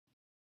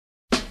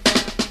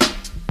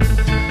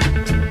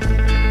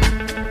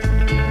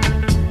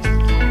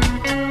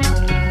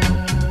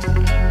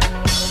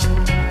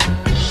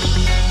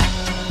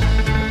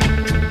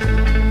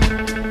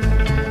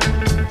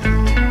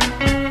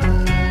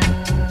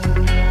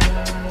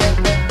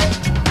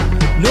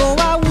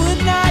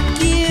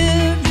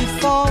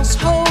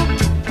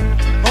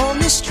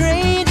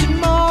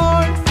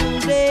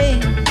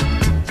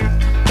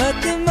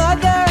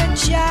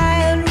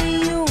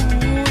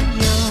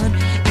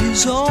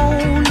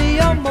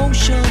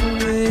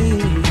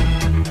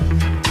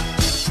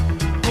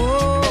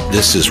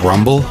This is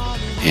Rumble,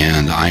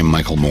 and I'm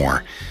Michael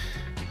Moore.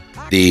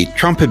 The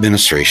Trump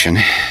administration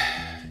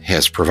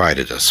has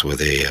provided us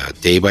with a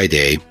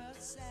day-by-day,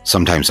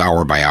 sometimes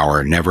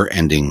hour-by-hour,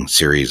 never-ending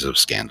series of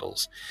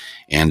scandals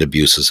and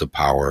abuses of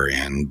power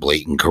and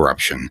blatant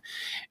corruption.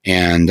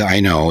 And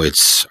I know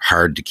it's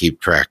hard to keep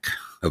track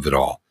of it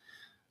all.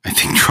 I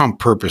think Trump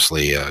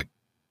purposely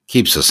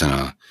keeps us in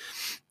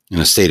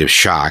a state of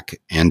shock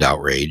and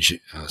outrage,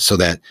 so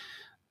that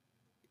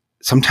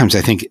sometimes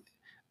I think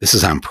this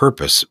is on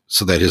purpose,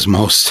 so that his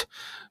most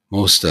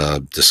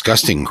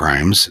disgusting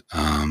crimes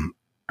are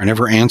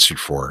never answered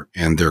for,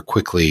 and they're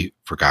quickly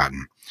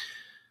forgotten.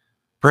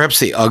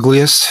 Perhaps the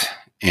ugliest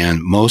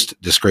and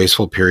most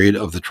disgraceful period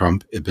of the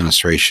Trump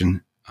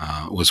administration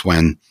was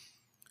when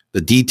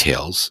the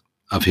details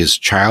of his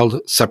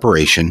child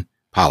separation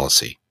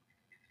policy.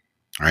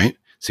 All right.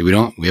 See, we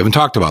haven't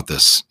talked about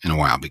this in a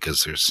while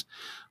because there's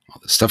all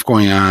this stuff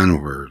going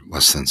on. We're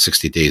less than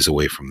 60 days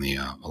away from the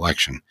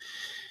election.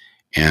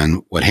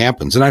 And what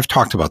happens, and I've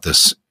talked about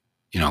this,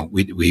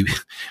 we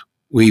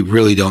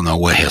really don't know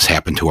what has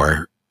happened to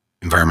our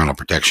Environmental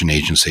Protection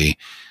Agency.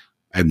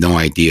 I have no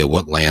idea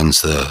what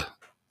lands the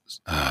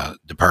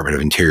Department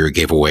of Interior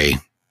gave away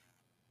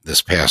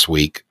this past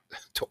week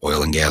to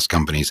oil and gas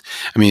companies.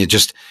 I mean, it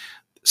just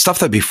stuff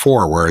that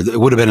before where it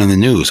would have been in the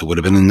news, it would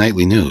have been in the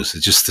nightly news.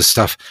 It's just the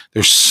stuff.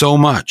 There's so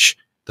much.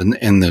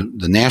 And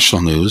the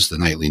national news, the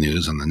nightly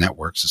news on the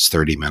networks, it's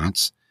 30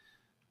 minutes.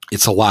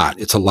 It's a lot.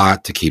 It's a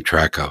lot to keep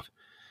track of.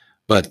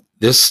 But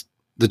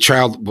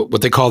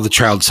what they call the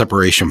child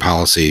separation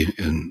policy,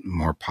 and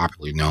more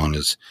popularly known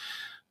as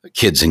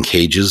kids in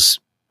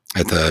cages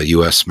at the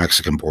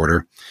U.S.-Mexican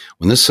border,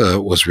 when this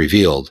was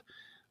revealed,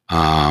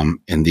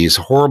 in these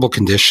horrible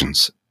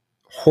conditions,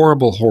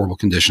 horrible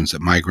conditions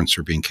that migrants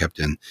are being kept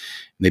in, and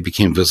they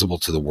became visible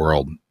to the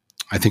world,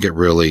 I think it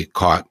really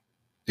caught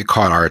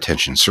our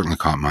attention, certainly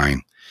caught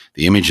mine.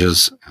 The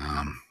images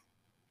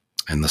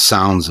and the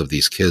sounds of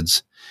these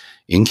kids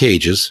in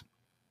cages,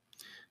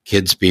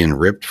 kids being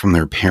ripped from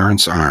their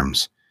parents'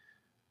 arms.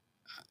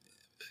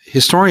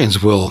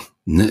 Historians will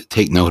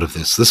take note of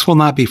this. This will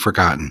not be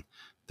forgotten.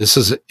 This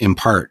is, in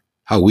part,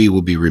 how we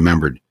will be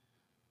remembered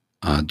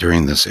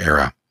during this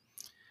era.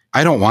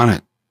 I don't want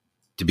it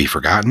to be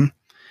forgotten,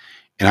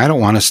 and I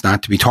don't want us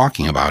not to be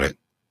talking about it.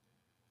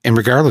 And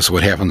regardless of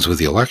what happens with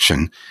the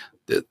election,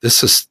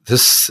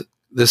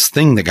 this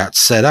thing that got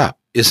set up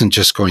isn't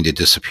just going to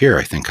disappear,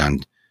 I think,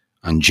 on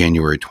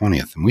January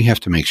 20th. And we have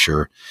to make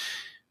sure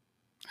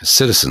as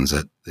citizens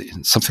that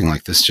something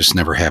like this just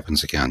never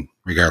happens again,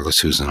 regardless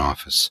who's in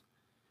office.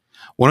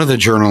 One of the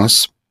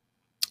journalists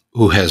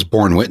who has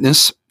borne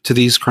witness to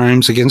these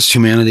crimes against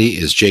humanity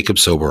is Jacob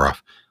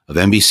Soboroff of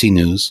NBC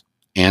News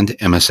and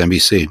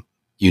MSNBC.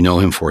 You know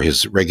him for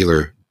his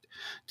regular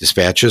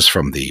dispatches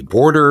from the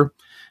border,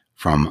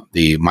 from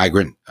the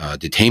migrant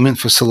detainment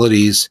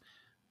facilities.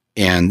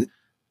 And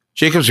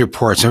Jacob's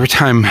reports, every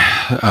time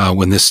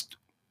when this,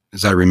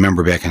 as I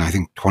remember back in, I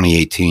think,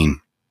 2018,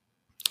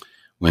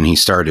 when he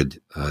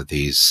started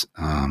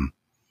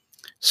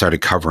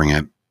started covering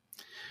it,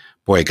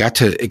 boy, it got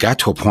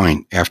to a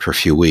point after a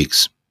few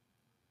weeks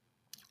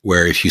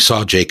where if you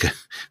saw Jacob,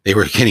 they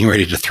were getting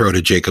ready to throw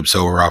to Jacob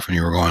Soboroff, and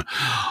you were going,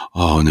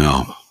 oh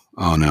no,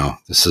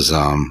 this is,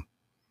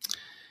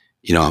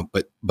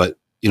 but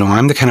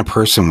I'm the kind of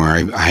person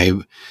where I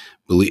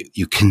believe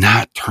you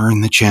cannot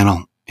turn the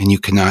channel and you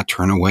cannot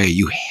turn away.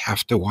 You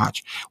have to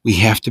watch. We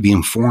have to be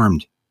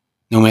informed,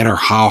 no matter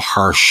how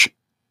harsh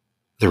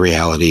the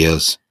reality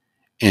is.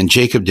 And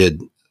Jacob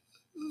did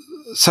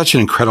such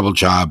an incredible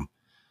job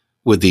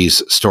with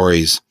these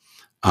stories.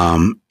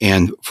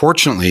 And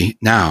fortunately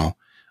now,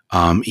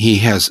 he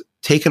has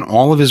taken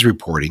all of his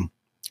reporting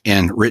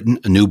and written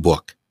a new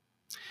book.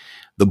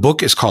 The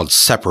book is called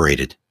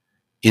Separated: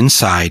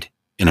 Inside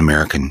an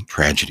American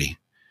Tragedy.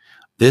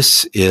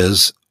 This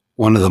is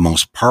one of the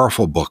most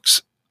powerful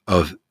books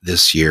of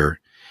this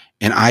year.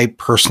 And I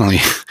personally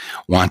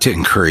want to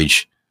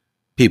encourage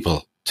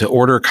people to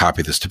order a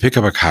copy of this, to pick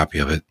up a copy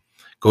of it,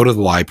 go to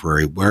the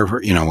library,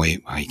 wherever, you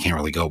can't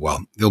really go.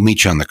 Well, they'll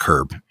meet you on the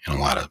curb in a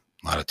lot of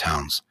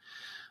towns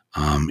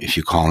if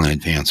you call in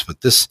advance.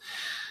 But this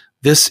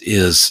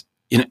is,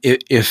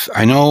 if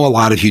I know a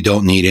lot of you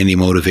don't need any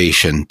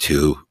motivation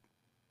to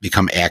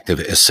become active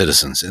as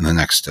citizens in the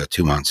next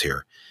 2 months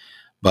here,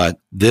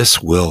 but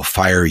this will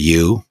fire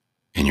you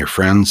and your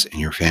friends and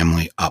your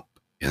family up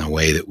in a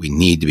way that we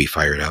need to be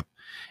fired up.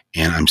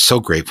 And I'm so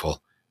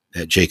grateful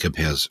that Jacob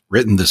has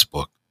written this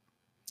book.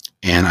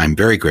 And I'm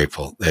very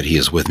grateful that he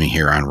is with me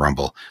here on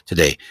Rumble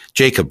today.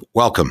 Jacob,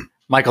 welcome.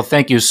 Michael,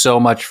 thank you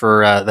so much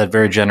for that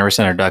very generous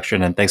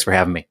introduction, and thanks for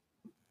having me.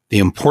 The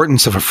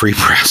importance of a free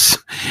press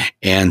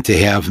and to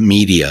have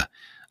media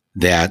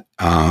that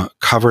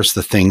covers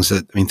the things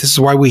that, this is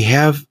why we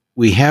have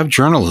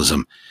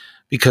journalism,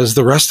 because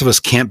the rest of us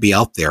can't be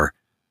out there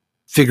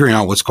figuring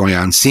out what's going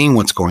on, seeing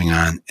what's going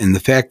on. And the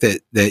fact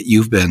that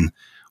you've been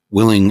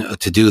willing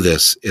to do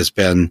this has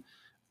been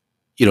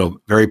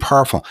very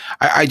powerful.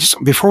 I just,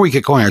 before we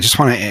get going, I just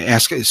want to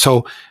ask,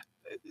 so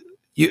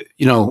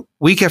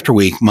week after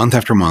week, month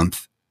after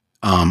month,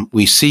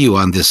 we see you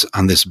on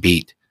this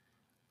beat,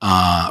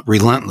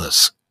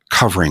 relentless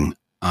covering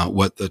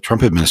what the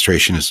Trump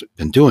administration has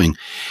been doing,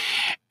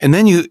 and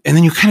then you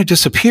kind of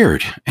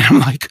disappeared, and I'm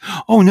like,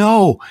 oh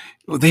no,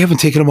 they haven't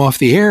taken them off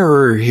the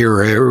air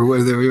here.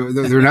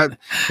 They're not.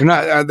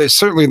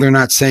 They're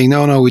not saying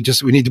no. We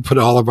need to put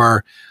all of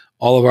our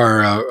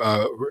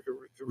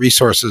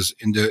resources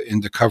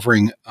into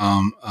covering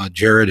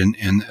Jared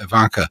and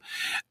Ivanka,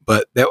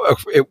 but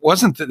that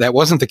wasn't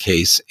the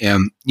case.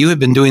 And you had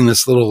been doing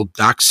this little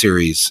doc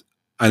series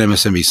on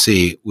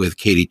MSNBC with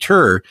Katy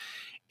Tur,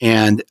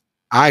 and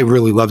I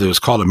really loved it. It was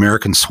called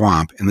American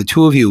Swamp, and the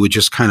two of you would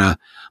just kind of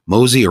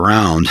mosey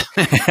around.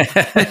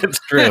 It's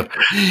true,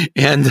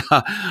 and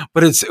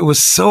but it was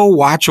so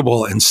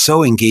watchable and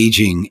so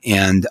engaging,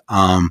 and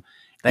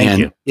Thank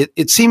you.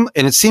 It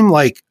seemed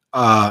like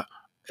I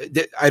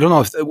don't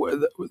know if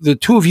the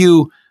two of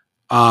you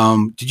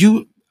did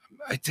you.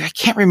 I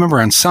can't remember,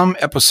 on some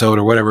episode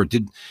or whatever,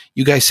 did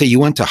you guys say you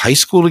went to high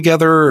school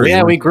together?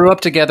 Yeah, we grew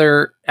up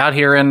together out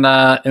here in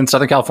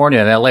Southern California,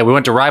 in LA. We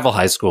went to rival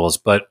high schools,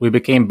 but we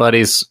became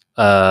buddies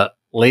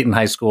late in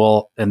high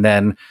school, and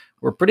then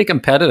we're pretty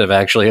competitive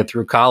actually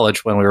through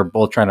college when we were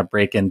both trying to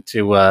break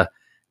into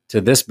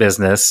to this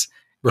business.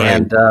 Right.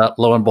 And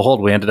lo and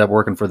behold, we ended up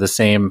working for the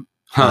same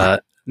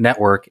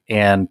network.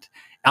 And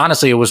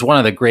honestly, it was one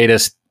of the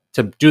greatest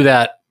to do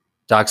that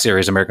doc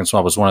series. American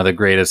Swamp was one of the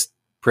greatest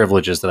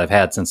privileges that I've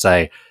had since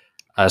I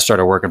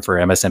started working for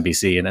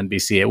MSNBC and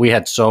NBC. We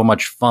had so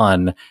much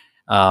fun,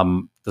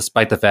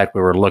 despite the fact we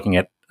were looking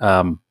at,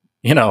 on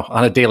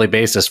a daily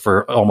basis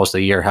for almost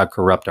a year, how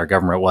corrupt our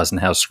government was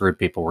and how screwed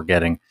people were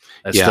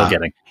still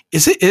getting.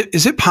 Is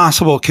it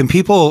possible? Can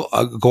people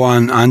go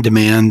on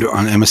demand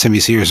on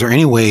MSNBC? Or is there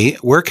any way?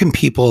 Where can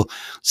people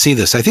see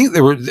this? I think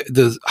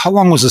how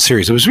long was the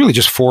series? It was really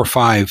just 4 or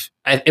 5.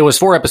 It was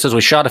 4 episodes.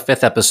 We shot a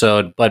 5th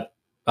episode, but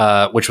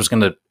which was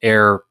going to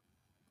air,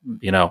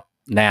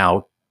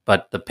 now,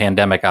 but the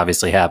pandemic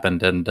obviously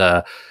happened, and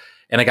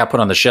it got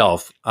put on the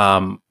shelf.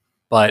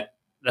 But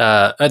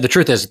the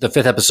truth is, the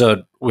 5th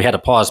episode we had to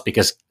pause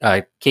because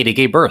Katy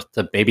gave birth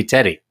to baby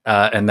Teddy,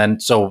 and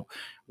then so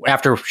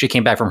after she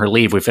came back from her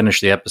leave, we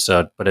finished the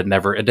episode, but it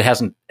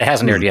hasn't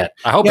aired yet.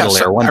 I hope it'll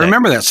air one day. I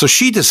remember that. So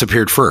she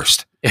disappeared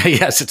first.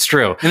 Yes, it's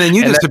true. And then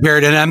you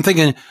disappeared, and I'm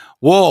thinking,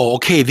 whoa,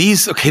 okay,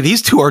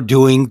 these two are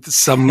doing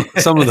some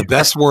of the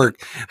best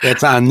work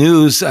that's on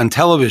news, on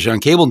television, on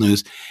cable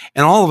news,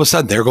 and all of a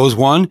sudden, there goes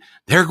one,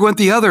 there went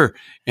the other,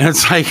 and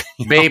it's like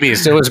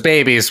babies. It was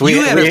babies.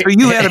 You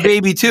had a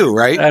baby too,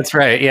 right? That's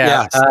right.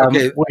 Yeah. Yes,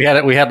 okay.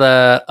 We had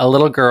a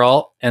little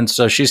girl, and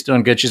so she's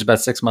doing good. She's about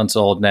 6 months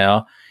old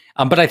now.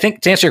 But I think,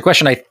 to answer your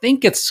question, I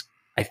think it's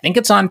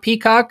on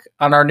Peacock,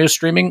 on our new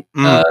streaming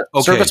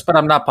service, but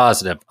I'm not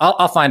positive.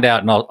 I'll find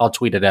out, and I'll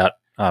tweet it out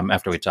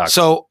after we talk.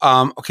 So,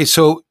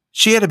 so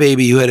she had a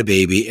baby, you had a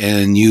baby,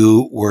 and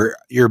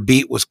your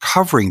beat was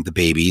covering the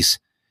babies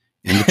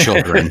and the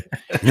children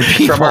and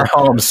the from our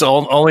homes,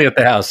 so only at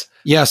the house.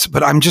 Yes,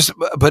 but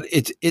but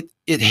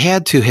it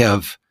had to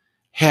have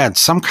had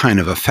some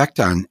kind of effect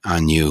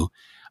on you.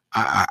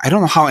 I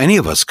don't know how any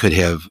of us could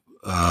have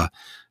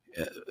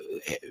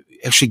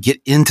actually get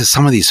into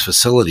some of these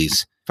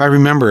facilities. If I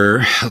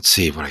remember, let's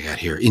see what I got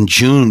here. In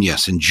June of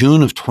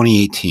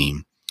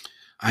 2018,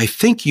 I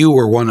think you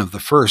were one of the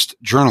first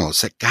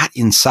journalists that got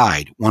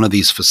inside one of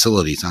these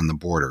facilities on the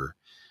border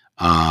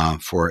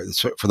for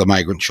the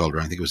migrant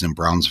children. I think it was in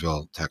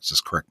Brownsville, Texas.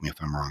 Correct me if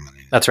I'm wrong.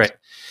 That's right.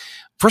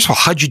 First of all,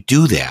 how'd you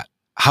do that?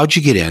 How'd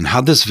you get in?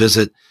 How'd this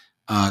visit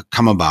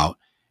come about?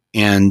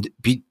 And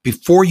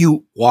before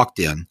you walked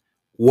in,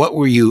 what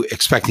were you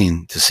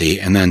expecting to see?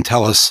 And then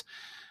tell us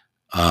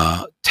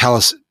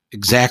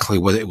exactly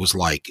what it was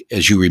like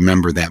as you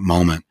remember that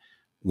moment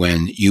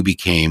when you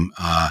became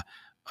an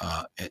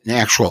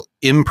actual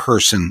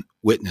in-person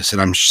witness.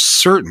 And I'm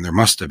certain there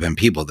must have been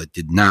people that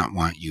did not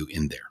want you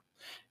in there.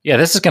 Yeah,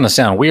 this is going to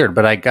sound weird,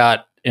 but I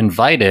got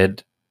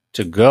invited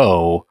to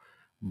go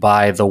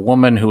by the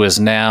woman who is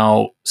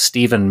now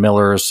Stephen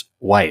Miller's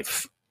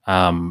wife.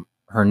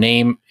 Her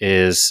name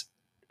is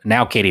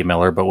now Katie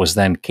Miller, but was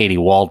then Katie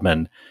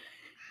Waldman.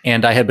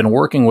 And I had been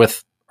working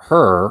with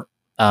her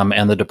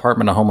and the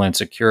Department of Homeland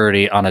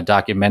Security on a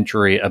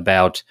documentary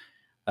about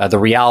the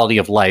reality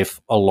of life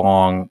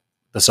along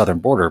the southern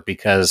border,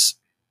 because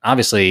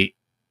obviously,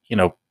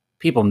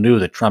 people knew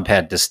that Trump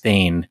had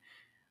disdain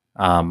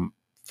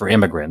for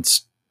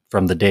immigrants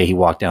from the day he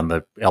walked down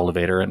the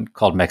elevator and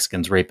called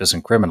Mexicans rapists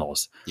and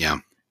criminals. Yeah.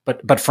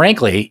 But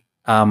frankly,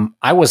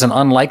 I was an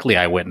unlikely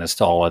eyewitness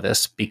to all of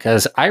this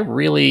because I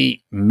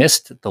really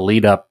missed the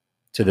lead up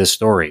to this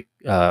story,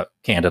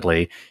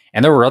 candidly.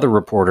 And there were other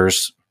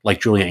reporters like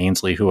Julia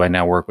Ainsley, who I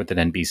now work with at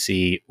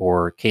NBC,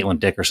 or Caitlin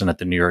Dickerson at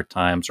the New York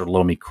Times, or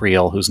Lomi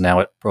Creel, who's now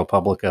at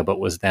ProPublica,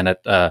 but was then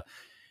at the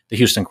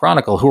Houston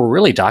Chronicle, who were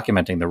really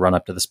documenting the run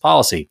up to this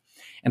policy.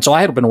 And so I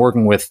had been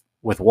working with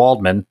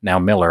Waldman, now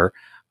Miller,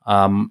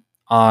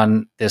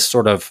 on this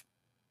sort of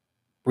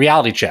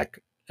reality check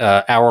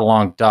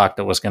hour-long doc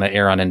that was going to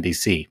air on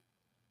NBC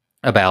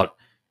about,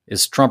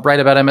 is Trump right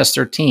about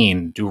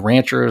MS-13? Do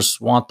ranchers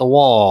want the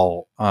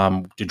wall?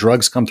 Do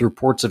drugs come through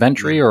ports of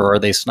entry, or are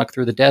they snuck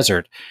through the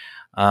desert?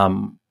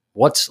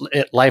 What's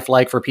life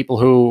like for people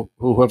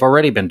who have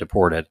already been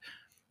deported?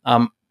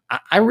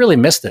 I really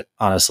missed it,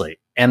 honestly.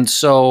 And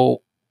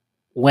so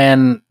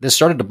when this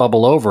started to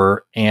bubble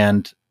over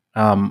and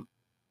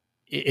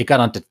it got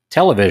onto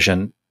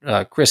television,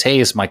 Chris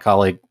Hayes, my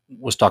colleague,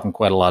 was talking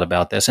quite a lot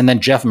about this. And then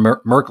Jeff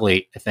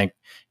Merkley, I think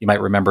you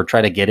might remember,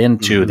 tried to get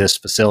into this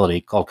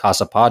facility called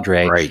Casa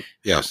Padre. Right.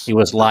 Yes. He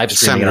was live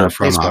streaming Senator on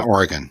from Facebook.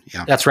 Oregon.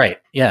 Yeah. That's right.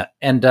 Yeah.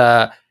 And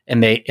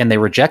they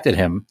rejected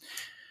him.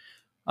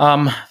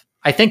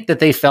 I think that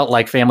they felt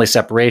like family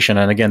separation.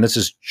 And again, this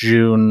is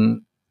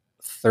June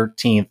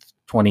 13th,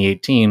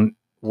 2018,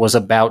 was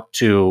about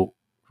to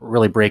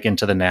really break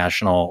into the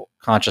national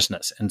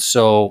consciousness. And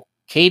so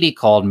Katie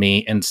called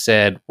me and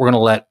said, we're going to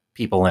let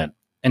people in.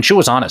 And she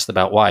was honest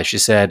about why. She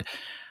said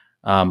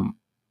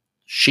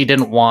she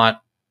didn't want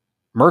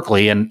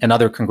Merkley and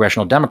other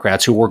congressional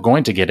Democrats who were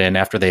going to get in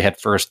after they had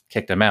first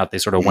kicked him out. They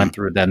sort of went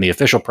through then the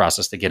official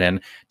process to get in,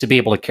 to be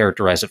able to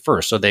characterize it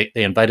first. So they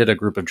invited a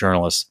group of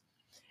journalists,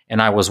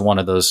 and I was one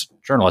of those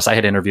journalists. I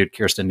had interviewed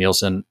Kirstjen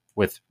Nielsen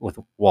with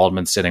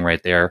Waldman sitting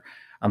right there.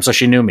 So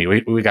she knew me.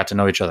 We got to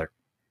know each other.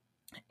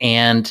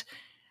 And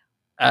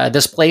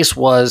this place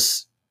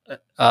was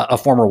a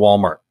former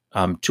Walmart,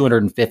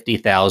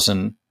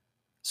 250,000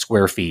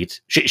 square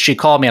feet. She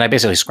called me and I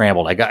basically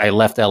scrambled. I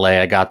left LA.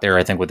 I got there,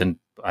 I think, within,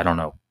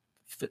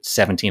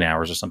 17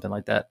 hours or something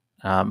like that.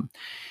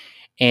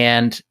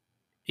 And,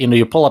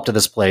 you pull up to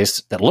this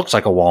place that looks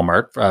like a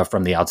Walmart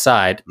from the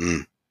outside,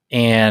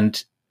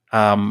 and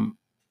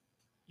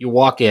you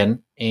walk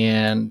in,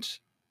 and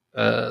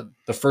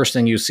the first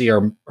thing you see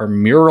are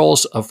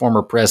murals of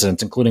former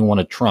presidents, including one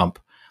of Trump,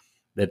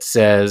 that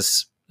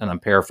says, and I'm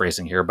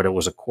paraphrasing here, but it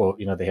was a quote,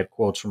 they had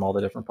quotes from all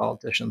the different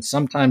politicians.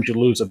 Sometimes you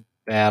lose a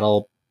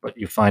battle, but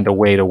you find a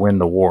way to win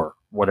the war,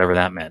 whatever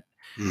that meant.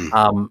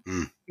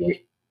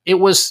 It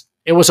was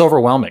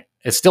overwhelming.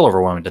 It's still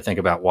overwhelming to think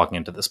about walking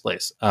into this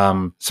place.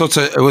 So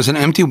it was an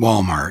empty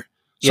Walmart.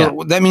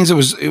 So that means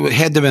it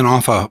had to have been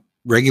off a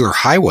regular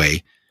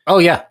highway. Oh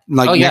yeah.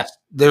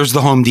 There's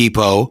the Home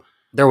Depot.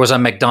 There was a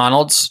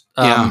McDonald's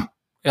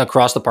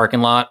across the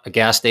parking lot, a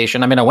gas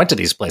station. I mean, I went to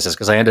these places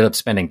because I ended up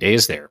spending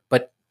days there.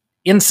 But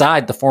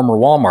inside the former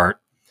Walmart,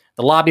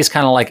 the lobby's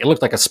kind of it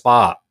looked like a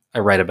spa I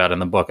write about in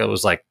the book. It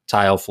was like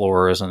tile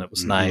floors, and it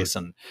was nice.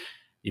 And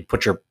you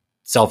put your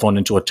cell phone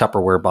into a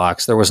Tupperware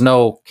box. There was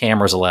no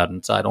cameras allowed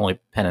inside, only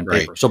pen and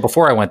paper. So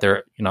before I went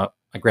there,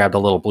 I grabbed a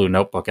little blue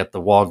notebook at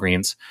the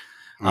Walgreens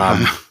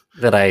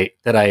that I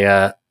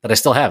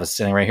still have. It's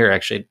sitting right here,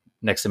 actually,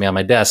 next to me on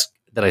my desk,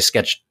 that I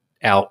sketched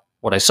out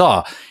what I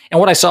saw. And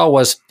what I saw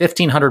was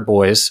 1,500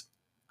 boys,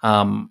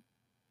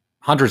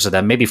 hundreds of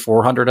them, maybe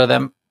 400 of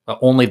them,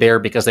 only there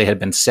because they had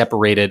been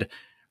separated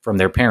from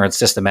their parents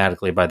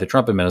systematically by the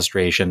Trump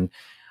administration,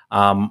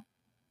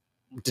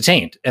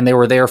 detained. And they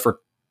were there for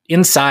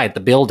inside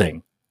the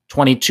building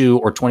 22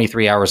 or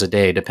 23 hours a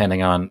day,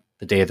 depending on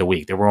the day of the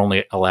week. They were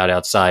only allowed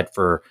outside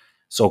for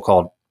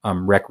so-called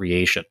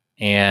recreation.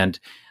 And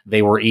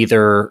they were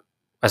either,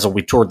 as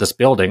we toured this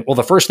building, well,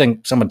 the first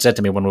thing someone said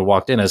to me when we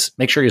walked in is,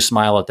 make sure you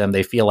smile at them.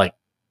 They feel like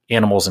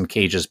animals in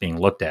cages being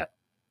looked at.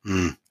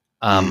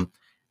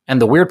 And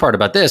the weird part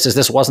about this is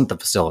this wasn't the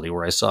facility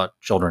where I saw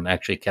children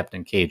actually kept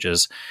in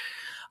cages.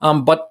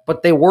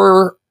 But they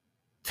were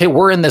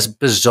in this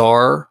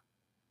bizarre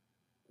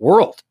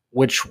world,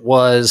 which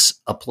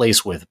was a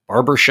place with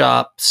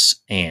barbershops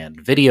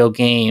and video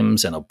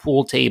games and a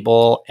pool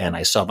table. And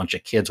I saw a bunch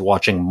of kids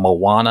watching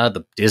Moana,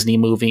 the Disney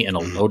movie, in a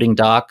loading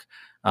dock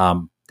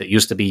that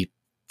used to be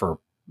for,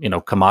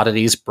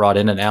 commodities brought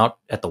in and out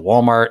at the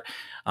Walmart.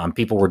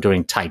 People were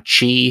doing Tai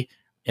Chi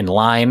in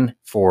line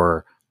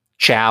for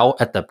chow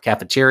at the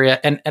cafeteria.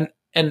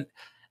 And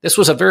this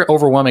was a very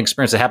overwhelming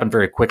experience that happened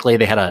very quickly.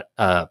 They had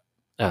a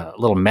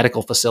little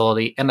medical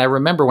facility. And I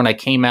remember when I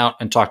came out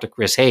and talked to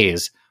Chris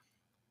Hayes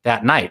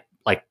that night,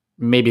 like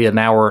maybe an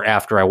hour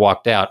after I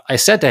walked out, I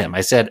said to him,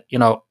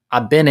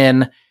 I've been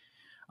in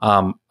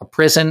a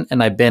prison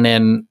and I've been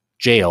in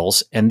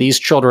jails, and these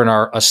children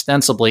are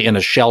ostensibly in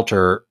a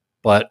shelter,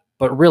 but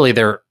really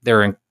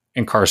they're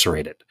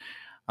incarcerated.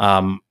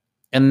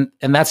 And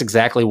that's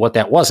exactly what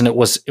that was. And it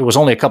was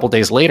only a couple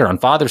days later, on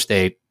Father's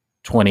Day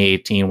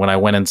 2018, when I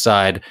went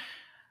inside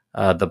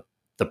the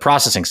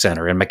processing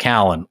center in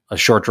McAllen, a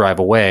short drive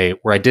away,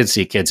 where I did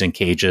see kids in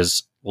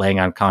cages laying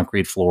on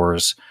concrete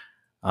floors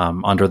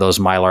under those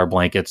Mylar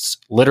blankets,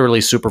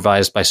 literally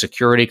supervised by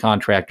security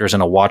contractors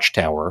in a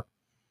watchtower.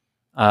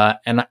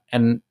 And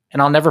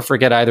I'll never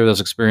forget either of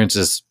those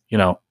experiences,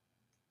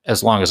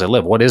 as long as I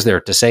live. What is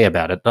there to say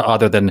about it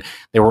other than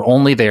they were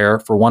only there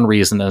for one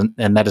reason,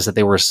 and that is that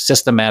they were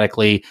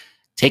systematically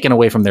taken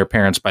away from their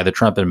parents by the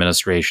Trump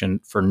administration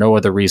for no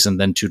other reason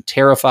than to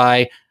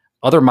terrify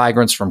other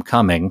migrants from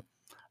coming.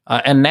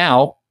 And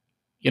now,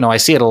 I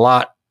see it a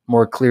lot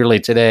more clearly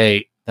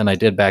today than I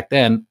did back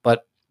then.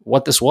 But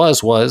what this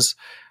was,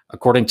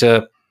 according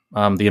to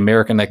the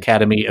American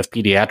Academy of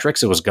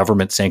Pediatrics, it was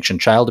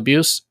government-sanctioned child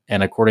abuse.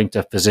 And according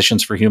to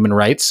Physicians for Human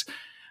Rights,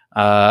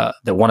 that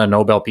won a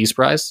Nobel Peace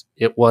Prize,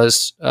 it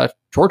was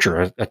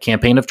torture, a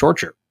campaign of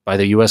torture by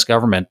the U.S.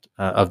 government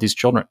of these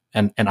children.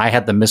 And I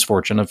had the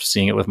misfortune of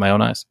seeing it with my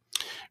own eyes.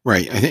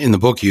 Right. I think in the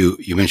book, you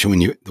mentioned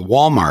the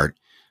Walmart,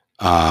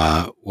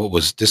 what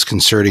was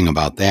disconcerting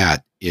about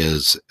that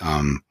is,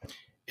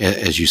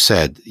 as you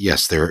said,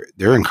 yes,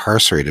 they're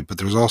incarcerated, but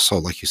there's also,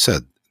 like you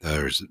said,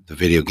 there's the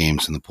video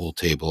games and the pool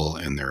table,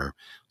 and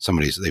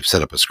they've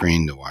set up a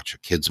screen to watch a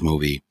kid's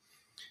movie.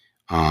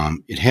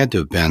 It had to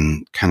have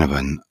been kind of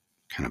an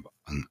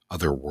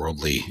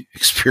otherworldly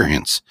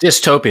experience.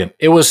 Dystopian.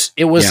 It was.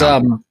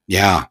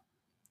 Yeah.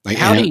 Like,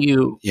 how do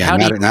you? Yeah,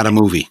 not a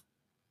movie.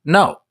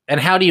 No. And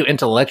how do you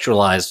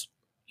intellectualize,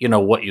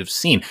 what you've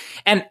seen?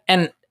 And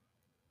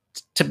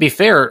to be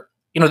fair,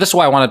 this is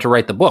why I wanted to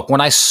write the book.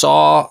 When I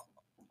saw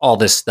all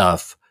this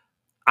stuff,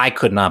 I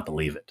could not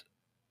believe it.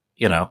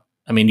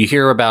 You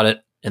hear about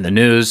it in the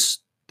news.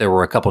 There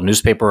were a couple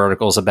newspaper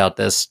articles about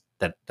this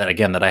that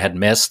I had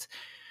missed.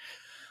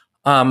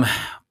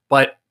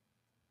 But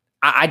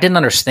I didn't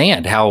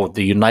understand how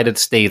the United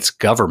States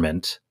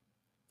government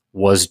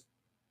was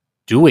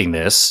doing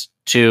this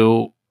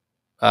to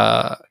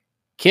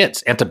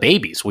kids and to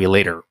babies. We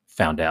later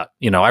found out.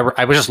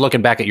 I was just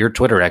looking back at your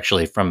Twitter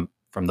actually from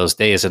those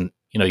days, and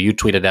you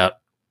tweeted out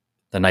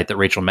the night that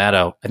Rachel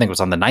Maddow, I think it was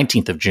on the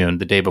 19th of June,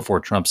 the day before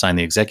Trump signed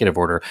the executive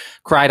order,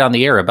 cried on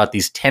the air about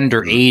these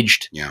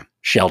tender-aged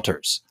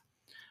shelters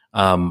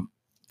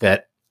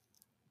that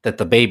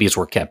the babies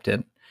were kept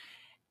in.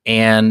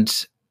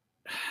 And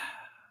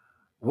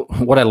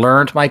what I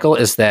learned, Michael,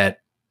 is that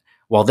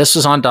while this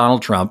was on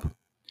Donald Trump,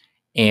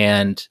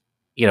 and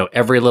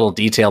every little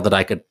detail that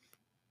I could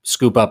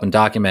scoop up and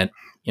document,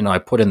 I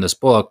put in this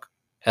book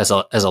as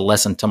a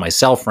lesson to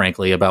myself,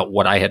 frankly, about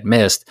what I had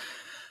missed.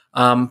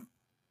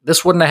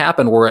 This wouldn't have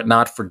happened were it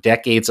not for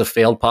decades of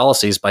failed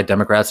policies by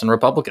Democrats and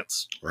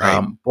Republicans.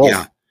 Right.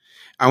 Yeah.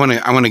 I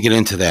want to get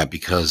into that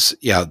because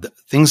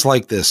things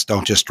like this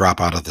don't just drop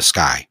out of the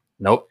sky.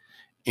 Nope.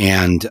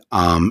 And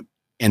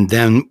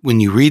then when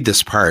you read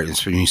this part,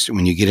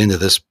 when you get into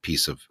this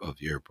piece of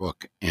your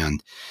book,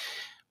 and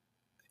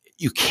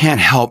you can't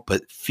help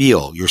but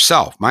feel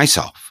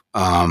myself,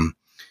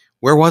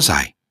 where was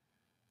I?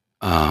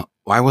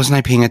 Why wasn't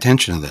I paying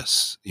attention to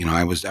this?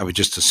 I would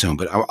just assume,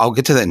 but I'll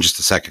get to that in just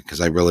a second because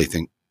I really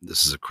think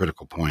this is a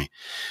critical point.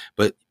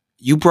 But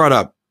you brought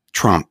up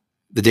Trump,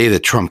 the day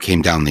that Trump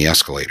came down the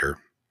escalator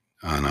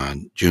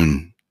on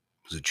June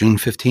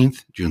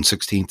 15th, June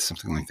 16th,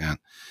 something like that,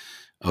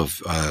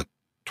 of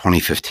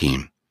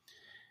 2015.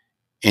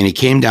 And he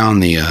came down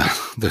the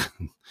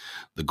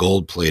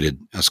gold-plated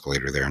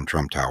escalator there in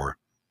Trump Tower,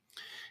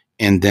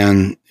 and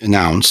then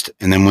announced,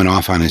 and then went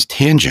off on his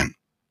tangent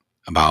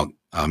about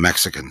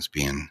Mexicans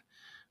being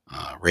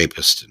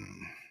rapists and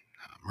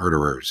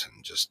murderers,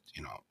 and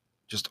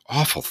just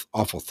awful,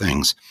 awful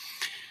things.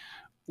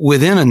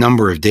 Within a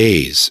number of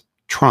days,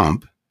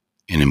 Trump,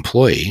 an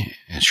employee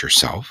as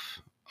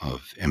yourself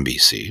of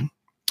NBC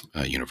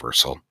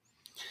Universal,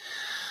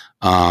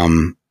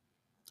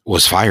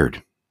 was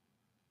fired.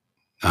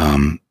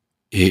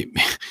 He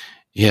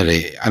had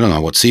I don't know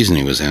what season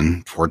he was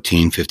in,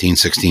 14, 15,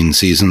 16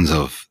 seasons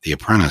of The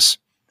Apprentice.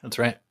 That's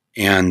right.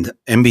 And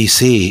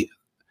NBC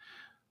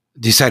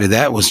decided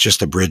that was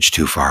just a bridge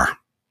too far.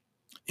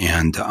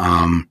 And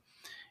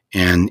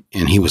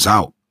he was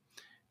out.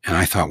 And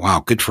I thought,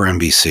 wow, good for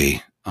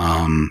NBC.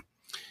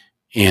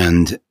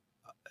 And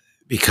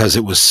because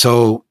it was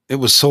so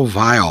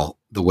vile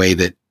the way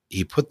that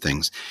he put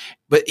things.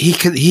 But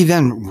he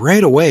then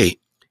right away,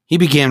 he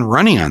began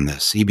running on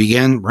this. He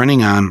began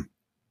running on,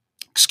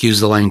 excuse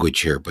the language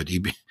here, but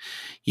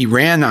he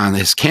ran on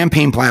his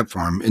campaign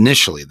platform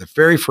initially. The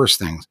very first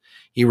things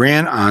he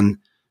ran on,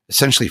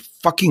 essentially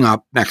fucking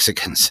up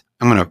Mexicans.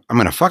 I'm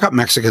gonna fuck up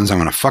Mexicans. I'm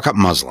gonna fuck up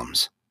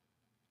Muslims.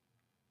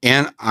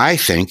 And I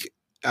think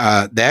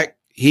that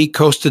he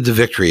coasted to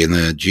victory in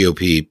the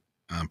GOP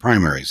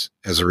primaries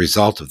as a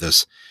result of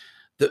this.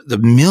 The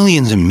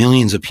millions and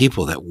millions of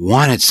people that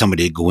wanted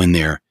somebody to go in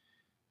there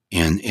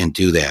and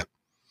do that.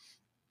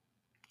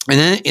 And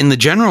then in the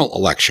general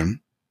election,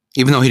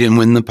 even though he didn't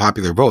win the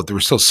popular vote, there were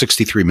still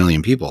 63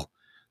 million people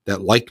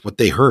that liked what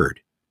they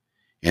heard.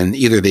 And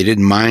either they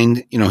didn't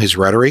mind, his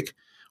rhetoric,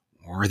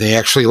 or they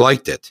actually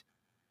liked it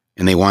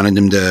and they wanted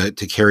him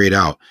to carry it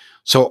out.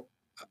 So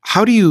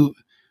how do you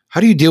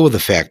deal with the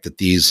fact that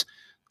these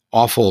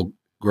awful,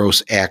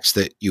 gross acts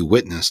that you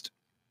witnessed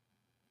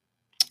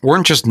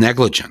weren't just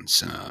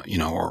negligence,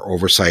 or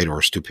oversight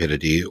or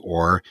stupidity,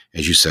 or,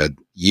 as you said,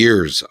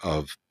 years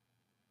of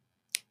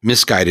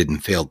misguided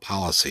and failed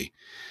policy,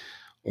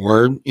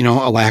 or,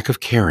 a lack of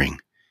caring,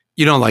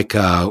 like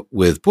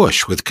with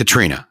Bush, with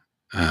Katrina,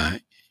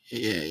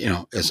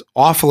 as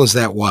awful as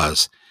that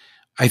was,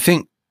 I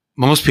think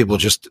most people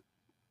just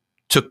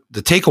took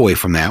the takeaway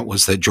from that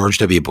was that George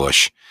W.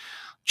 Bush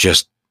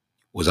just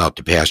was out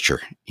to pasture.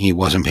 He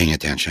wasn't paying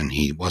attention.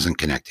 He wasn't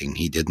connecting.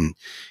 He didn't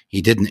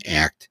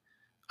act.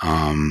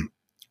 And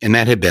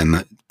that had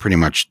been pretty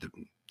much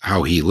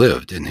how he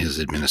lived in his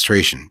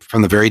administration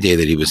from the very day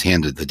that he was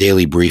handed the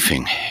daily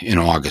briefing in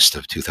August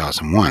of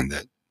 2001.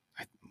 That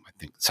I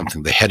think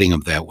something, the heading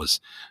of that was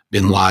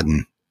Bin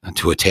Laden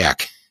to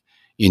attack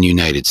in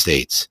United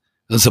States.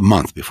 It was a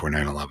month before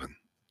 9/11,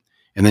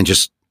 and then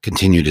just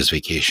continued his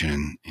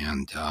vacation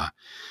and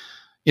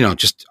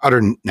just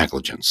utter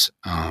negligence,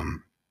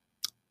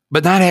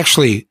 but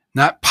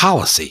not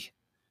policy.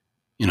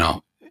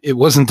 It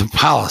wasn't the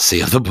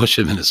policy of the Bush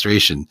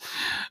administration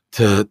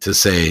to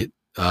say,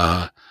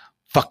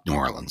 fuck New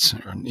Orleans,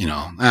 or,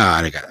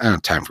 I don't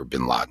have time for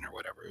Bin Laden or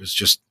whatever. It was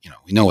just,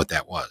 we know what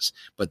that was.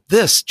 But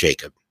this,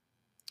 Jacob,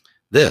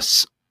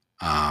 this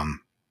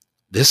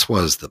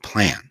was the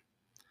plan.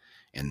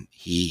 And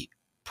he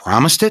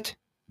promised it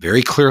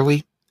very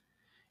clearly.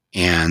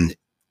 And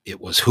it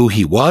was who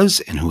he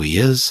was and who he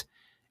is.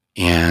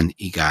 And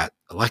he got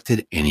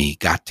elected and he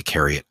got to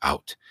carry it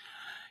out.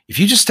 If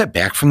you just step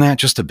back from that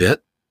just a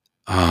bit,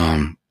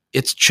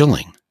 it's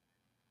chilling.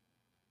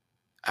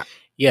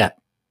 Yeah.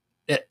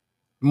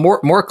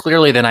 More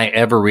clearly than I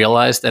ever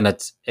realized. And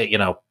it's,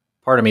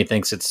 part of me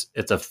thinks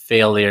it's a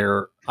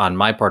failure on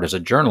my part as a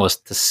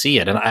journalist to see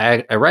it. And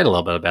I write a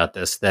little bit about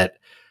this, that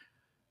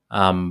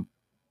the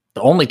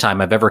only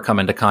time I've ever come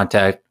into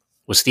contact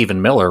with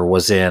Stephen Miller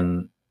was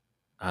in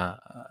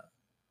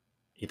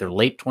either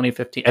late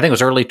 2015, I think it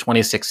was early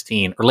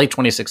 2016 or late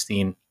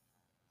 2016.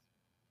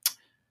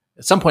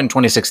 At some point in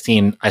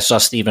 2016, I saw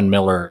Stephen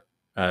Miller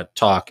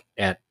talk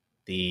at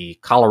the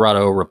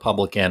Colorado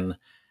Republican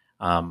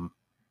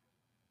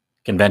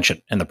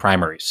convention in the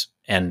primaries.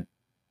 And,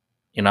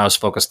 I was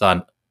focused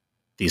on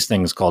these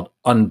things called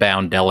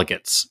unbound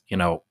delegates.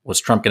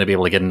 Was Trump going to be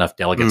able to get enough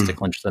delegates to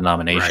clinch the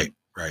nomination?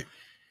 Right.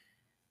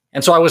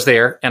 And so I was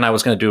there, and I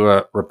was going to do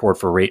a report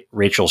for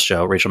Rachel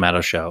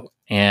Maddow's show.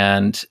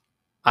 And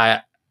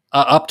I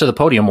up to the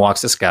podium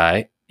walks this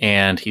guy,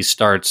 and he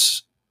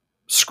starts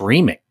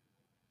screaming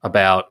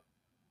about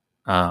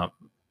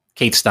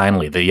Kate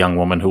Steinle, the young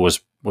woman who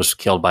was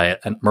killed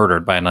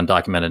murdered by an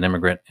undocumented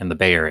immigrant in the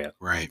Bay Area.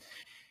 Right.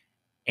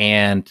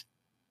 And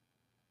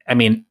I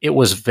mean, it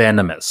was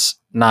venomous,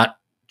 not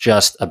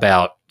just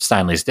about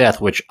Steinle's death,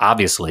 which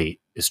obviously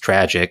is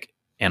tragic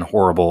and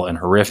horrible and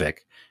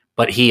horrific,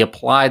 but he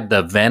applied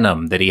the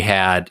venom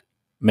that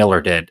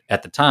Miller did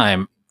at the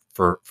time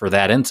for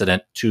that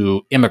incident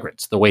to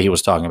immigrants, the way he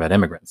was talking about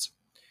immigrants.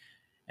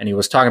 And he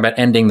was talking about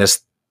ending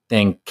this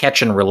thing,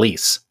 catch and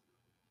release.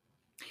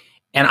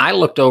 And I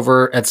looked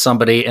over at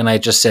somebody and I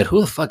just said,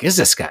 who the fuck is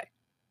this guy?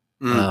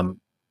 And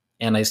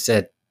I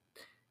said,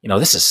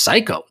 this is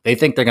psycho. They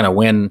think they're going to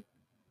win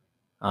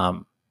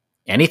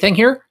anything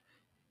here.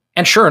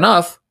 And sure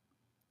enough,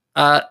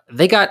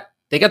 they got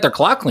their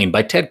clock cleaned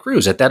by Ted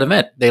Cruz at that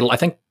event. I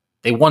think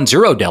they won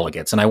 0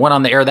 delegates. And I went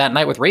on the air that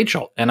night with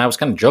Rachel, and I was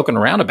kind of joking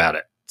around about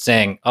it,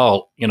 saying,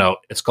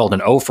 it's called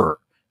an ofer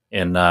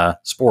in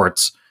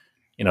sports.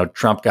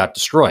 Trump got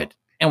destroyed.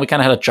 And we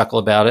kind of had a chuckle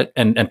about it.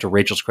 And to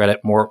Rachel's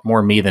credit,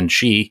 more me than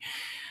she.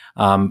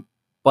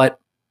 But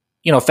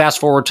fast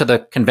forward to the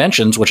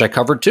conventions, which I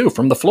covered too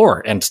from the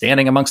floor, and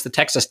standing amongst the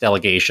Texas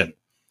delegation,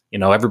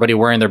 everybody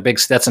wearing their big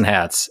Stetson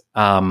hats.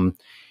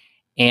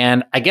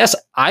 And I guess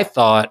I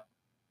thought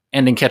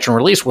ending catch and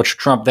release, which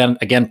Trump then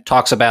again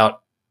talks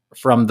about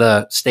from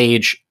the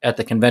stage at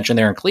the convention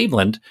there in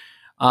Cleveland.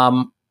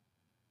 I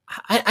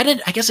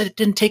guess I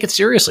didn't take it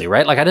seriously,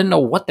 right? Like I didn't know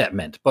what that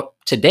meant. But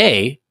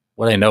today,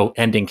 what I know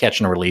ending catch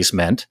and release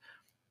meant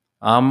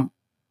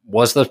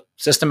was the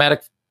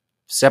systematic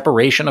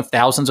separation of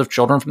thousands of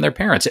children from their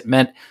parents. It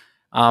meant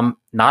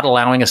not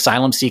allowing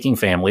asylum-seeking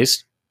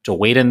families to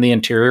wait in the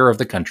interior of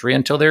the country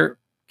until their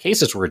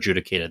cases were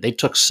adjudicated. They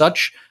took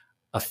such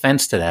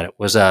offense to that. It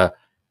was a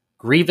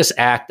grievous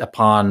act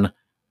upon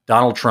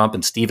Donald Trump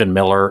and Stephen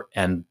Miller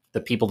and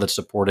the people that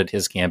supported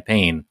his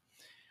campaign.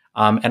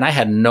 And I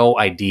had no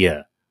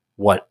idea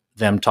what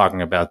them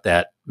talking about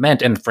that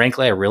meant. And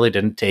frankly, I really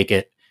didn't take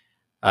it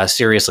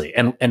seriously.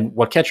 And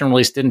what catch and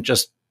release didn't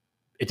just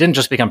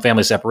become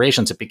family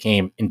separations. It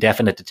became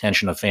indefinite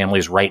detention of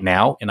families right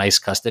now in ICE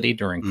custody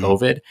during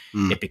COVID.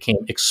 It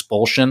became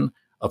expulsion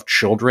of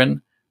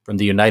children from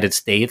the United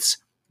States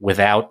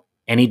without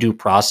any due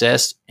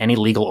process, any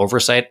legal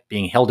oversight,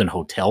 being held in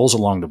hotels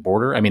along the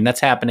border. I mean, that's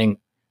happening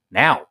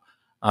now.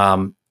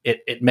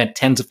 It meant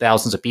tens of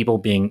thousands of people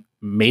being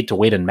made to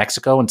wait in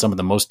Mexico in some of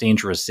the most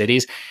dangerous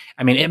cities.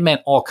 I mean, it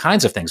meant all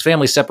kinds of things.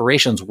 Family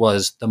separations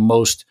was the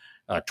most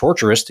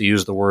torturous, to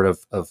use the word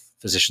of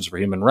Physicians for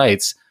Human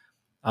Rights.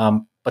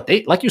 But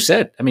they, like you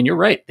said, I mean, you're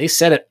right. They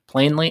said it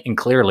plainly and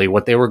clearly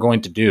what they were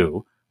going to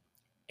do.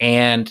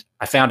 And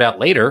I found out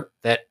later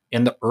that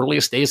in the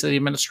earliest days of the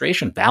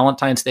administration,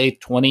 Valentine's Day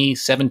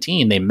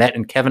 2017, they met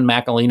in Kevin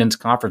McAleenan's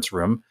conference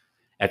room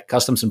at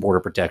Customs and Border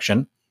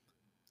Protection.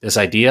 This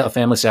idea of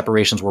family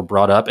separations were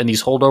brought up, and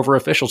these holdover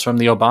officials from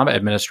the Obama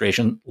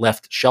administration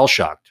left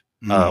shell-shocked,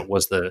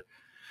 was the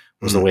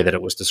way that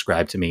it was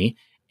described to me.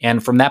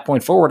 And from that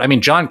point forward, I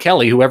mean, John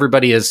Kelly, who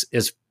everybody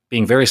is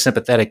being very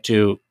sympathetic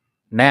to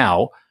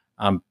now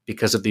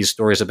because of these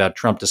stories about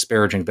Trump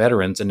disparaging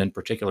veterans, and in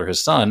particular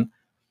his son,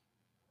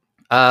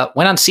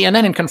 went on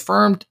CNN and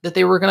confirmed that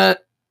they were going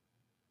to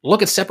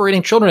look at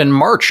separating children in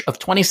March of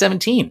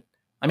 2017.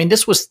 I mean,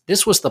 this was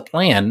the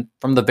plan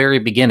from the very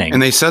beginning.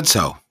 And they said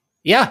so.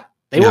 Yeah,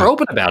 they were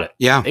open about it.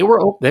 Yeah, they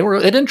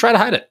didn't try to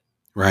hide it.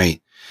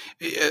 Right.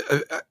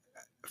 A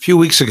few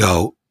weeks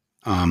ago,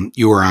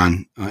 you were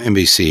on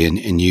NBC,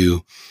 and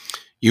you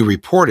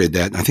reported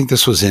that, I think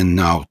this was in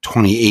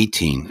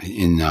 2018,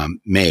 in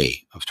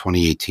May of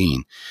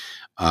 2018,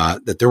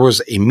 that there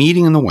was a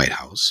meeting in the White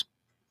House.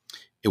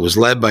 It was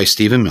led by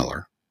Stephen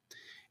Miller,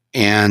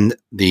 and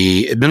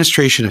the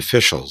administration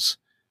officials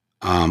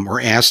were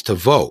asked to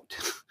vote.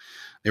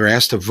 They were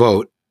asked to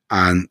vote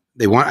on.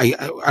 I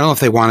don't know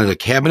if they wanted a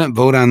cabinet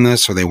vote on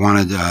this, or they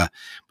wanted,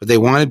 but they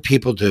wanted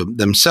people to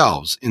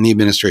themselves in the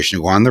administration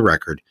to go on the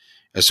record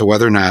as to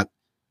whether or not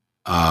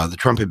the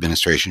Trump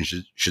administration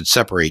should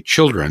separate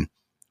children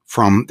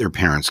from their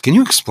parents. Can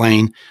you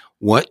explain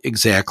what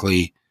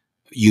exactly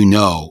you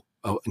know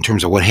in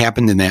terms of what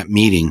happened in that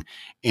meeting,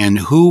 and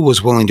who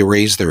was willing to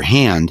raise their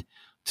hand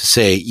to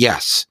say,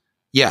 yes,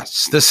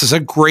 this is a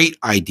great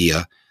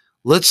idea.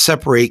 Let's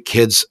separate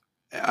kids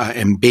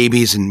and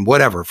babies and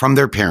whatever from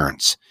their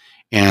parents.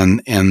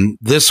 And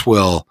this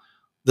will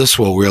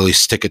really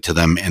stick it to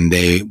them, and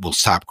they will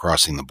stop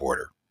crossing the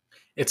border.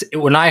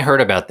 When I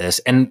heard about this,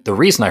 and the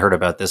reason I heard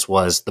about this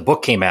was the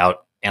book came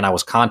out, and I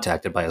was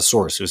contacted by a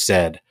source who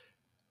said,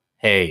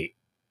 hey,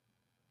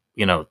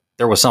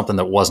 there was something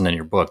that wasn't in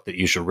your book that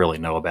you should really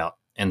know about.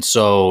 And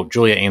so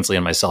Julia Ainsley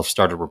and myself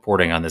started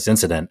reporting on this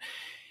incident.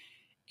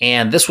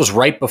 And this was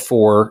right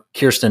before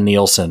Kirstjen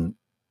Nielsen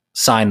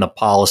signed the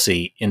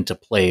policy into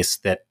place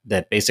that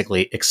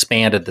basically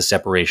expanded the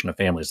separation of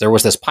families. There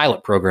was this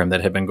pilot program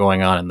that had been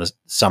going on in the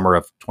summer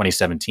of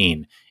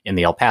 2017 in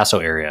the El Paso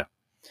area.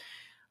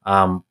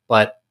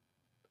 But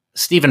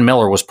Stephen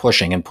Miller was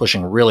pushing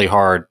really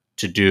hard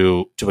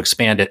to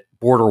expand it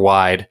border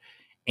wide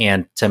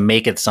and to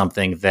make it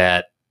something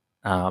that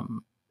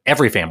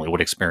every family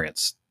would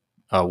experience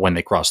when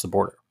they cross the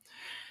border.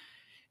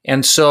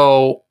 And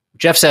so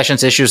Jeff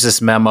Sessions issues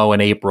this memo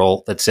in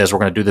April that says we're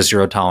going to do the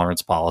zero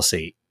tolerance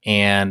policy.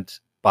 And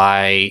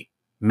by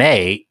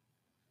May,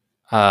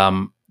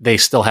 they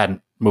still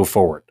hadn't moved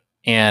forward.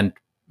 And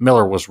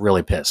Miller was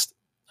really pissed.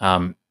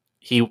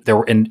 There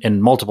were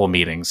in multiple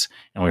meetings,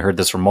 and we heard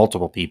this from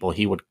multiple people,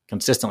 he would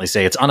consistently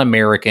say, it's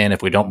un-American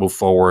if we don't move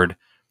forward.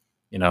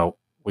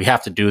 We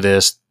have to do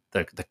this.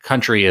 The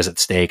country is at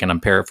stake. And I'm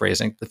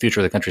paraphrasing, the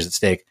future of the country is at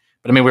stake.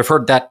 But I mean, we've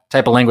heard that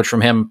type of language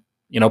from him,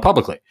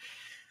 publicly.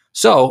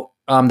 So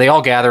they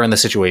all gather in the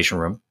Situation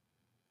Room,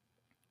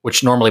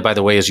 which normally, by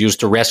the way, is used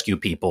to rescue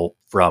people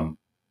from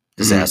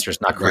disasters,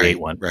 not create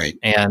one. Right.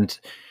 And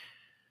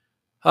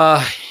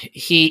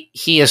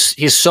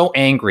he's so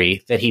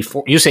angry that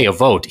you say a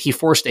vote. He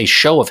forced a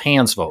show of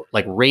hands vote,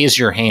 like raise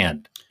your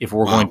hand if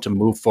we're going to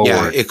move forward.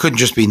 Yeah, it couldn't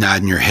just be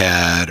nodding your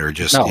head or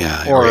just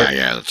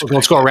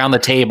let's go around the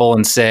table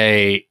and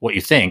say what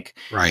you think.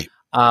 Right.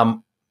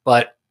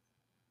 But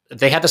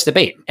they had this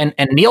debate, and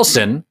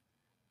Nielsen,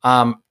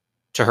 to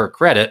her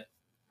credit,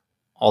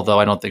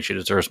 although I don't think she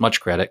deserves much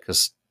credit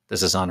because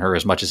this is on her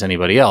as much as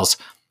anybody else,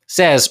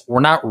 says we're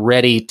not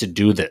ready to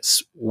do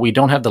this. We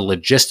don't have the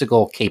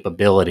logistical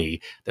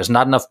capability. There's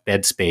not enough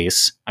bed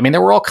space. I mean,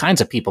 there were all kinds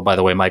of people, by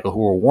the way, Michael, who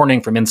were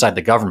warning from inside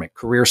the government,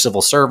 career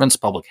civil servants,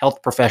 public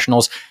health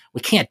professionals.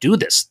 We can't do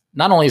this.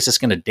 Not only is this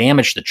going to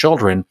damage the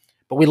children,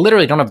 but we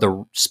literally don't have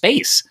the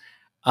space.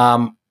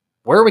 Where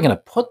are we going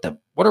to put them?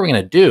 What are we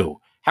going to do?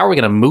 How are we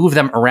going to move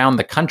them around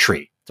the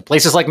country to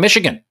places like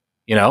Michigan,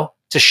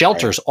 to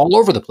shelters all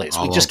over the place?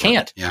 We just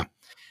can't. Yeah.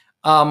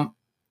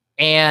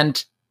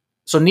 And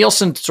so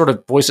Nielsen sort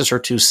of voices her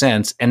 2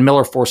 cents, and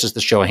Miller forces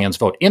the show of hands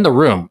vote. In the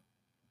room,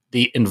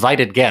 the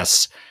invited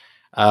guests,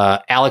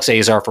 Alex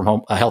Azar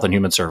from Health and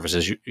Human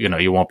Services,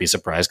 you won't be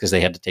surprised because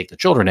they had to take the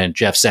children in.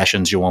 Jeff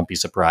Sessions, you won't be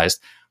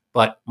surprised.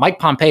 But Mike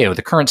Pompeo,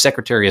 the current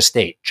Secretary of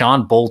State,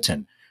 John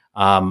Bolton,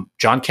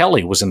 John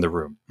Kelly was in the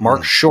room.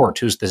 Mark Short,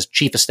 who's the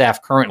chief of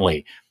staff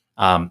currently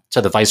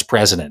to the vice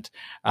president.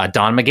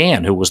 Don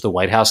McGahn, who was the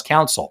White House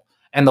counsel.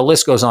 And the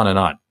list goes on and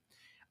on.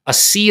 A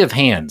sea of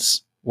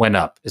hands went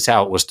up, is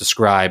how it was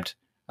described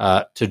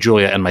to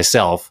Julia and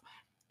myself.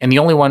 And the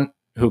only one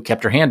who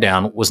kept her hand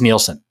down was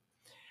Nielsen.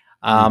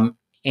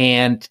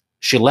 And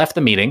she left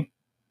the meeting,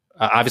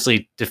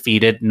 obviously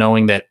defeated,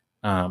 knowing that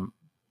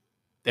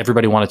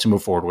everybody wanted to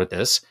move forward with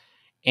this.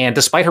 And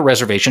despite her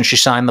reservation, she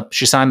signed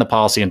the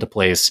policy into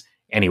place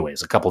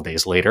anyways, a couple of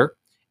days later.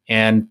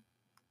 And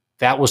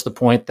that was the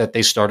point that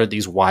they started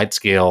these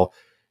wide-scale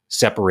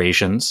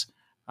separations.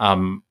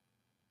 And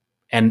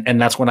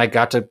that's when I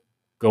got to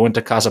go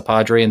into Casa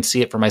Padre and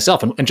see it for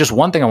myself. And just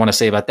one thing I want to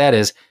say about that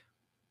is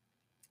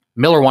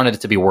Miller wanted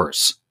it to be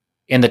worse.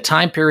 In the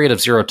time period of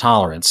zero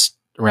tolerance,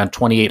 around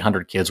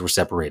 2,800 kids were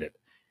separated.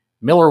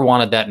 Miller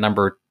wanted that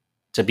number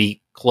to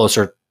be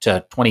closer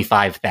to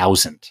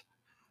 25,000.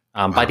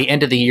 By the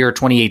end of the year,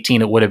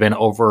 2018, it would have been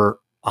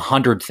over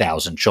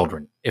 100,000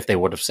 children if they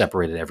would have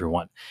separated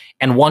everyone.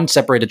 And one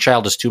separated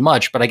child is too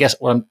much. But I guess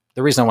the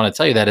reason I want to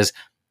tell you that is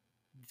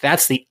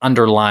that's the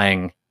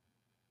underlying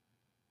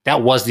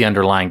that was the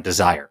underlying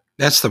desire.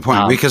 That's the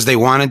point, because they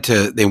wanted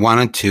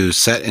to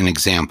set an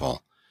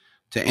example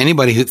to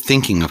anybody who's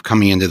thinking of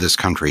coming into this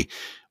country.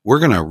 We're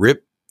going to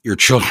rip your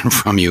children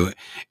from you,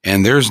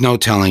 and there's no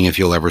telling if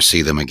you'll ever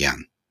see them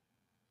again.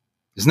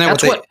 Isn't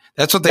that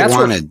that's what they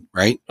wanted,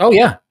 right? Oh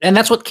yeah. And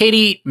that's what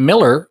Katie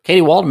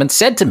Waldman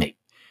said to me.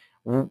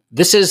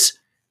 This is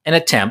an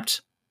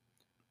attempt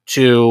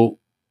to,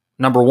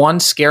 number one,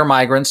 scare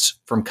migrants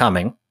from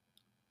coming,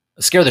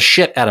 scare the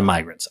shit out of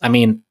migrants. I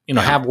mean,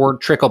 have word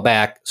trickle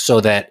back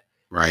so that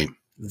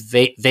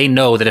they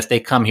know that if they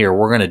come here,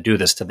 we're going to do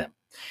this to them.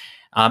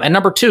 And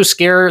number two,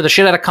 scare the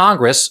shit out of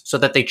Congress so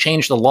that they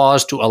change the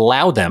laws to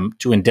allow them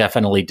to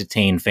indefinitely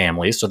detain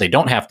families so they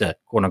don't have to,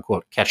 quote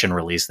unquote, catch and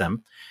release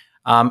them.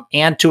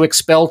 And to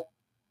expel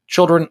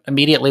children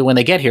immediately when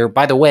they get here.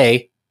 By the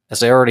way,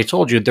 as I already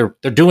told you,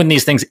 they're doing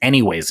these things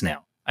anyways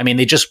now. I mean,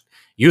 they just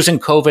using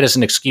COVID as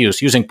an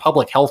excuse, using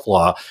public health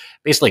law,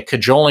 basically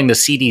cajoling the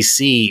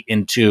CDC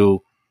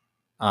into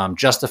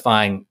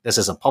justifying this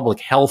as a public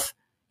health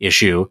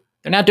issue.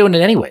 They're not doing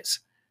it anyways.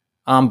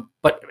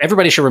 But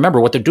everybody should remember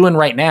what they're doing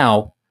right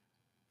now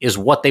is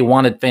what they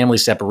wanted family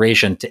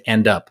separation to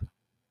end up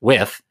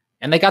with,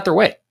 and they got their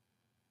way.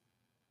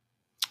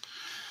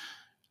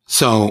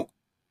 So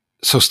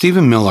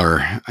Stephen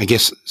Miller, I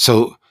guess,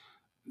 so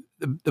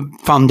the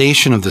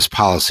foundation of this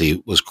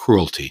policy was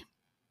cruelty.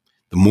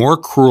 The more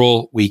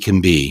cruel we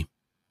can be,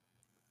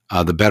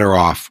 the better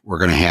off we're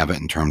going to have it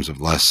in terms of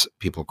less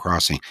people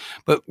crossing.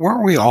 But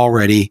weren't we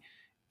already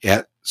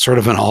at sort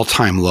of an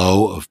all-time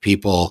low of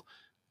people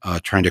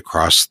trying to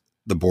cross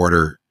the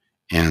border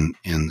and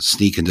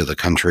sneak into the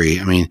country?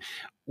 I mean,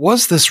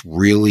 was this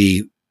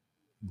really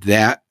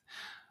that?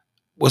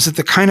 Was it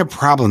the kind of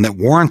problem that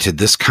warranted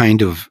this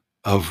kind of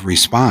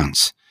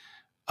response?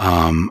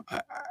 I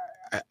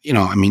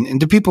mean, and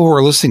to people who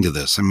are listening to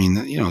this, I mean,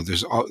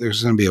 there's going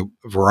to be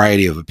a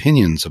variety of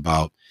opinions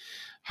about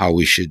how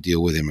we should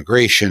deal with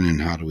immigration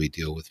and how do we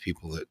deal with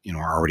people that,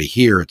 are already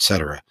here, et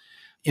cetera.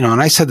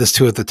 And I said this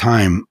too at the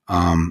time,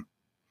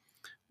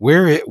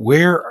 where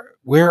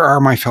are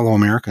my fellow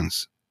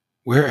Americans?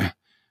 Where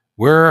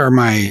are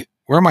my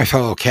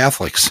fellow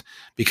Catholics?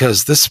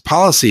 Because this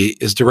policy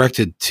is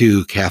directed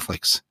to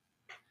Catholics,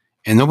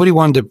 and nobody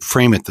wanted to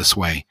frame it this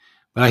way.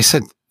 But I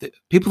said,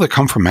 people that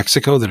come from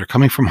Mexico, that are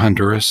coming from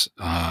Honduras,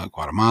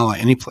 Guatemala,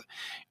 any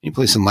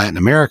place in Latin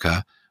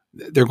America,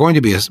 they're going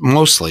to be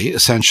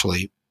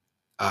essentially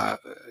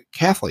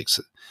Catholics.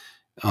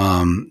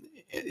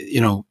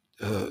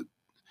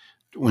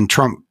 When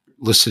Trump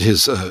listed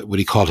his what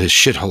he called his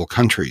shithole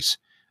countries,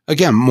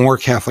 again, more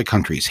Catholic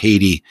countries,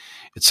 Haiti,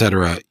 et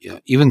cetera.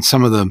 Even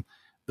some of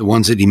the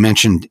ones that he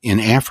mentioned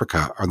in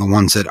Africa are the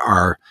ones that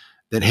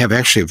have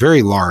actually a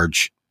very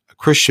large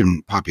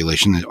Christian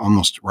population that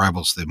almost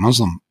rivals the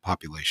Muslim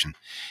population.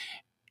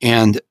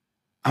 And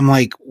I'm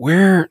like,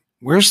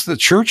 where's the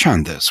church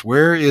on this?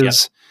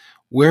 Because,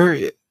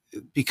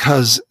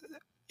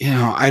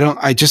 I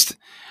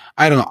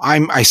don't know.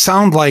 I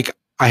sound like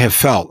I have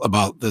felt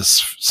about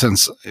this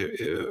since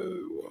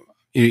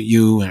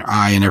you and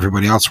I and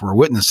everybody else were a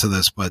witness to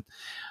this, but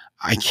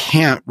I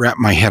can't wrap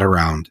my head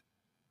around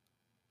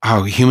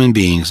how human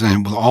beings,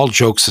 and with all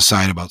jokes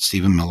aside about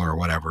Stephen Miller or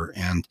whatever,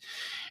 and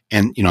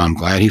I'm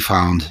glad he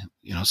found,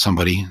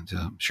 somebody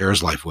to share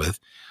his life with.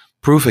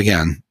 Proof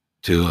again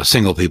to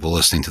single people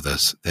listening to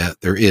this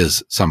that there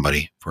is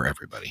somebody for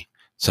everybody.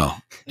 So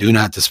do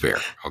not despair.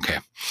 Okay.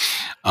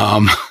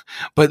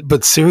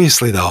 But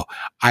seriously though,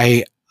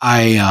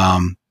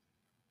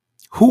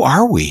 who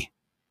are we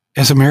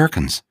as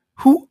Americans?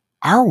 Who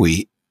are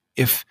we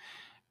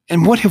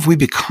and what have we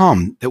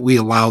become that we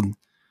allowed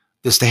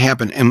this to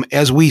happen? And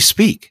as we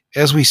speak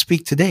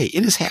today,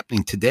 it is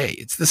happening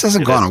today. This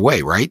hasn't gone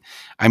away, right?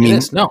 I mean,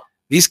 no.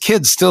 These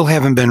kids still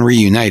haven't been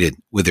reunited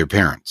with their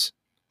parents.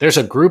 There's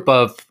a group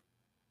of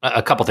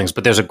a couple things,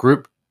 but there's a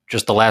group,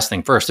 just the last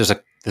thing first,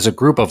 there's a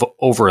group of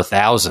over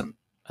 1,000,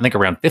 I think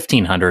around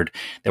 1,500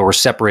 that were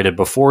separated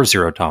before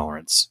zero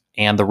tolerance.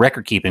 And the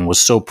record keeping was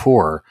so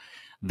poor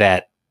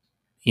that,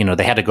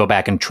 they had to go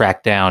back and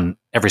track down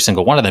every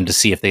single one of them to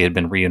see if they had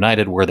been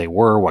reunited, where they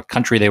were, what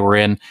country they were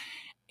in.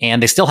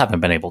 And they still haven't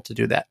been able to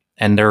do that.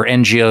 And there are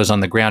NGOs on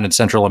the ground in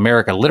Central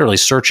America literally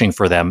searching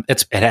for them.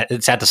 It's had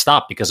to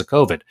stop because of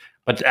COVID.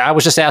 But I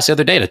was just asked the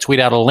other day to tweet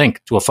out a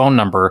link to a phone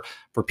number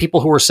for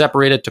people who were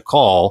separated to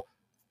call,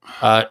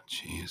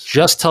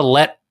 just to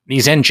let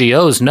these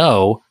NGOs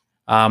know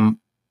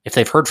if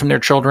they've heard from their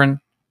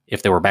children,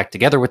 if they were back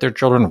together with their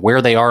children,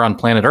 where they are on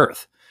planet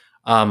Earth.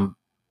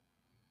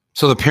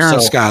 So the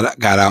parents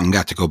got out and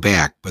got to go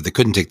back, but they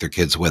couldn't take their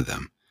kids with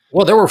them.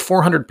 Well, there were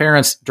 400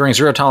 parents during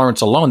zero tolerance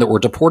alone that were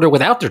deported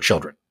without their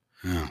children.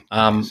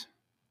 Oh,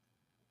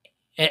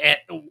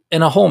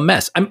 in a whole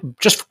mess. I'm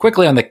just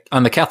quickly on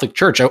the Catholic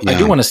Church. I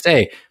do want to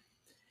say,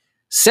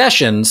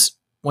 Sessions,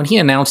 when he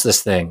announced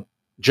this thing,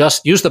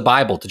 just used the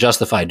Bible to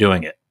justify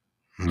doing it.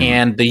 Mm-hmm.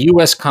 And the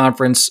U.S.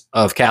 Conference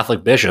of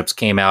Catholic Bishops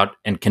came out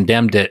and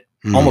condemned it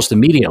almost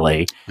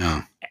immediately,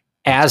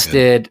 as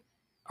did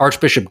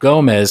Archbishop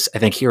Gomez, I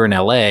think here in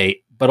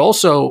L.A., but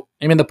also,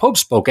 I mean, the Pope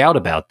spoke out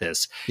about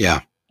this.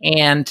 Yeah.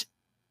 And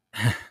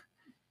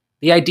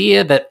the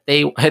idea that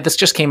this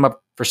just came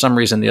up for some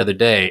reason the other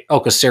day. Oh,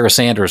 because Sarah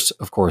Sanders,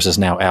 of course, is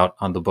now out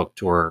on the book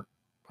tour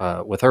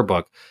with her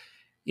book.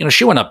 You know,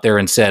 she went up there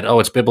and said, "Oh,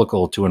 it's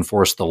biblical to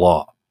enforce the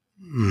law."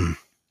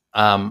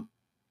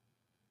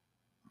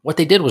 What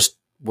they did was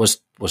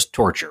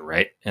torture,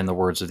 right? In the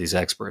words of these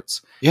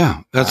experts.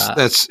 Yeah,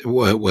 that's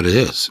what it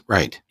is,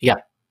 right? Yeah.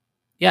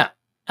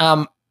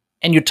 And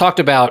you talked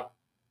about,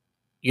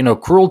 you know,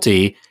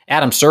 cruelty.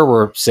 Adam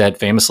Serwer said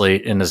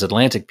famously in his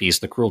Atlantic piece,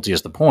 "The cruelty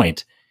is the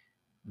point."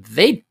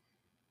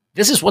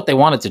 This is what they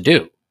wanted to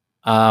do.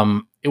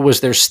 It was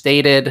their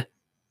stated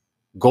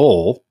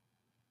goal,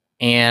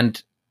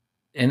 and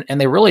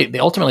they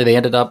ultimately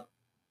ended up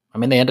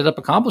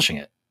accomplishing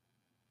it.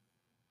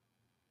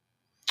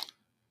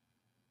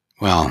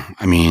 Well,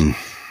 I mean,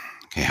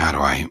 okay,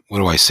 what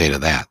do I say to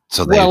that?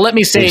 So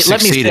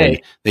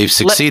they've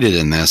succeeded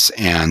in this,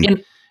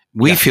 and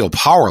we feel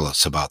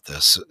powerless about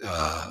this.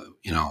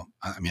 You know,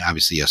 I mean,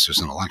 obviously, yes, there's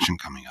an election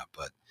coming up,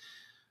 but,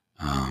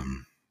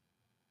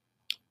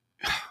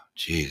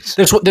 geez.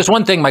 There's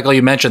one thing, Michael,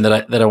 you mentioned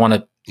that I want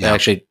to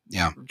actually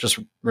just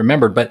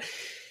remembered, but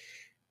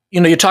you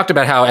know, you talked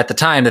about how at the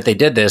time that they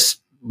did this,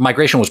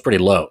 migration was pretty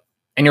low,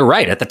 and you're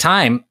right. At the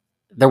time,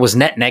 there was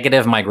net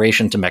negative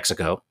migration to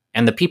Mexico.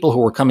 And the people who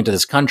were coming to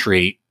this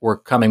country were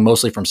coming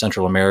mostly from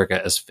Central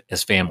America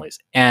as families.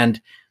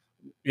 And,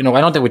 you know,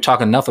 I don't think we talk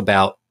enough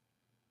about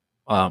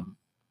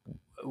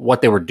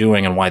what they were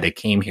doing and why they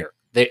came here.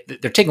 They're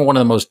taking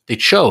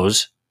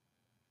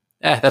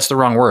that's the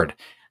wrong word.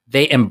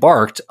 They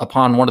embarked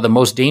upon one of the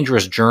most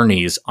dangerous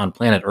journeys on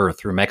planet Earth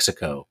through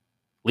Mexico,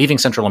 leaving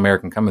Central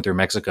America and coming through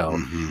Mexico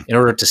in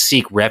order to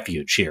seek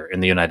refuge here in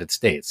the United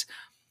States.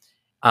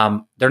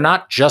 They're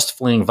not just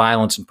fleeing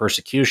violence and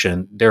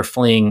persecution. They're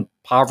fleeing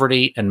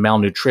poverty and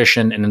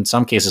malnutrition, and in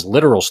some cases,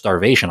 literal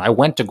starvation. I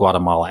went to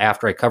Guatemala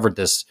after I covered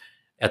this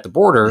at the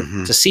border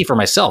to see for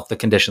myself the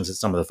conditions that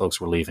some of the folks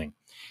were leaving.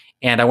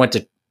 And I went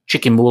to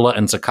Chiquimula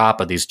and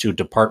Zacapa, these two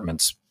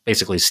departments,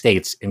 basically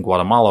states in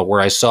Guatemala, where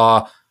I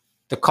saw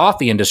the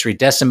coffee industry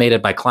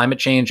decimated by climate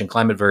change and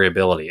climate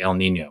variability, El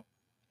Nino.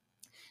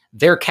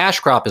 Their cash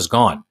crop is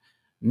gone.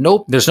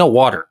 There's no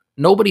water.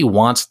 Nobody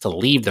wants to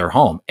leave their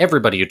home.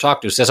 Everybody you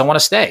talk to says, "I want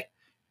to stay,"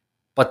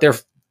 but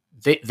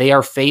they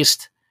are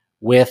faced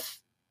with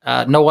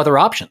no other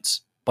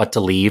options but to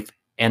leave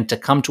and to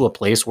come to a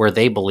place where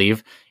they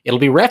believe it'll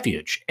be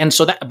refuge. And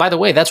so that, by the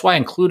way, that's why I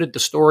included the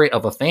story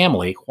of a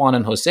family, Juan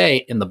and Jose,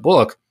 in the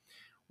book.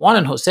 Juan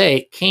and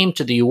Jose came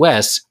to the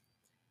U.S.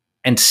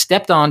 and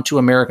stepped onto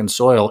American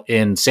soil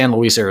in San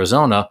Luis,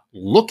 Arizona,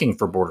 looking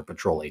for Border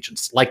Patrol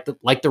agents, like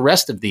the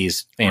rest of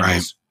these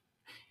families. Right.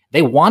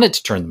 They wanted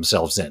to turn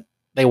themselves in.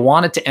 They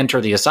wanted to enter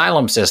the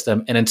asylum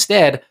system, and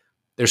instead,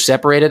 they're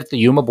separated at the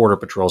Yuma Border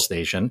Patrol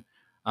Station.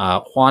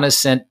 Juan is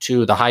sent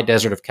to the high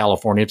desert of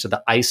California, to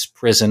the ICE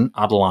prison,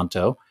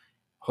 Adelanto.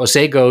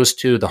 Jose goes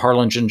to the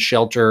Harlingen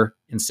shelter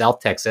in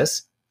South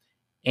Texas,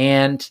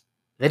 and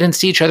they didn't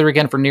see each other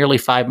again for nearly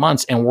 5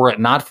 months. And were it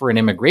not for an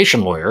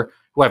immigration lawyer,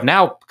 who have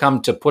now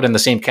come to put in the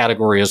same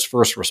category as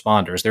first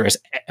responders, they're as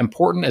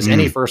important as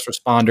any first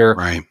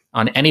responder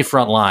on any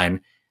front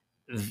line.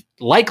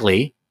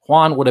 Likely,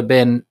 Juan would have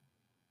been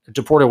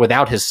deported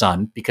without his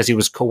son because he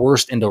was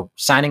coerced into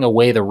signing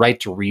away the right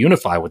to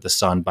reunify with the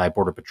son by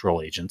Border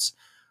Patrol agents.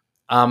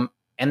 And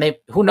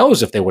who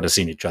knows if they would have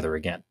seen each other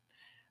again.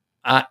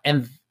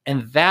 And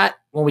that,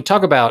 when we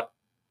talk about,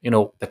 you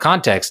know, the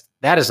context,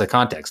 that is the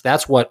context.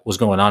 That's what was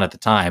going on at the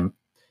time.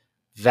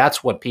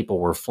 That's what people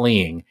were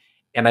fleeing.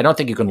 And I don't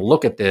think you can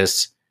look at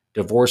this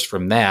divorced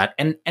from that.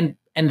 And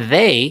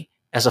they,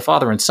 as a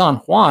father and son,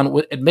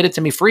 Juan admitted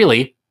to me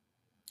freely,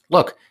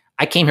 "Look,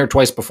 I came here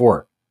twice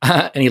before."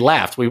 And he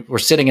laughed. We were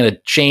sitting in a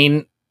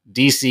chain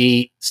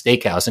DC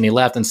steakhouse, and he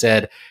laughed and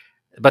said,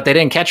 "But they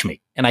didn't catch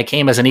me. And I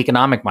came as an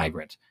economic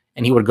migrant."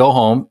 And he would go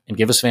home and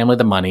give his family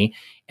the money.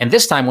 And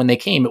this time when they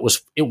came, it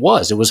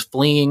was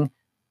fleeing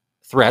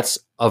threats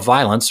of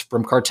violence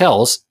from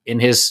cartels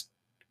in his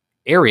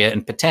area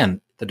in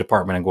Petén, the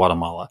department in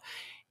Guatemala.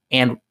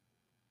 And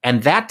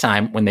that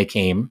time when they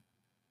came,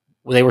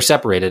 they were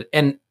separated.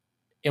 And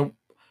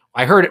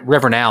I heard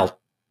Reverend Al,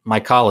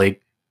 my colleague,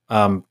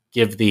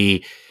 give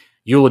the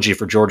eulogy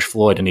for George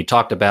Floyd, and he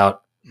talked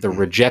about the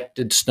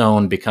rejected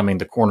stone becoming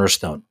the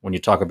cornerstone. When you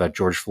talk about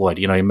George Floyd,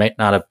 you know, he might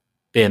not have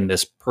been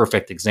this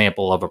perfect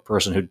example of a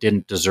person who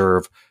didn't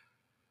deserve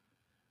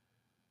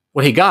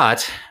what he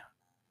got,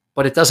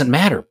 but it doesn't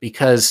matter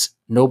because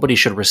nobody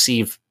should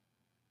receive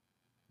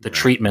the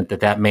treatment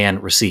that man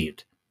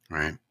received.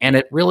 Right. And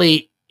it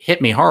really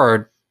hit me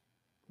hard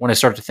when I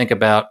started to think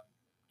about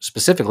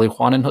specifically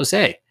Juan and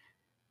Jose.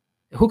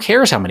 Who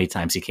cares how many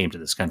times he came to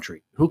this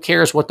country? Who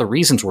cares what the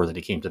reasons were that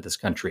he came to this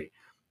country?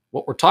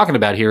 What we're talking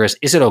about here is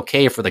it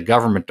okay for the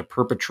government to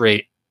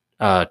perpetrate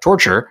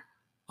torture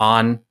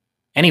on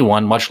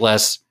anyone, much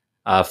less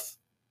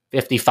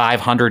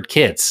 5,500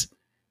 kids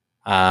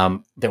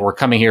that were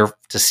coming here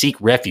to seek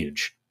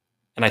refuge?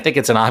 And I think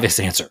it's an obvious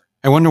answer.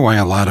 I wonder why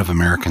a lot of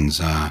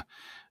Americans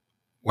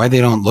why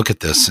they don't look at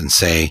this and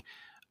say,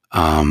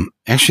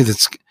 actually,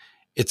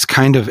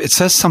 it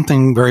says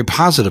something very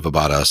positive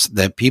about us,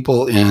 that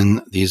people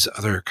in these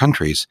other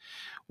countries,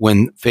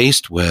 when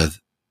faced with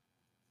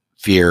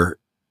fear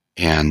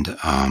and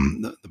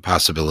the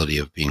possibility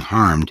of being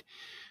harmed,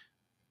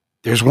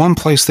 there's one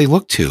place they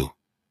look to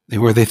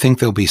where they think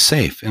they'll be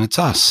safe, and it's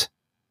us.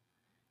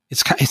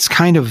 It's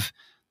kind of,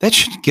 that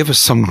should give us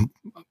some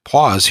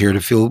pause here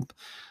to feel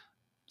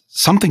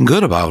something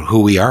good about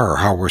who we are, or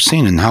how we're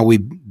seen, and how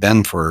we've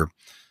been for,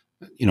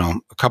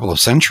 a couple of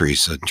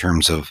centuries in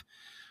terms of,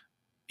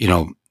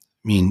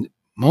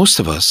 most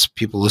of us,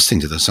 people listening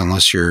to this,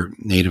 unless you're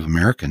Native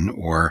American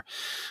or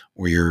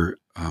your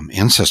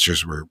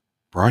ancestors were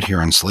brought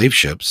here on slave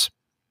ships,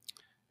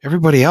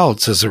 everybody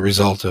else is a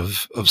result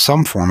of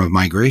some form of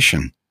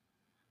migration,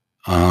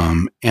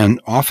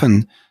 and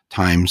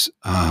oftentimes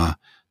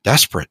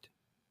desperate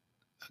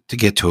to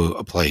get to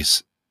a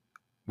place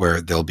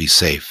where they'll be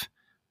safe,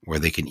 where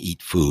they can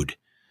eat food,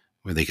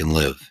 where they can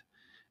live.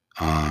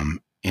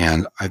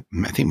 And I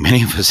think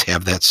many of us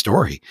have that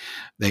story.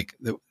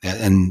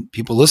 And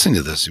people listening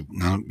to this,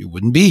 you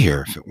wouldn't be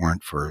here if it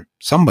weren't for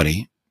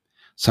somebody,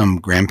 some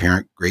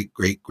grandparent,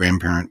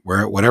 great-great-grandparent,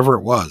 whatever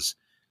it was,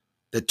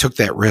 that took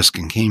that risk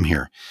and came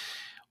here.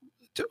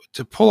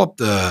 To pull up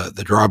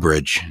the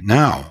drawbridge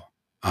now,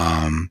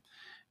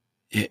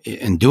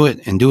 and do it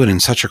in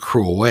such a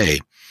cruel way,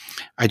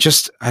 I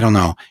don't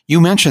know. You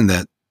mentioned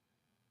that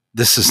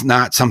this is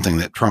not something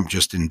that Trump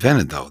just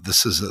invented, though.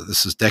 This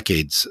is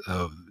decades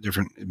of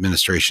different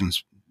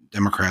administrations,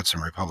 Democrats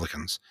and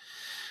Republicans,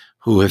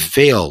 who have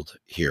failed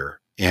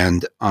here.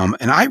 And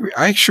I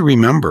actually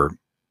remember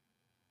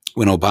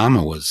when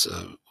Obama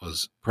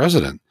was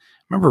president.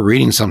 I remember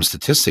reading some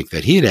statistic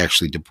that he had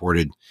actually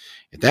deported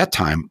at that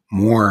time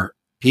more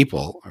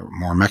people, or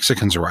more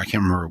Mexicans, or I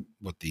can't remember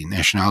what the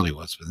nationality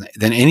was,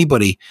 than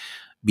anybody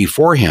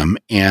before him.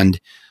 And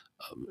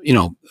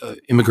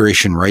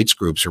immigration rights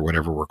groups or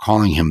whatever were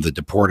calling him the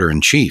deporter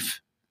in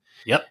chief.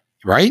 Yep.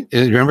 Right.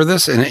 Remember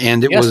this?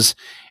 And it was,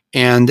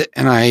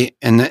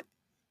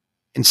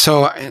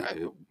 so,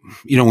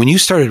 when you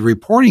started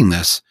reporting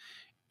this,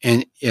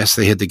 and yes,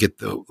 they had to get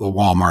the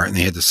Walmart and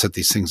they had to set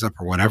these things up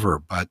or whatever,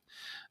 but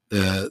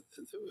the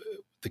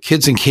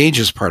kids in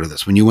cages part of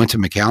this, when you went to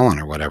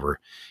McAllen or whatever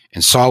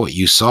and saw what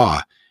you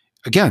saw,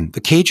 again, the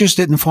cages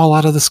didn't fall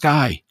out of the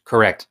sky.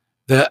 Correct.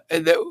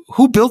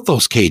 Who built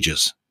those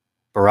cages?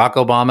 Barack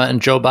Obama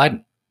and Joe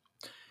Biden.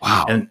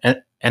 Wow.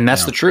 And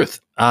that's the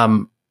truth.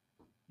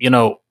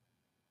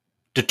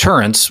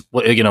 Deterrence,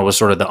 was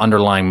sort of the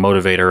underlying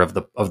motivator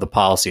of the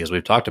policy, as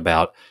we've talked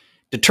about.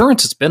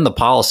 Deterrence has been the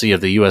policy of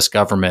the U.S.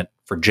 government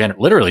for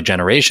literally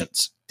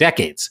generations,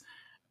 decades,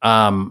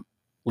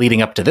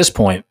 leading up to this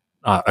point,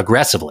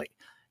 aggressively.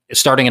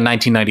 Starting in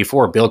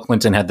 1994, Bill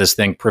Clinton had this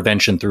thing,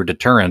 prevention through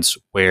deterrence,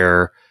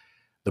 where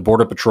the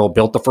Border Patrol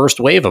built the first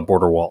wave of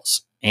border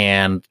walls.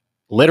 And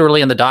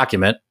literally in the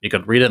document, you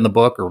could read it in the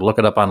book or look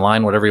it up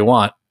online, whatever you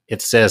want,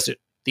 it says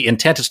the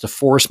intent is to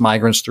force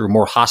migrants through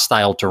more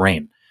hostile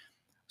terrain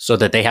so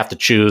that they have to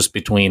choose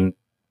between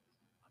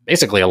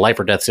basically a life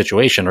or death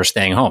situation or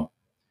staying home.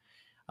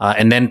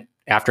 And then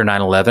after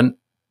 9/11,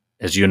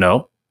 as you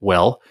know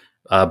well,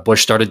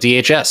 Bush started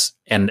DHS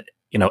and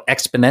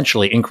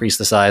exponentially increased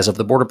the size of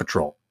the Border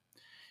Patrol.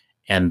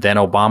 And then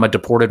Obama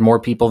deported more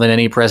people than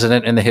any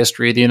president in the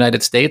history of the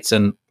United States.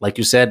 And like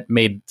you said,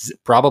 made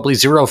probably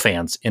zero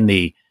fans in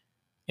the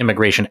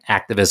immigration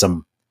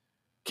activism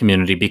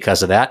community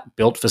because of that.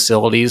 Built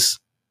facilities,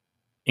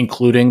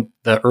 including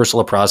the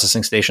Ursula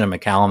processing station in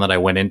McAllen that I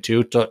went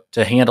into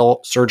to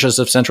handle surges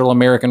of Central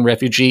American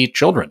refugee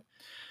children.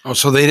 Oh,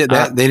 so they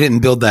didn't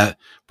build that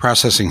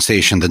processing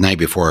station the night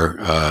before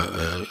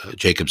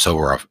Jacob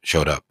Silveroff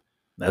showed up.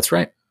 That's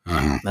right.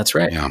 Uh-huh. That's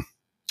right. Yeah.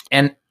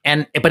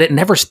 But it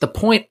never,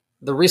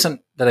 the reason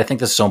that I think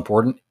this is so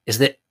important is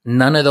that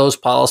none of those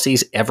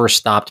policies ever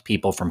stopped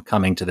people from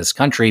coming to this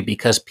country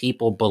because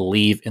people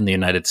believe in the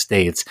United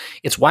States.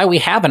 It's why we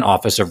have an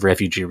Office of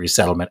Refugee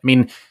Resettlement. I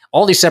mean,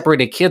 all these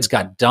separated kids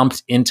got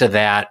dumped into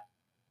that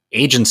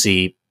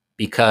agency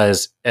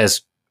because,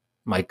 as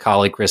my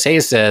colleague Chris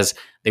Hayes says,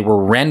 they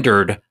were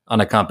rendered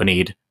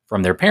unaccompanied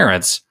from their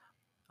parents.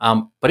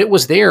 But it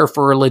was there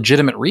for a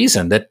legitimate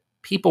reason, that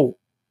people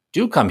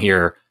do come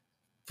here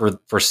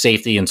for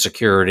safety and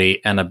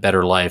security and a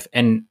better life.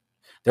 And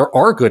there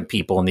are good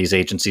people in these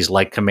agencies,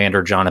 like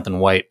Commander Jonathan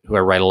White, who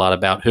I write a lot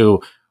about,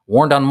 who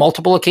warned on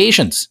multiple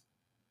occasions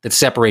that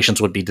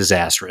separations would be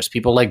disastrous.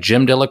 People like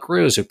Jim De La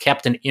Cruz, who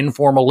kept an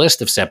informal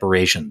list of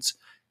separations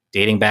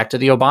dating back to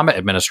the Obama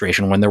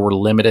administration, when there were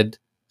limited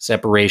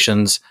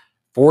separations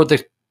for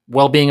the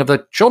well-being of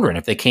the children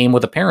if they came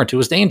with a parent who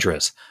was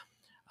dangerous.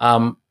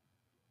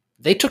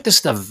 They took this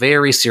stuff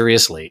very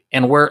seriously.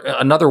 And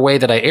another way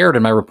that I aired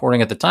in my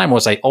reporting at the time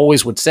was I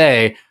always would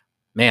say,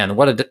 man,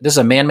 this is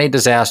a man-made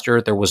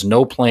disaster. There was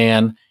no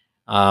plan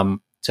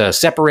to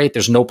separate.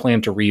 There's no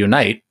plan to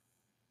reunite.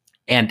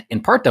 And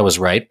in part that was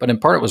right, but in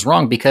part it was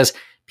wrong, because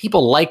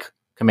people like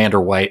Commander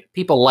White,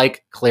 people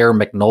like Claire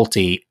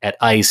McNulty at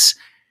ICE,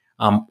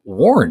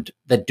 warned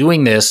that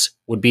doing this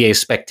would be a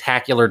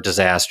spectacular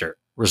disaster,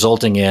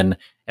 resulting in,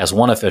 as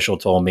one official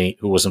told me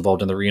who was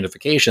involved in the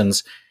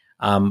reunifications,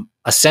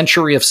 a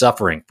century of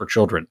suffering for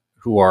children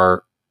who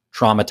are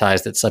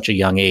traumatized at such a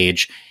young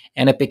age.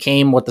 And it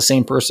became what the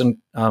same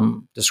person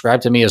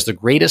described to me as the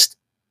greatest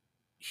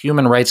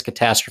human rights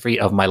catastrophe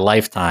of my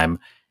lifetime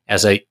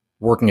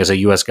working as a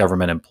U.S.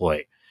 government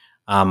employee.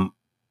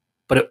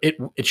 But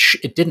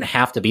it didn't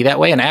have to be that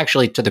way. And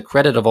actually, to the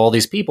credit of all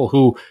these people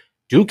who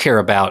do care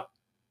about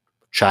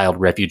child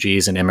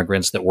refugees and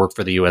immigrants that work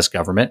for the U.S.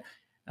 government,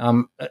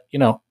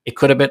 it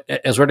could have been,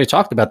 as we already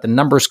talked about, the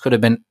numbers could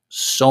have been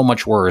so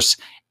much worse.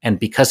 And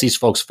because these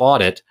folks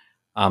fought it,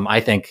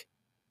 I think,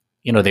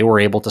 they were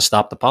able to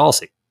stop the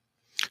policy.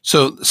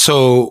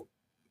 So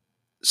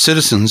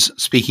citizens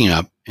speaking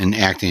up and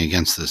acting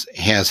against this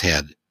has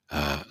had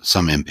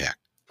some impact.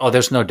 Oh,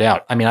 there's no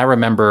doubt. I mean, I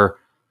remember,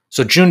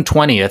 so June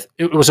 20th,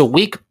 it was a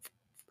week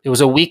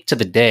to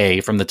the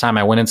day from the time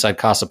I went inside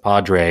Casa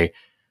Padre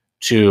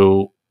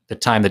to the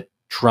time that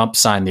Trump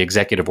signed the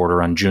executive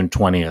order on June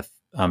 20th,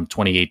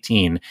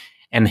 2018.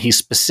 And he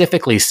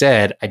specifically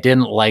said, I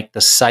didn't like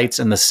the sights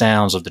and the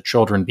sounds of the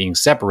children being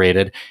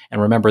separated.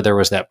 And remember, there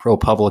was that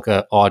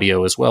ProPublica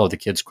audio as well, the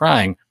kids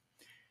crying.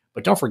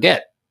 But don't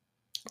forget,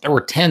 there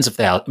were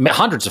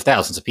hundreds of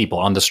thousands of people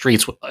on the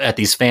streets at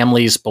these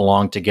Families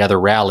Belong Together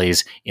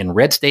rallies in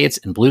red states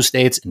and blue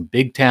states, in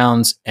big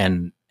towns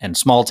and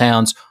small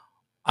towns.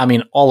 I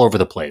mean, all over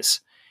the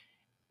place.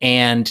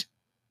 And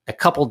a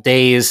couple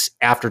days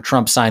after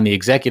Trump signed the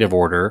executive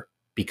order,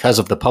 because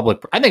of the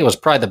public, I think it was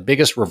probably the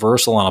biggest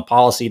reversal on a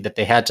policy that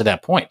they had to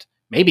that point.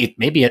 Maybe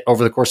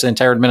over the course of the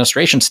entire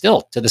administration,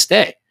 still to this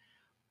day.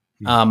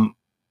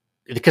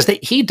 Because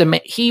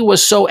he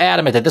was so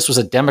adamant that this was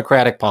a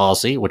Democratic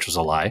policy, which was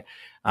a lie.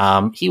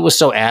 He was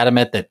so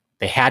adamant that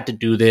they had to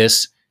do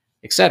this,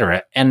 et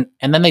cetera. And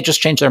then they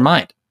just changed their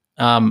mind.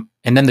 And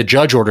then the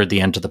judge ordered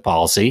the end to the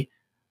policy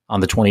on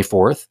the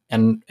 24th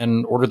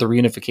and ordered the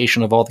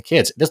reunification of all the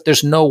kids.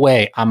 There's no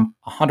way, I'm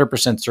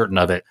 100% certain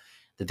of it,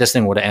 that this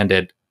thing would have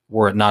ended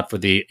were it not for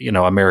the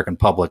American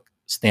public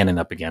standing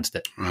up against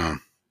it.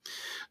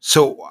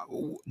 So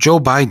Joe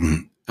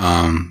Biden,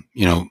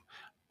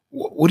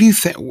 what do you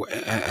think?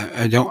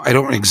 I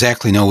don't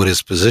exactly know what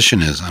his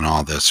position is on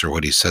all this, or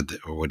what he said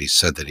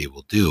that he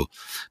will do.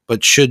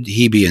 But should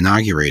he be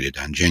inaugurated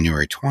on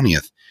January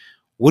 20th,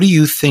 what do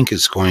you think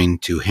is going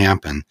to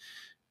happen,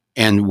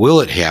 and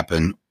will it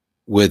happen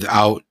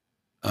without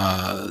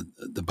the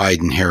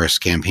Biden-Harris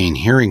campaign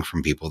hearing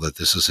from people that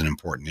this is an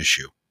important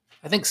issue?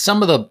 I think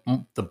some of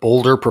the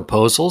bolder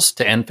proposals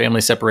to end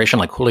family separation,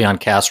 like Julian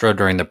Castro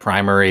during the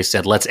primary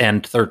said, let's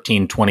end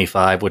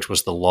 1325, which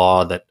was the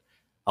law that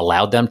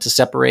allowed them to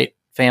separate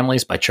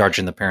families by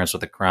charging the parents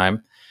with a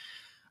crime.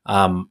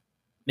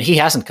 He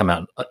hasn't come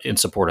out in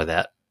support of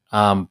that.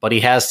 But he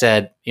has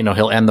said,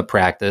 he'll end the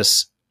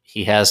practice.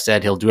 He has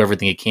said he'll do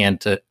everything he can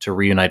to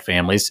reunite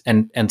families.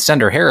 And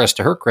Senator Harris,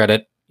 to her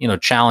credit,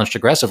 challenged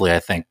aggressively, I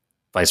think,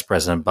 Vice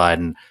President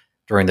Biden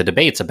during the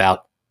debates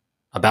about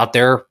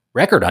their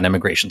record on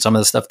immigration, some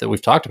of the stuff that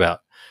we've talked about.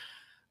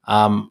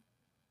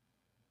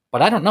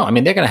 But I don't know. I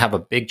mean, they're going to have a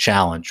big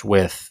challenge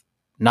with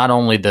not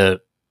only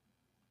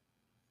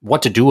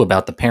what to do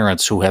about the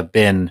parents who have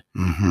been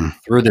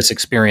through this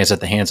experience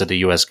at the hands of the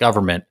U.S.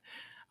 government,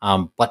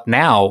 but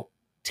now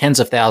tens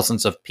of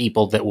thousands of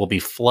people that will be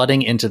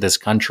flooding into this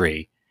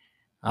country,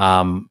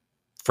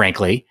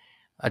 frankly,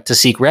 to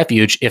seek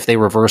refuge if they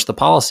reverse the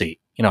policy.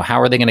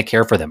 How are they going to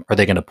care for them? Are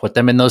they going to put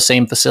them in those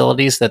same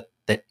facilities that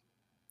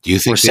do you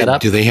think set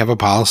up? Do they have a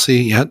policy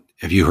yet?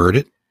 Have you heard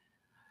it?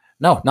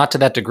 No, not to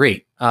that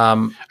degree.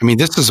 I mean,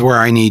 this is where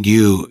I need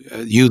you,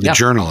 the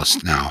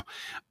journalist now,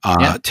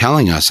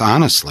 telling us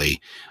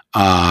honestly,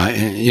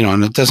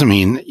 and it doesn't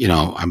mean,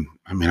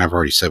 I've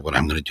already said what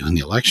I'm going to do in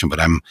the election, but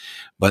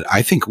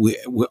I think we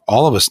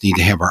all of us need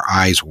to have our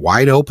eyes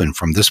wide open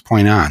from this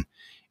point on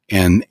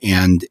and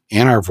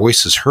our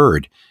voices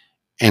heard.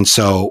 And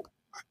so,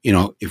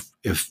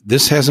 if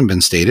this hasn't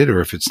been stated,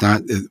 or if it's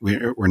not,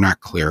 we're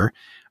not clear.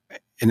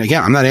 And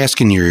again, I'm not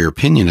asking your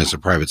opinion as a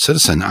private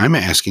citizen. I'm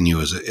asking you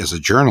as a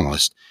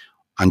journalist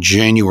on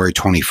January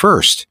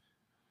 21st.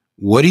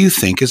 What do you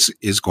think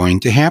is going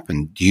to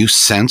happen? Do you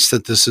sense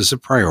that this is a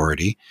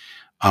priority?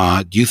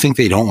 Do you think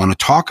they don't want to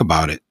talk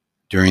about it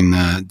during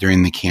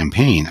the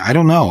campaign? I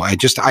don't know. I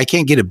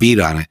can't get a beat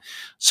on it.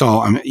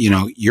 So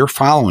you're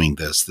following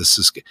this. This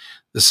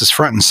is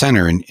front and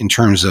center in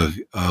terms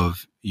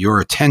of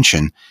your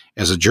attention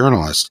as a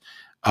journalist.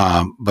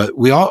 But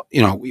we all,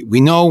 we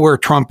know where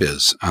Trump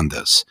is on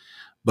this,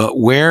 but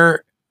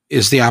where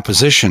is the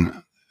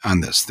opposition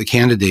on this? The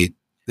candidate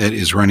that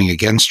is running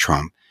against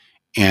Trump,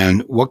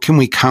 and what can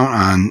we count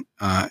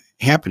on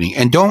happening?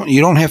 And you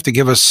don't have to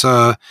give us.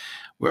 I'm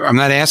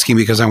not asking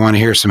because I want to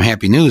hear some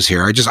happy news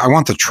here. I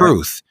want the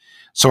truth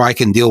so I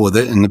can deal with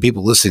it, and the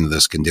people listening to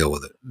this can deal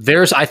with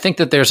it. I think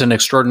that there's an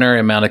extraordinary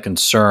amount of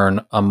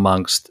concern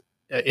amongst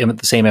the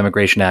same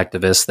immigration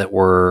activists that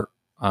were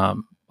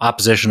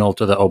oppositional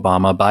to the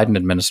Obama-Biden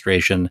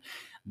administration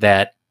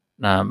that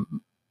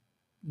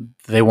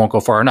they won't go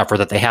far enough, or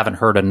that they haven't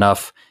heard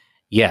enough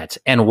yet.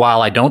 And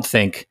while I don't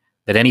think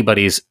that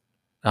anybody's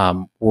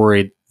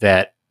worried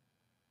that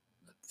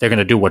they're going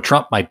to do what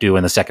Trump might do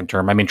in the second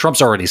term, I mean,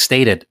 Trump's already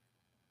stated,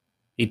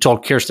 he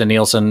told Kirstjen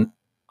Nielsen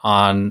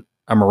on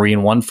a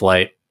Marine One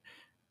flight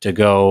to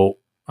go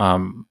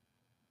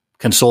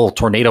console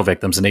tornado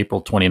victims in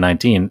April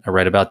 2019. I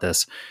read about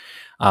this,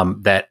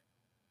 that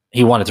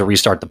he wanted to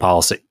restart the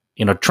policy.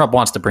 You know, Trump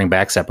wants to bring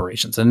back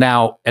separations, and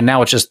now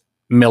it's just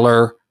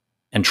Miller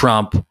and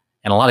Trump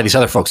and a lot of these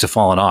other folks have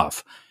fallen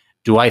off.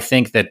 Do I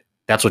think that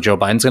that's what Joe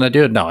Biden's going to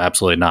do? No,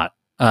 absolutely not.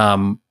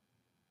 Not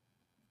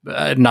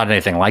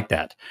anything like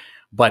that.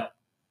 But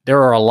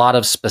there are a lot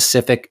of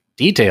specific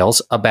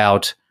details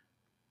about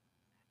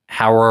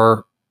how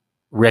are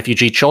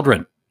refugee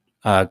children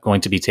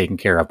going to be taken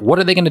care of. What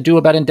are they going to do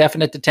about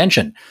indefinite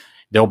detention?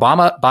 The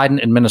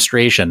Obama-Biden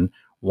administration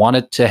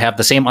wanted to have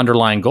the same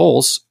underlying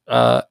goals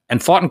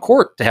and fought in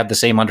court to have the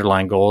same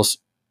underlying goals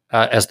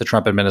as the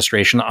Trump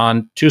administration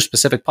on two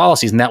specific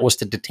policies, and that was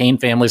to detain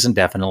families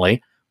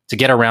indefinitely, to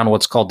get around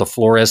what's called the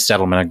Flores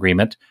Settlement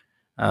Agreement,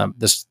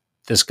 this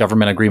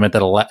government agreement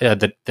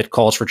that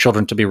calls for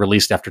children to be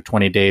released after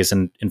 20 days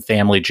in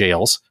family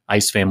jails,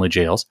 ICE family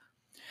jails,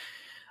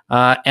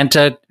 and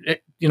to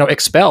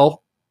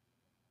expel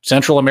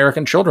Central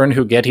American children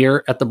who get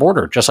here at the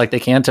border, just like they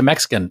can to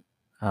Mexican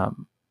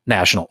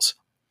nationals.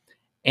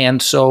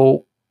 And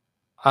so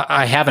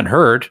I haven't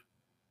heard,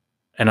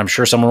 and I'm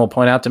sure someone will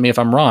point out to me if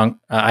I'm wrong,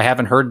 I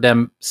haven't heard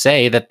them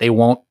say that they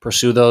won't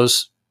pursue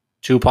those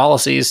two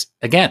policies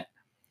again.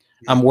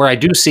 Where I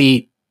do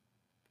see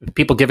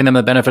people giving them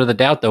the benefit of the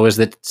doubt, though, is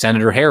that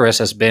Senator Harris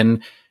has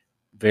been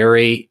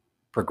very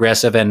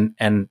progressive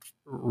and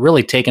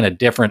really taken a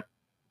different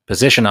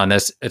position on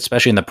this,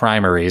 especially in the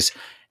primaries,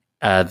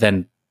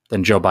 than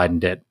Joe Biden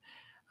did.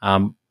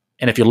 And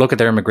if you look at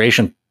their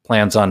immigration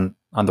plans on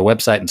the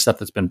website and stuff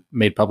that's been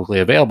made publicly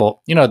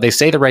available, they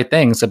say the right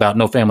things about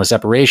no family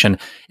separation.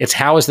 It's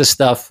how is this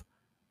stuff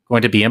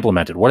going to be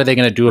implemented? What are they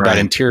going to do about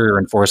interior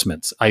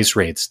enforcements, ICE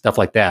raids, stuff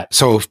like that?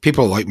 So if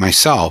people like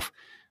myself,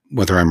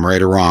 whether I'm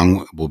right or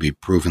wrong will be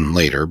proven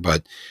later,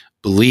 but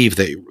believe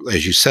that,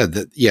 as you said,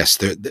 that yes,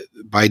 the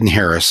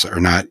Biden-Harris are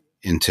not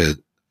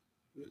into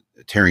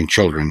tearing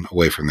children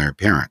away from their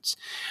parents,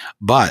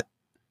 but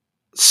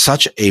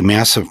such a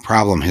massive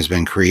problem has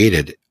been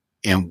created.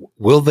 And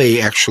will they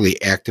actually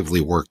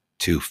actively work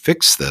to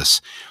fix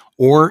this?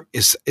 Or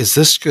is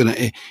this going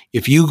to,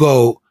 if you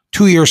go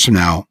 2 years from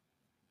now,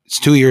 it's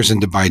 2 years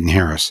into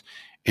Biden-Harris,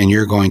 and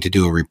you're going to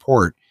do a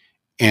report,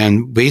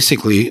 and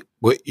basically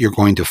what you're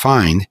going to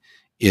find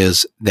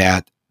is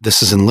that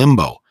this is in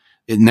limbo.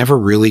 It never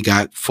really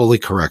got fully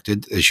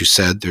corrected. As you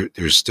said,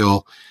 there's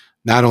still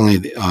not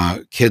only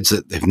kids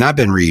that have not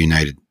been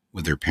reunited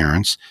with their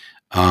parents,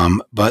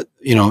 but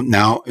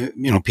now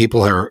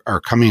people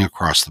are coming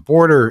across the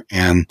border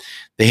and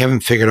they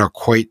haven't figured out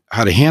quite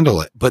how to handle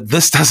it. But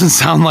this doesn't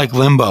sound like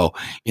limbo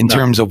in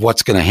terms of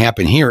what's going to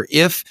happen here.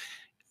 If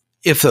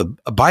the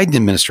Biden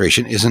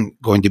administration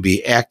isn't going to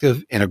be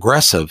active and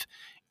aggressive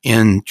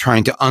in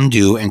trying to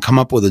undo and come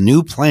up with a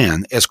new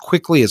plan as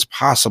quickly as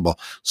possible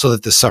so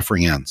that the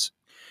suffering ends.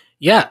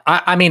 Yeah.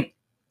 I mean,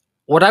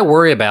 what I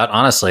worry about,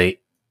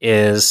 honestly,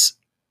 is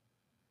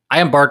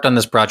I embarked on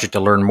this project to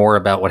learn more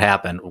about what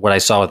happened, what I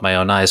saw with my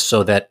own eyes,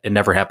 so that it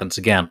never happens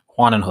again.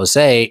 Juan and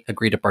Jose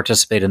agreed to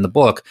participate in the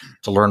book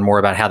to learn more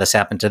about how this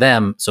happened to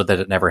them so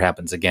that it never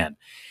happens again.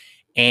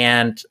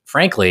 And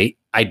frankly,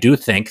 I do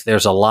think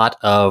there's a lot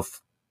of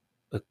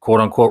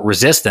quote unquote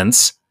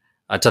resistance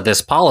to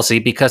this policy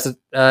because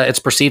it's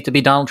perceived to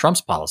be Donald Trump's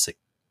policy.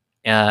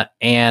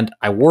 And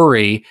I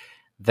worry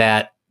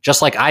that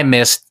just like I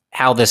missed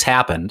how this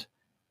happened,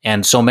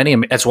 and so many,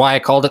 that's why I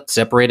called it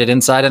Separated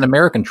Inside an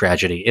American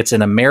Tragedy. It's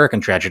an American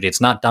tragedy.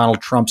 It's not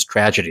Donald Trump's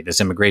tragedy, this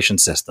immigration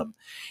system.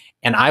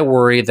 And I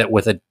worry that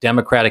with a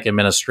Democratic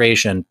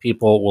administration,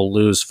 people will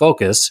lose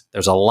focus.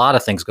 There's a lot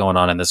of things going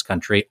on in this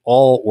country,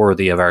 all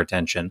worthy of our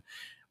attention,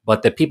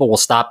 but that people will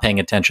stop paying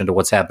attention to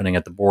what's happening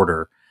at the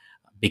border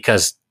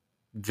because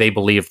they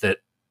believe that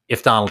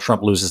if Donald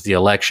Trump loses the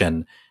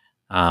election,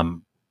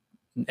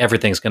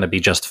 everything's going to be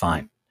just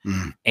fine.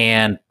 Mm.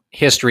 And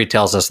history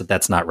tells us that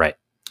that's not right.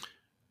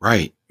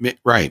 Right.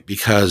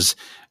 Because,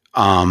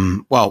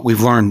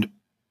 we've learned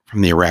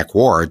from the Iraq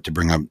War, to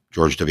bring up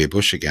George W.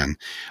 Bush again,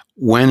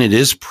 when it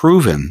is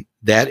proven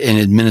that an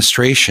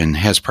administration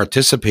has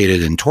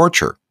participated in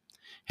torture,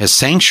 has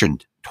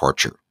sanctioned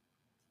torture,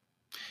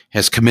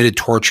 has committed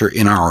torture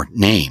in our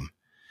name,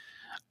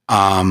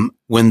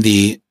 when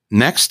the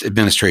next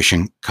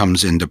administration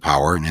comes into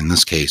power, and in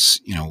this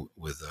case,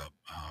 with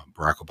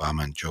Barack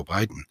Obama and Joe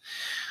Biden,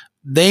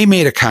 they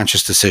made a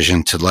conscious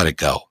decision to let it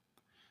go,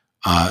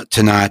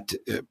 to not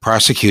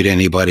prosecute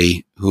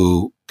anybody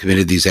who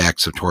committed these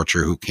acts of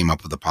torture, who came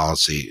up with a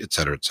policy, et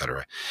cetera, et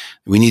cetera.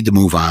 We need to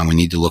move on. We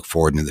need to look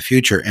forward into the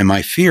future. And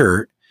my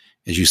fear,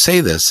 as you say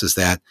this, is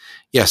that,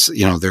 yes,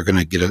 they're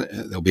going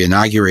to they'll be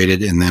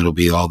inaugurated, and then it'll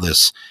be all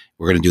this,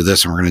 we're going to do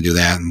this and we're going to do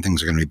that, and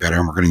things are going to be better,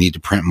 and we're going to need to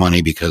print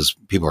money because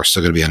people are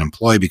still going to be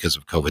unemployed because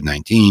of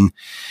COVID-19.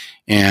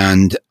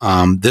 And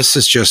this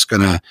is just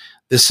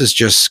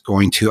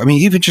going to, I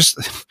mean, even just,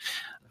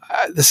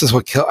 this is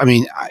what kills, I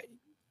mean,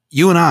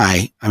 you and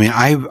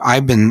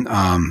I've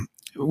been,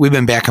 we've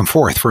been back and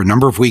forth for a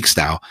number of weeks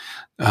now,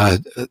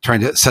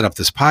 trying to set up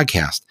this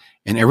podcast.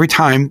 And every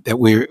time that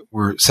we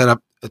were set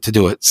up to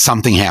do it,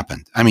 something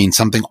happened. I mean,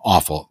 something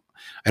awful.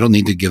 I don't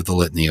need to give the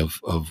litany of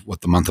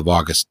what the month of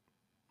August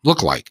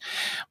looked like,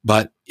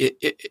 but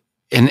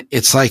and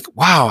it's like,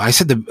 wow, I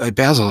said to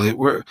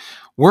Basil,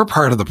 we're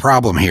part of the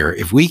problem here.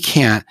 If we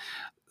can't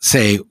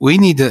say we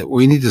need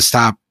to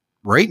stop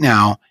right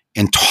now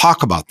and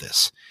talk about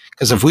this,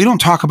 because if we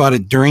don't talk about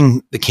it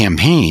during the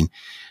campaign,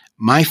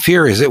 my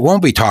fear is it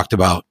won't be talked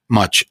about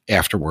much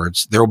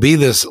afterwards. There will be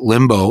this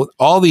limbo.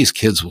 All these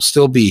kids will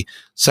still be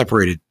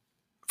separated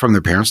from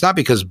their parents, not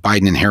because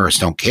Biden and Harris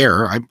don't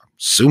care. I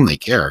assume they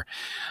care,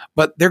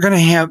 but they're going to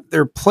have,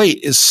 their plate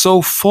is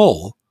so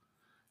full,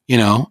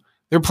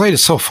 their plate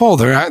is so full.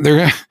 They're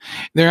going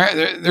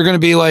to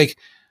be like,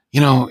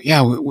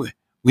 yeah,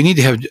 we need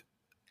to have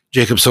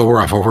Jacob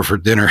Silveroff over for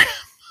dinner.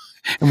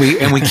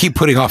 And we keep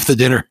putting off the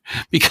dinner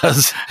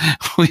because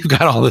we've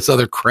got all this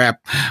other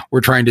crap we're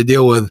trying to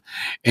deal with.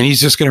 And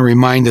he's just going to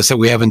remind us that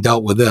we haven't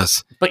dealt with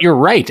this. But you're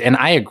right. And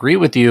I agree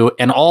with you.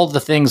 And all the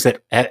things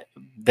that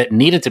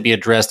needed to be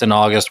addressed in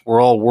August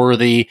were all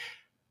worthy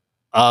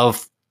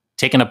of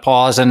taking a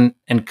pause and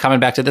coming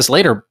back to this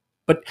later.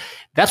 But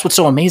that's what's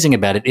so amazing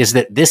about it is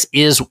that this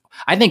is,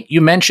 I think you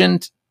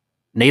mentioned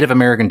Native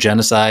American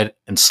genocide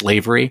and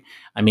slavery.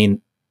 I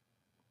mean,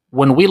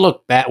 when we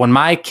look back, when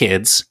my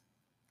kids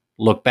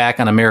look back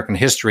on American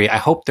history, I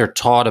hope they're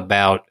taught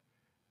about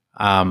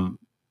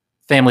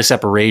family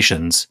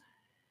separations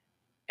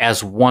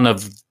as one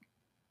of,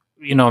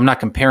 I'm not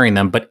comparing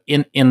them, but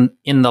in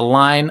the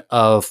line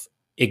of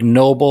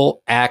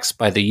ignoble acts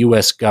by the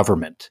U.S.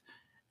 government,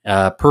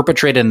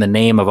 perpetrated in the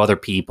name of other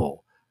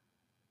people,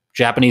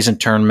 Japanese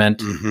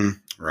internment,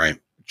 right,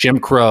 Jim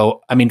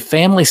Crow. I mean,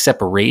 family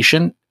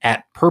separation,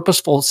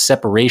 purposeful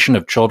separation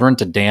of children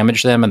to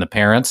damage them and the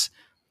parents.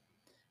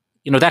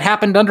 That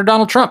happened under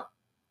Donald Trump.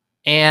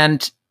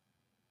 And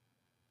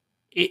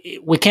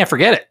we can't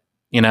forget it,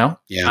 Yeah.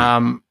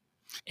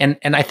 And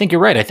I think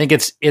you're right. I think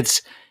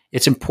it's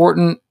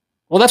important.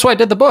 Well, that's why I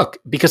did the book,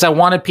 because I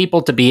wanted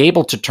people to be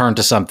able to turn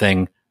to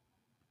something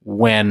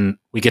when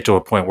we get to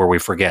a point where we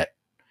forget.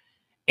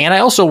 And I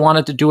also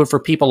wanted to do it for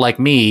people like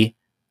me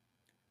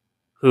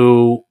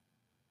who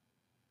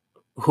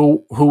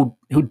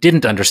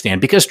didn't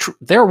understand, because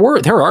there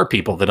are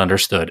people that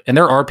understood, and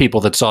there are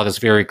people that saw this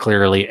very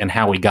clearly and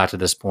how we got to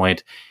this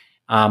point.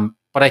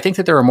 But I think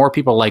that there are more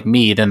people like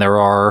me than there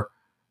are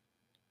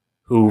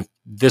who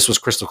this was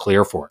crystal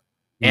clear for.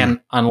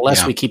 And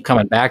unless we keep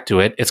coming back to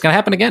it, it's going to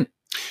happen again.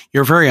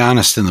 You're very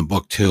honest in the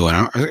book, too.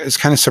 And it's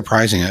kind of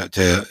surprising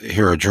to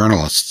hear a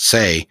journalist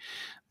say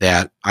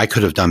that I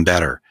could have done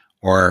better,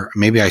 or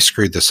maybe I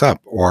screwed this up,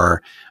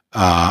 or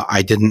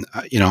I didn't,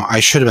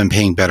 I should have been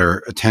paying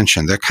better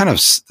attention. That kind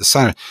of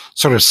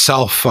sort of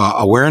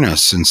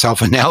self-awareness and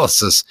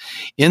self-analysis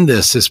in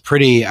this is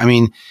pretty,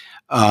 I'm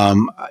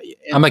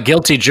a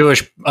guilty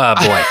Jewish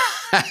boy.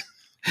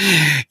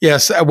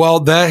 Yes, well,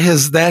 that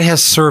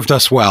has served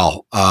us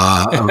well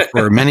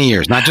for many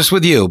years, not just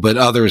with you, but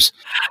others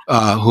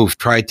who've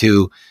tried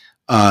to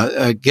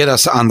get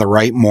us on the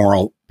right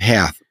moral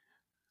path.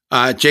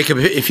 Jacob,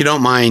 if you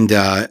don't mind,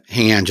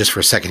 hang on just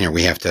for a second here.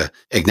 We have to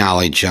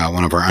acknowledge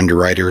one of our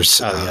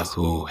underwriters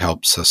who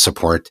helps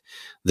support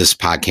this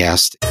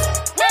podcast.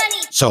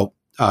 So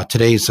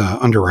today's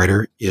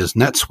underwriter is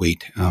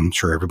NetSuite. I'm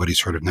sure everybody's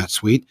heard of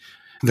NetSuite.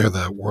 They're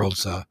the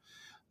world's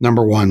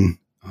number one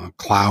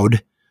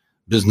cloud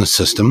business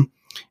system.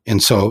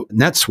 And so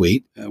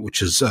NetSuite,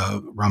 which is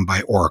run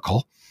by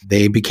Oracle,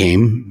 they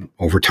became,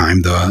 over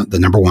time, the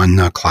number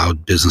one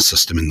cloud business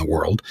system in the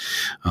world.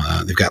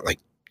 They've got like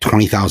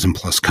 20,000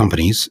 plus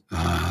companies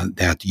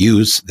that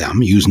use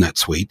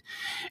NetSuite.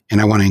 And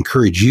I want to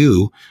encourage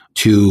you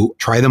to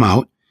try them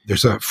out.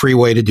 There's a free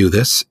way to do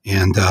this.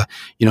 And,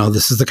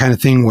 this is the kind of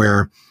thing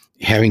where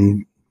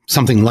having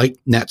something like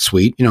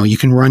NetSuite, you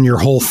can run your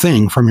whole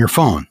thing from your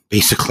phone,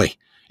 basically,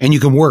 and you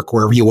can work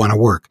wherever you want to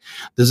work.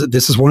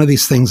 This is one of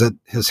these things that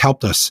has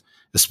helped us,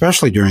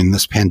 especially during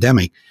this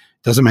pandemic.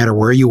 Doesn't matter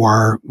where you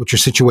are, what your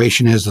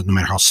situation is, doesn't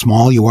matter how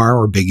small you are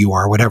or big you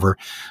are, whatever,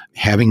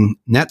 having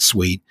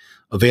NetSuite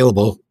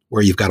available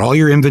where you've got all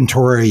your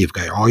inventory, you've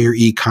got all your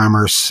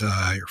e-commerce,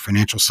 your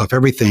financial stuff,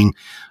 everything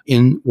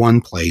in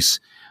one place.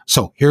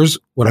 So here's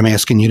what I'm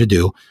asking you to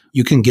do.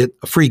 You can get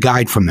a free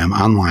guide from them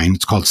online.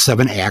 It's called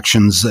 7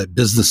 Actions That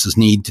Businesses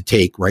Need to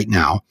Take Right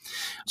Now.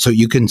 So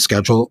you can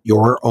schedule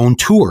your own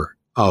tour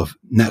of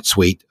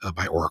NetSuite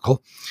by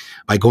Oracle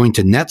by going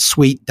to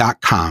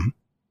netsuite.com.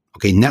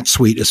 Okay,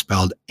 NetSuite is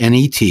spelled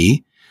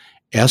NETSUITE,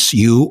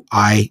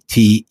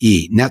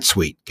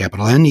 NetSuite,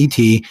 capital NET,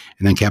 and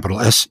then capital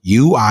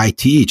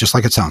SUITE, just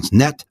like it sounds,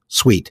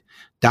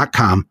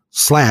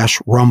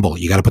 netsuite.com/rumble.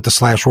 You got to put the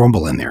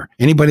 /rumble in there.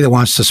 Anybody that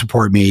wants to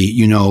support me,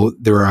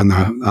 they're on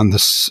the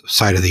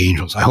side of the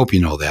angels. I hope you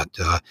know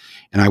that.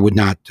 And I would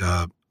not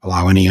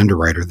allow any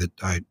underwriter that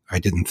I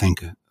didn't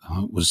think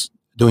was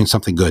doing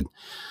something good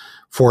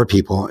for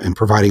people and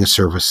providing a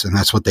service, and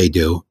that's what they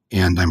do.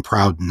 And I'm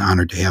proud and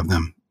honored to have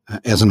them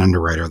as an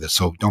underwriter of this.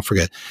 So don't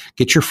forget,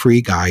 get your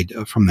free guide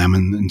from them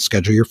and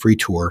schedule your free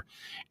tour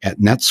at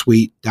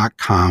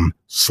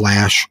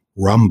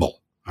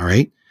netsuite.com/rumble. All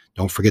right.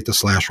 Don't forget the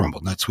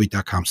 /rumble,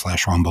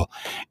 netsuite.com/rumble,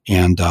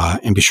 and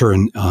be sure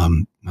and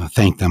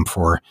thank them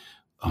for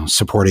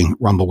supporting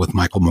Rumble with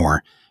Michael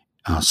Moore,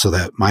 so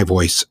that my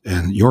voice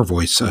and your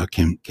voice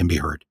can be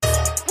heard.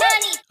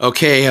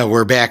 Okay,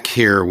 we're back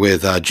here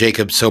with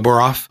Jacob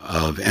Soboroff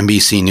of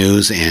NBC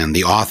News and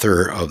the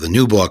author of the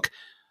new book,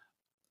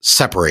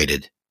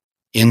 Separated: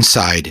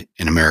 Inside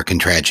an American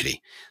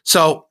Tragedy.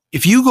 So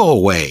if you go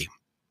away,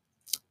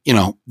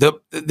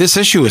 this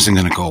issue isn't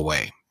going to go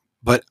away,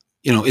 but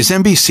is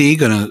NBC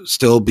going to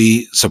still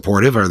be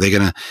supportive? Are they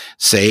going to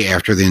say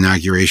after the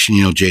inauguration,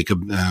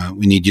 Jacob,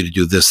 we need you to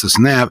do this, this,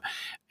 and that,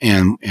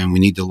 and we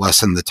need to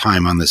lessen the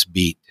time on this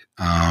beat?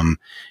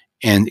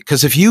 And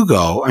because if you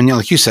go, and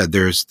like you said,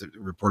 there's the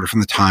reporter from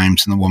the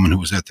Times and the woman who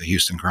was at the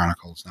Houston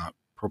Chronicle, not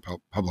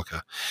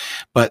ProPublica,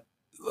 but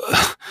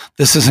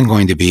this isn't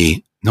going to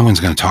be, no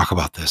one's going to talk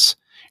about this.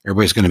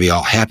 Everybody's going to be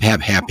all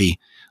happy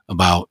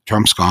about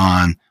Trump's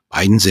gone,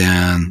 Biden's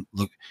in,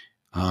 look,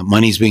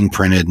 money's being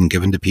printed and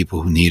given to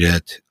people who need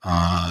it.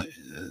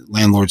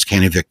 Landlords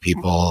can't evict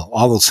people,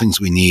 all those things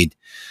we need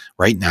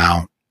right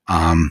now.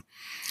 And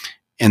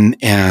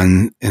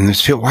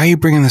there's people, why are you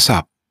bringing this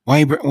up?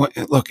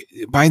 Look,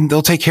 Biden,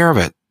 they'll take care of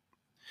it.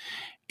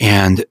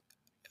 And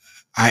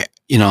the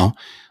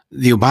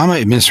Obama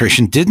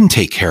administration didn't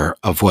take care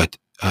of what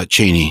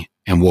Cheney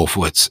and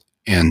Wolfowitz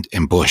and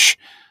Bush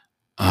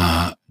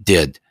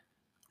did,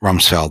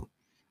 Rumsfeld.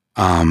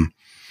 And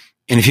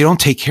if you don't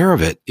take care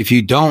of it, if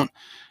you don't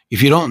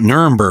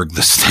Nuremberg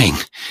this thing,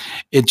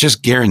 it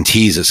just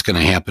guarantees it's going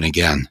to happen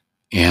again.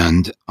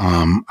 And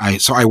I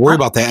worry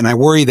about that, and I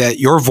worry that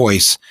your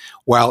voice,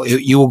 while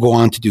you will go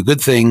on to do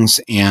good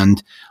things,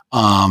 and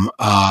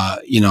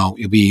you'll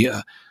be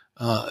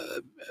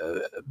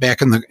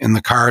back in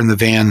the car, in the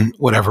van,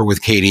 whatever,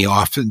 with Katie,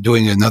 off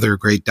doing another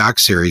great doc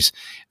series.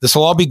 This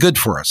will all be good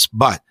for us,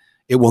 but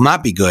it will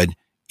not be good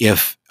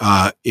if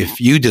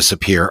you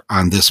disappear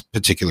on this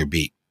particular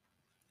beat.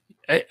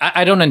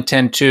 I don't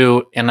intend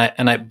to,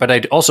 but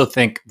I also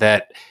think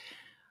that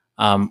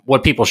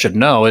what people should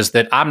know is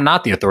that I'm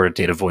not the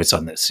authoritative voice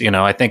on this.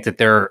 I think that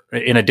there,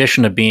 in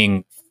addition to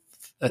being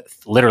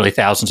literally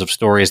thousands of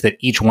stories that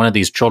each one of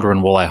these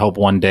children will, I hope,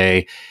 one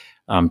day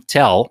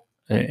tell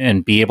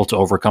and be able to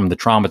overcome the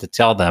trauma to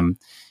tell them,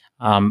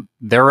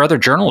 there are other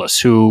journalists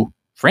who,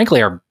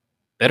 frankly, are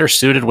better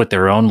suited with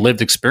their own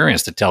lived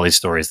experience to tell these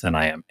stories than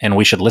I am. And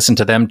we should listen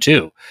to them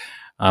too.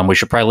 We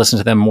should probably listen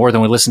to them more than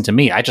we listen to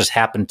me. I just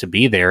happen to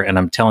be there, and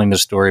I'm telling the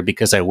story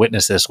because I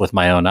witnessed this with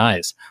my own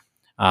eyes.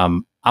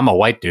 I'm a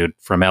white dude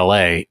from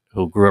LA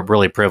who grew up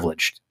really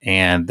privileged,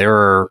 and there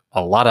are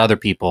a lot of other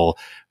people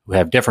who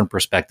have different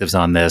perspectives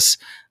on this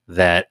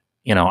that,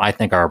 I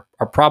think are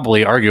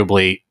probably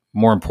arguably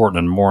more important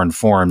and more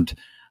informed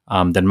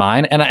than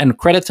mine. And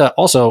credit to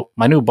also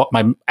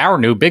our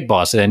new big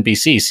boss at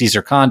NBC,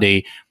 Cesar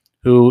Conde,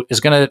 who is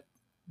going to,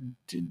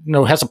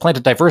 has a plan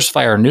to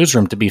diversify our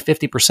newsroom to be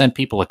 50%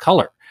 people of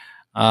color.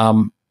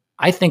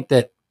 I think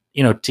that,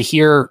 to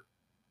hear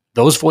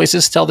those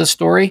voices tell this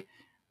story,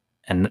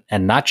 and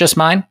not just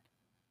mine,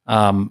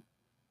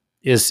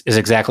 is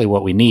exactly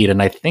what we need.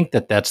 And I think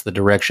that that's the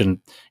direction,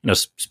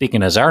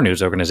 speaking as our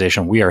news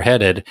organization, we are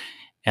headed.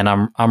 And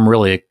I'm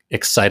really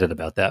excited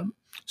about that.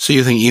 So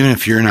you think even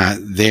if you're not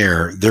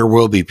there, there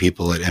will be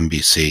people at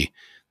NBC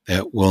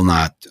that will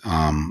not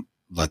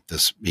let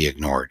this be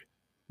ignored?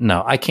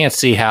 No, I can't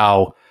see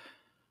how.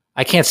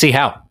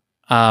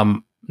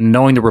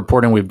 Knowing the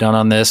reporting we've done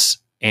on this,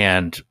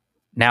 and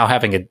now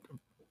having a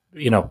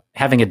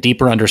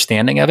deeper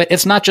understanding of it,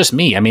 it's not just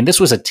me. I mean, this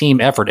was a team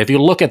effort. If you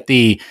look at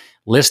the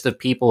list of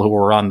people who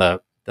were on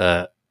the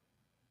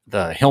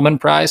Hillman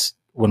Prize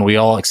when we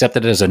all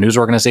accepted it as a news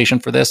organization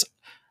for this,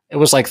 it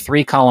was like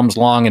 3 columns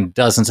long and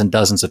dozens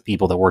of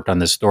people that worked on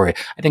this story.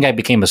 I think I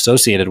became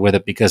associated with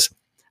it because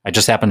I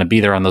just happened to be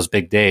there on those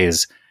big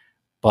days.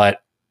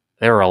 But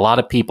there are a lot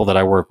of people that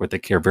I work with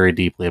that care very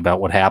deeply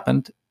about what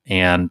happened,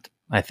 and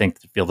I think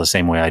they feel the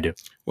same way I do.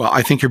 Well,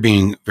 I think you're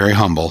being very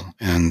humble,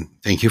 and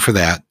thank you for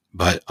that.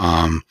 But,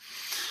 I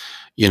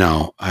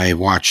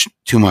watch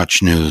too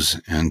much news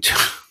and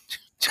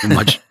too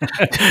much.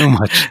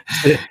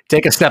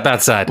 Take a step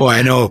outside. Well,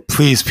 I know.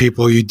 Please,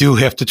 people, you do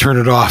have to turn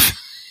it off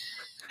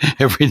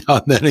every now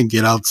and then and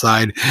get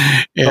outside.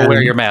 And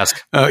wear your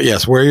mask.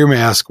 Yes, wear your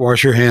mask,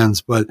 wash your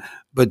hands. But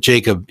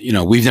Jacob,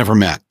 we've never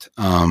met.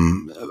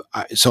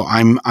 So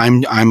I'm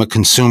a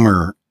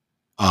consumer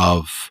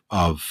of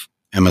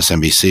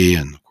MSNBC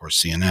and of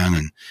course CNN,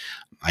 and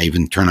I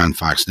even turn on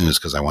Fox News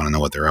because I want to know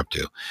what they're up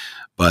to.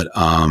 But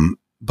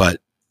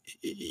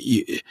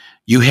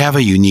you have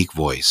a unique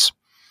voice,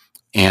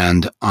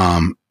 and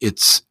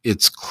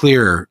it's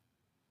clear,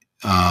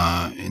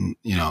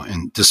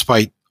 and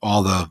despite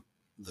all the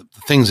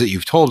things that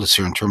you've told us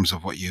here in terms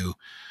of what you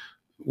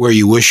where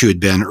you wish you had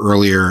been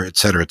earlier, et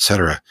cetera, et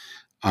cetera.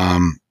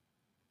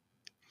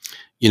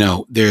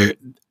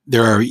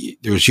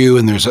 There's you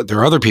and there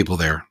are other people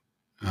there,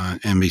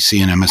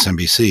 NBC and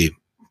MSNBC,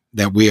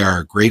 that we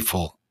are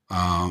grateful,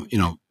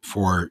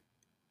 for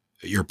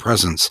your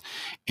presence,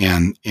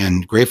 and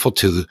grateful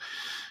to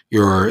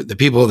the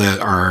people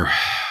that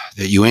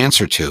you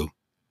answer to,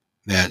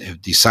 that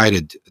have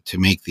decided to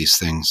make these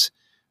things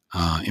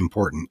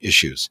important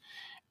issues.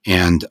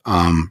 And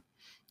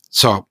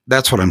so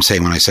that's what I'm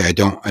saying when I say I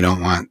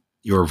don't want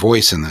your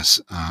voice in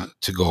this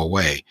to go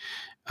away.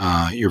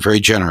 You're very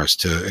generous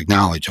to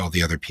acknowledge all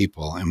the other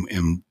people,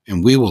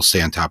 and we will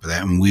stay on top of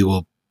that, and we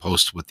will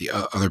post what the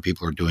other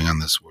people are doing on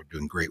this. We're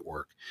doing great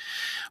work.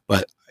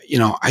 But,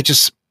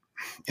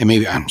 and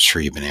maybe I'm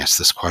sure you've been asked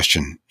this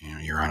question.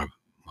 You're on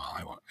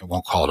I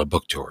won't call it a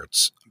book tour.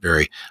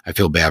 I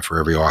feel bad for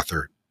every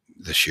author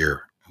this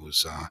year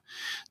who's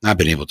not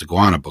been able to go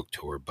on a book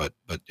tour, but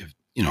if,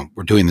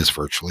 we're doing this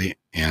virtually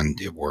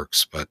and it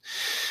works. But,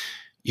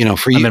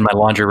 for you, I'm in my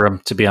laundry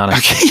room, to be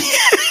honest. Okay.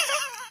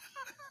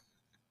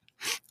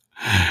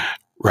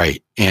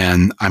 Right.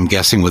 And I'm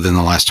guessing within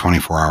the last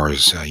 24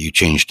 hours, you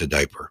changed a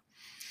diaper.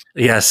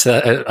 Yes.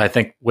 I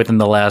think within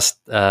the last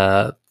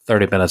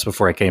 30 minutes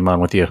before I came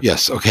on with you.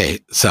 Yes. Okay.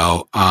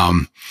 So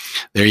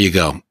there you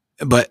go.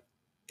 But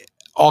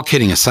all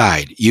kidding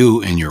aside,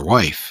 you and your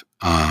wife,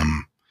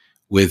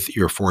 with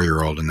your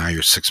 4-year-old and now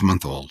your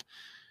 6-month-old,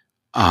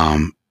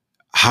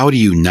 how do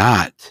you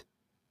not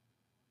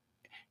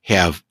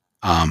have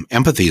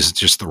empathy is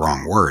just the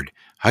wrong word.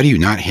 How do you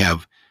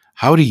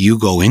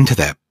go into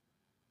that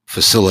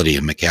facility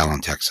in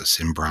McAllen, Texas,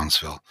 in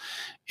Brownsville,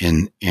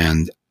 and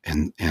then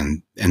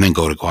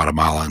go to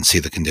Guatemala and see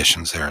the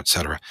conditions there, et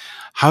cetera?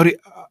 I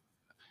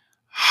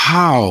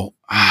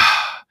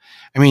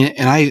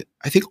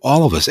think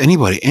all of us,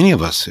 any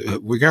of us,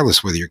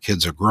 regardless whether your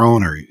kids are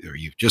grown or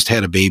you've just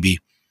had a baby,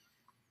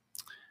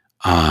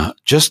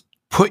 just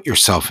put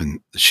yourself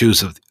in the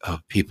shoes of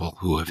people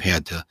who have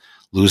had to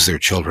lose their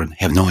children,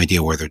 have no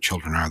idea where their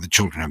children are. The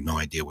children have no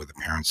idea where the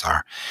parents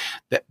are.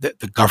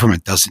 The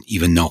government doesn't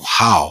even know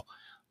how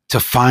to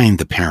find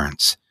the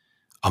parents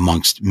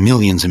amongst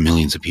millions and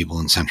millions of people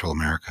in Central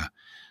America,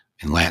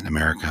 in Latin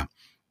America.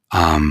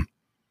 That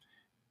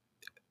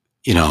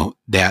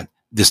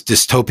this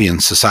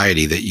dystopian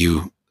society that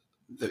you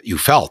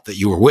felt, that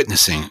you were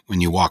witnessing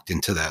when you walked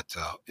into that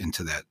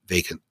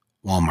vacant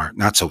Walmart,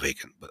 not so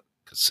vacant, but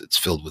because it's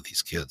filled with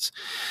these kids.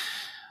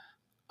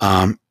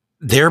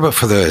 There, but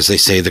for as they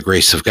say, the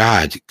grace of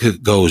God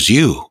goes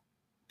you,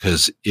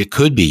 because it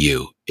could be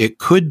you. It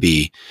could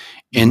be,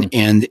 and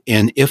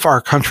if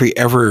our country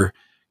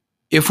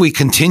if we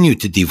continue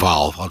to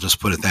devolve, I'll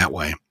just put it that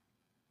way.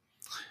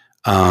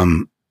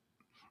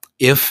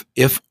 If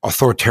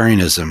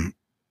authoritarianism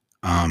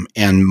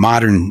and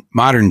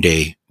modern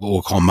day, what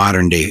we'll call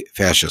modern day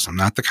fascism,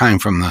 not the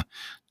kind from the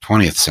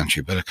 20th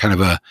century, but a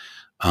kind of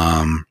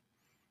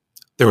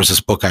there was this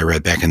book I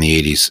read back in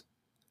the 80s.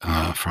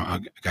 From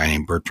a guy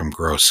named Bertram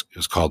Gross. It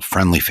was called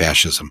Friendly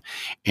Fascism.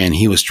 And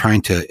he was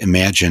trying to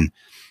imagine,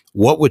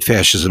 what would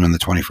fascism in the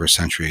 21st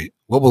century,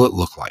 what will it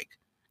look like?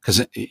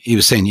 Because he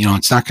was saying,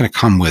 it's not going to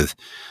come with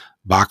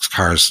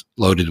boxcars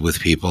loaded with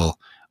people,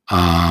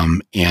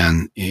 and,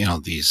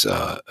 these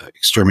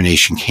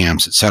extermination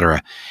camps, et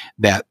cetera,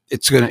 that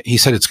it's going to, he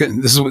said, it's going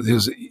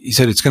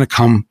to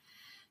come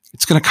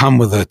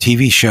with a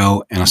TV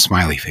show and a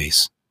smiley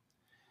face.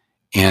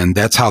 And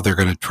that's how they're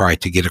going to try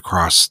to get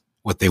across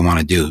what they want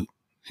to do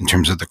in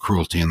terms of the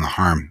cruelty and the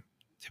harm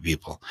to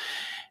people.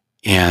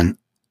 And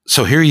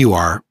so here you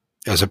are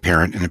as a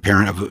parent and a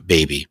parent of a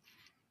baby.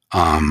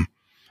 And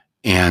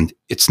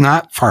it's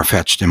not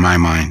far-fetched in my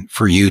mind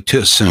for you to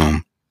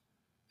assume,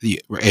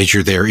 as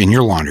you're there in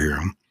your laundry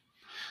room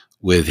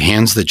with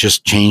hands that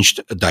just changed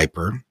a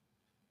diaper,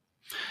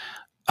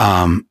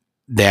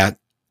 that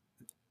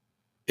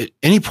at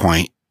any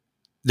point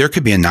there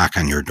could be a knock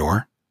on your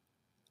door.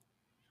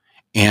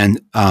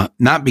 And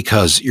not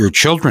because your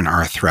children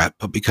are a threat,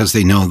 but because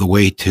they know the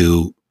way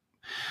to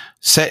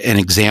set an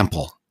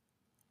example,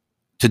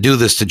 to do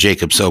this to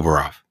Jacob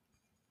Soboroff.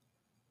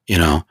 We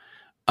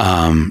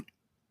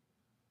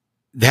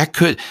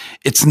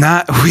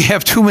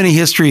have too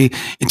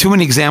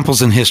many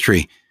examples in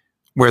history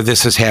where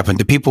this has happened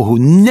to people who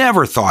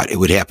never thought it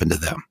would happen to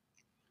them.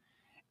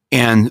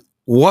 And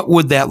what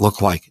would that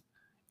look like?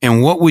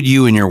 And what would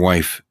you and your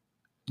wife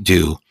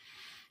do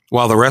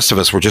while the rest of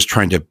us were just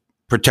trying to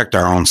protect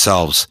our own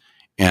selves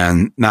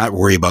and not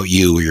worry about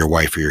you or your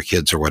wife or your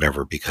kids or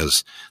whatever,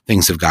 because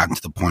things have gotten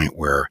to the point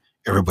where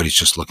everybody's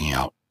just looking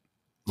out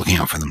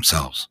for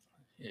themselves.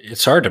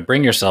 It's hard to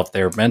bring yourself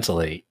there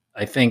mentally,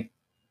 I think.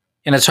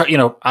 And it's hard,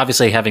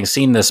 obviously having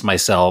seen this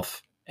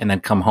myself and then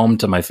come home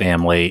to my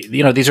family,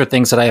 these are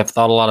things that I have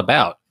thought a lot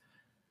about.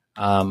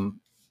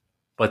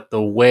 But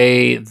the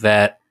way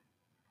that,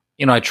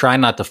 I try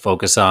not to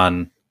focus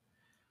on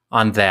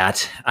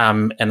that.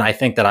 And I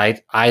think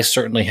that I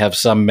certainly have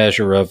some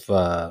measure of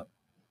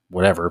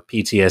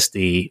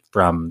PTSD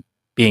from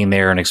being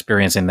there and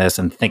experiencing this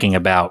and thinking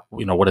about,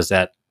 what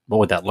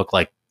would that look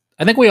like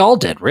I think we all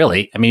did,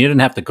 really. I mean, you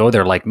didn't have to go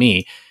there like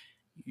me.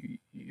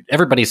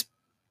 Everybody's,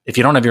 if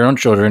you don't have your own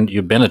children,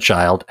 you've been a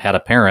child, had a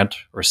parent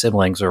or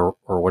siblings or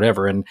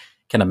whatever, and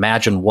can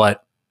imagine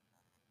what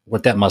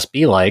that must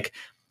be like.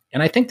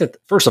 And I think that,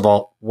 first of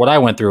all, what I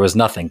went through is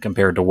nothing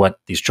compared to what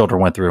these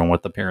children went through and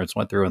what the parents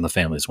went through and the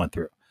families went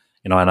through.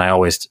 And I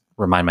always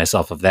remind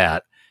myself of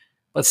that.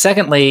 But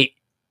secondly,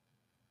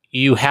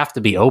 you have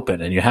to be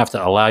open, and you have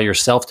to allow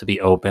yourself to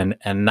be open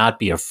and not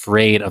be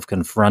afraid of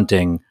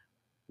confronting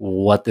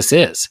what this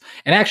is.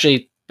 And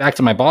actually, back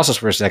to my bosses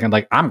for a second,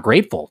 like, I'm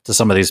grateful to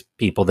some of these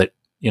people that,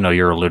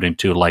 you're alluding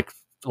to, like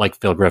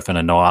Phil Griffin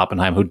and Noah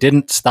Oppenheim, who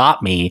didn't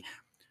stop me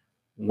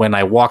when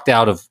I walked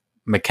out of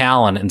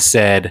Macallan and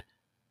said,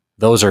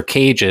 those are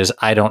cages.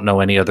 I don't know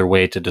any other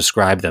way to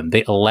describe them.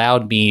 They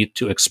allowed me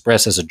to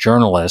express as a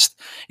journalist.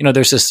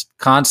 There's this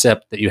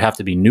concept that you have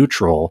to be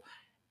neutral,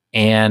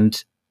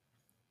 and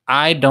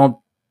I don't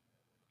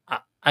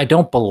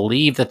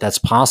believe that that's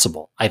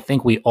possible. I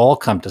think we all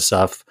come to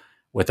stuff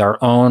with our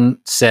own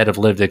set of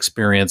lived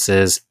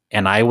experiences,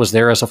 and I was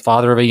there as a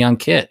father of a young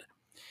kid.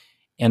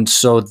 And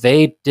so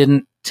they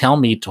didn't tell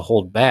me to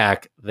hold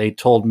back. They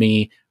told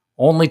me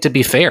only to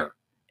be fair.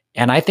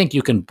 And I think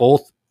you can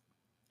both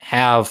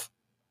have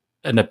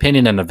an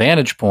opinion and a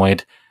vantage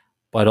point,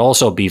 but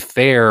also be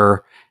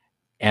fair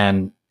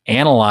and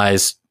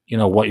analyze,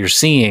 what you're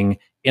seeing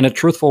in a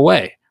truthful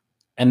way.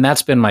 And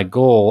that's been my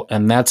goal.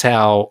 And that's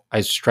how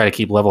I try to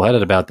keep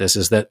level-headed about this,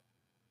 is that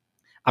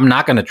I'm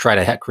not going to try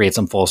to create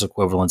some false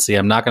equivalency.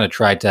 I'm not going to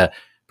try to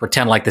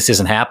pretend like this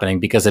isn't happening,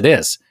 because it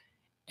is.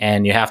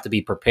 And you have to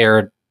be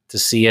prepared to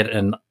see it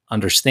and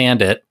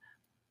understand it.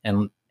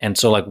 And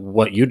so, like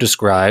what you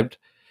described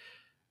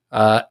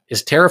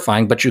is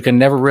terrifying, but you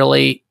can't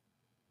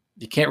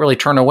really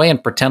turn away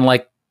and pretend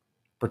like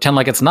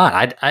it's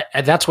not.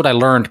 That's what I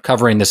learned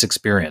covering this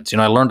experience.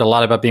 I learned a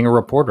lot about being a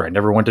reporter. I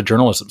never went to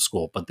journalism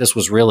school, but this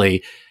was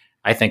really,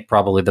 I think,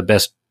 probably the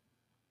best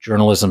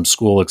journalism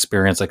school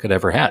experience I could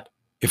ever had.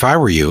 If I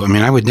were you,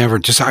 I would never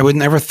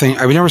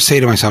say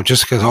to myself,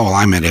 just because,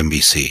 I'm at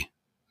NBC,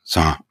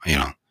 so,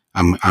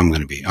 I'm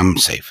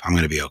safe. I'm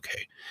going to be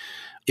okay.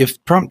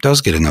 If Trump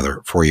does get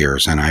another 4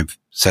 years, and I've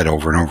said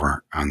over and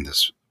over on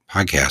this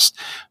podcast,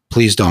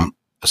 please don't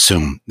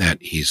assume that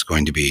he's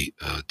going to be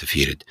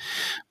defeated.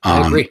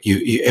 I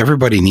agree.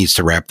 Everybody needs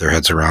to wrap their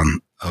heads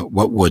around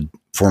what would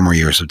 4 more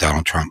years of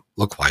Donald Trump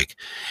look like.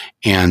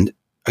 And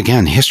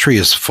again, history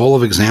is full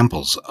of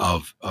examples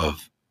of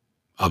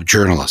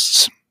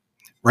journalists.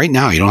 Right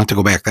now, you don't have to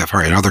go back that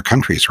far. In other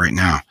countries right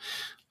now,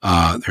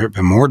 there have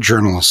been more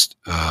journalists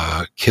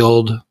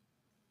killed,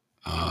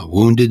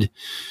 wounded,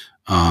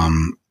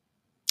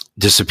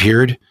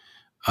 disappeared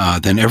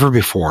than ever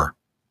before.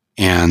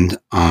 And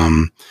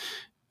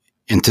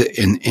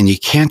you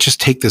can't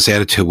just take this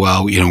attitude,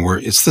 well,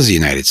 it's the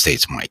United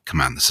States, Mike, come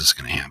on, this is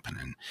going to happen.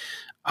 And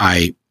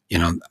I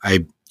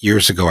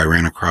years ago, I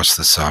ran across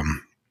this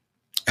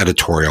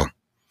editorial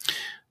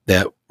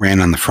that ran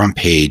on the front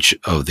page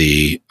of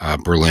the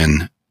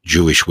Berlin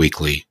Jewish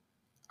Weekly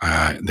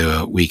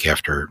the week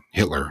after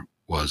Hitler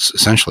was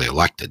essentially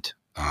elected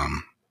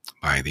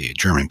by the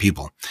German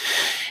people.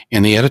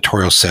 And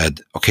the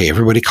said, okay,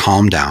 everybody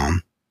calm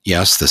down.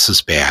 Yes, this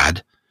is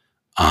bad.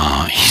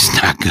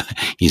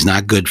 He's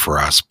not good for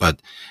us,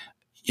 but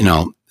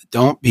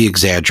don't be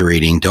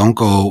exaggerating.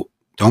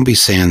 Don't be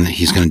saying that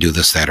he's going to do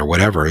this, that, or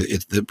whatever.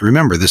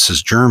 Remember, this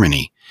is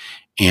Germany,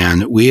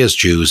 and we as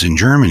Jews in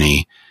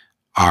Germany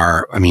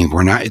we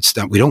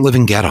don't live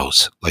in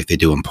ghettos like they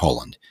do in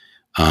Poland.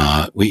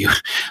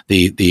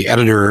 The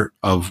editor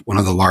of one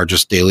of the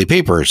largest daily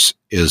papers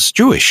is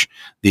Jewish.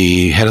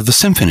 The head of the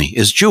symphony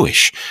is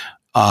Jewish.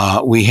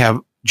 We have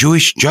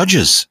Jewish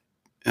judges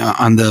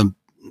on the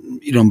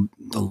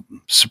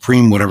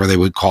Supreme, whatever they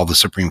would call the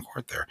Supreme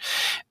Court there.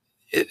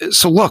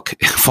 So look,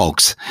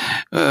 folks,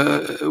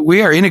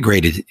 we are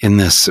integrated in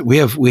this. We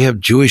have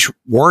Jewish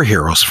war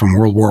heroes from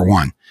World War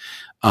I.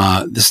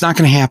 This is not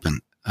going to happen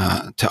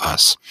to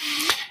us,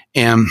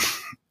 and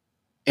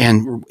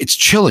it's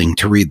chilling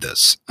to read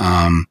this.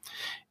 And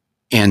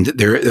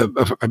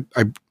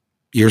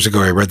years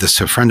ago, I read this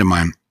to a friend of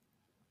mine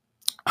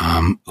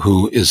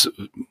whose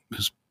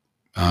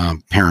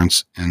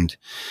parents and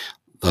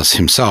thus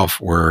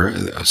himself were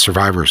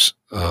survivors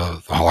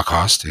of the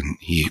Holocaust, and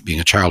he being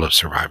a child of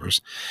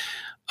survivors.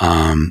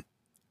 And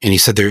he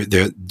said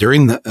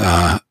during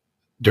the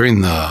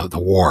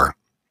war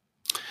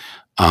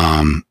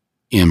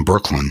in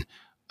Brooklyn,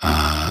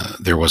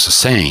 there was a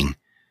saying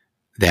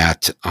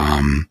that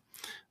and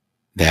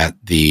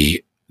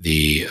it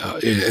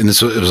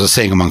was a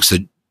saying amongst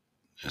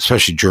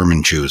especially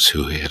German Jews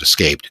who had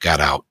escaped,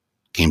 got out,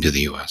 came to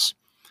the U.S.,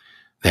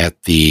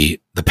 that the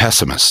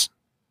pessimists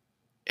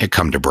had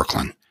come to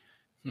Brooklyn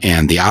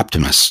and the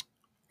optimists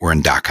were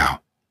in Dachau.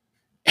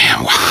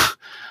 And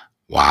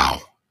wow.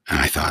 And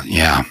I thought,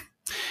 yeah,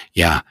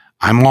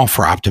 I'm all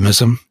for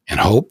optimism and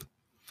hope.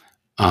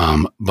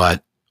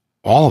 But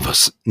all of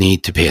us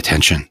need to pay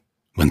attention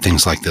when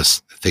things like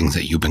this, things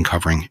that you've been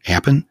covering,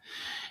 happen.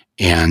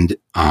 And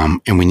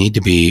we need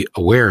to be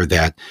aware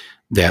that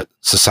that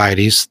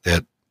societies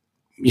that,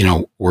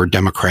 were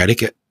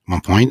democratic at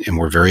one point and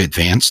were very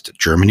advanced,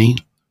 Germany,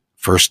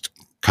 first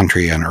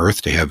country on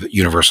earth to have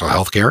universal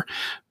health care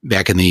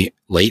back in the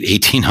late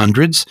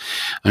 1800s.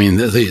 I mean,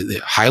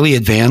 the highly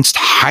advanced,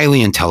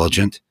 highly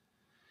intelligent,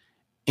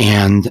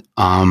 and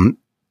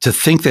to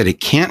think that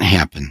it can't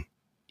happen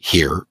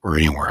here or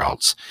anywhere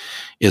else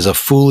is a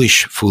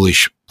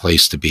foolish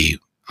place to be.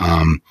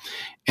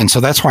 And so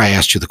that's why I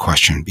asked you the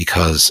question,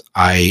 because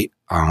I'm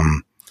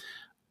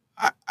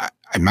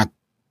not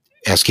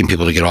asking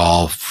people to get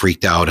all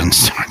freaked out and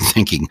start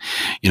thinking,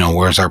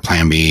 where's our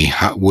plan B?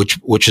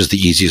 Which is the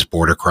easiest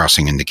border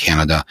crossing into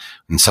Canada?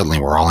 And suddenly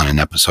we're all in an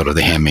episode of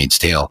The Handmaid's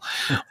Tale.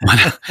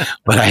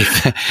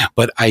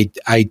 But I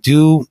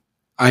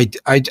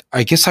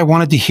guess I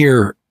wanted to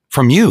hear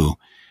from you,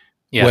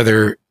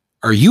 whether,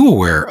 are you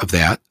aware of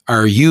that?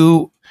 Are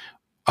you,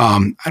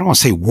 I don't want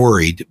to say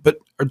worried, but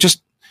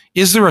just,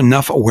 is there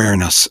enough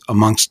awareness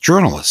amongst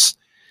journalists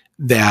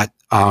that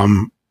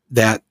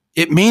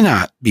it may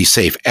not be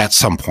safe at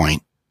some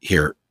point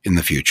here in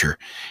the future?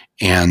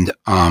 And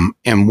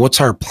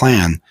what's our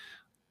plan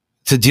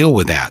to deal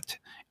with that?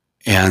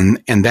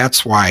 And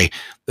that's why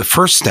the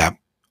first step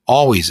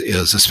always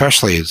is,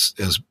 especially as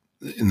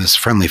in this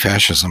Friendly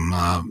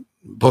Fascism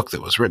book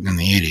that was written in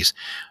the 80s,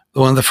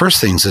 one of the first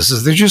things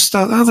is they'll just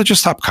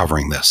stop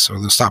covering this, or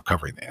they'll stop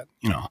covering that,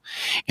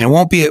 and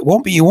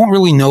you won't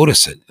really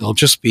notice it. It'll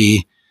just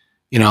be,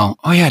 oh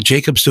yeah,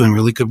 Jacob's doing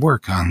really good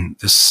work on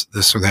this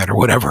or that or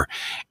whatever.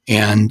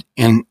 And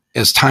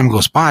as time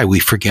goes by, we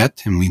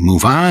forget and we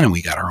move on and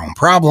we got our own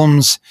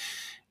problems.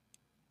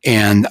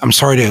 And I'm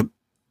sorry to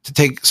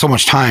take so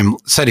much time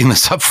setting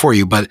this up for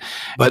you, but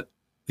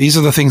these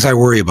are the things I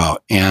worry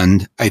about.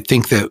 And I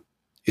think that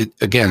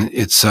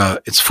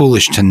it's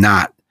foolish to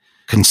not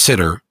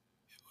consider.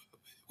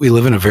 We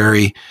live in a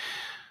very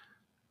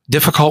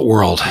difficult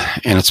world,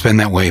 and it's been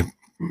that way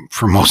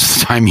for most of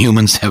the time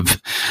humans have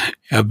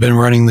been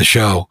running the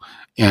show.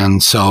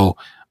 And so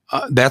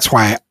that's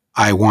why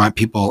I want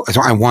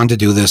to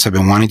do this. I've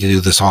been wanting to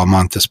do this all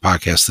month, this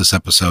podcast, this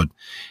episode.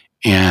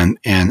 And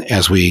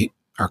as we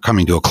are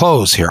coming to a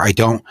close here, I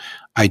don't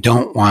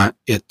want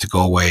it to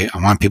go away.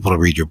 I want people to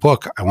read your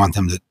book. I want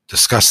them to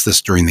discuss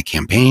this during the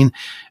campaign.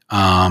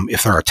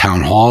 If there are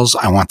town halls,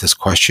 I want this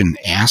question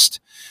asked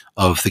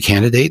of the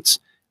candidates,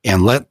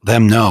 and let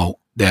them know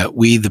that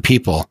we, the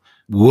people,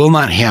 will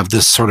not have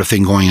this sort of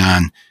thing going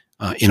on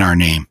in our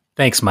name.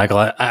 Thanks,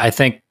 Michael. I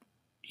think,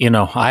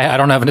 I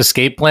don't have an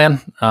escape plan,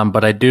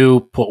 but I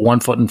do put one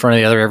foot in front of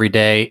the other every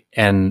day,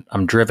 and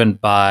I'm driven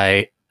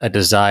by a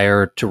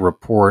desire to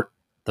report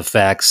the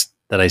facts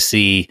that I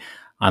see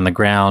on the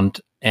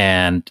ground.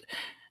 And,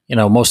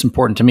 most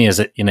important to me is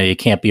that, you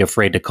can't be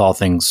afraid to call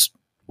things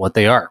what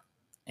they are.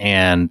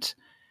 And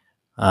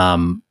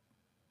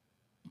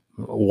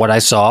what I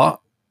saw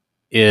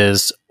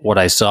is what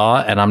I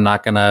saw, and I'm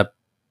not going to,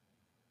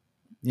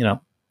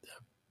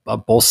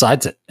 both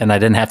sides it. And I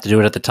didn't have to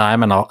do it at the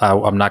time, and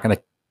I'm not going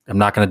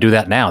to do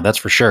that now. That's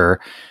for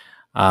sure.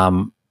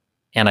 And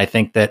I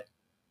think that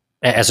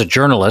as a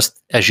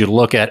journalist, as you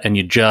look at and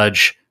you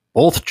judge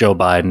both Joe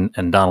Biden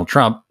and Donald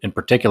Trump in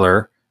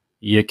particular,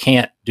 you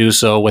can't do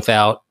so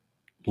without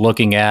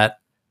looking at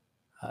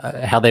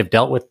how they've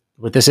dealt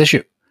with this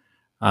issue.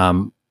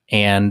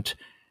 And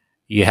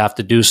you have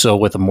to do so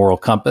with a moral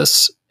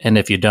compass. And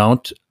if you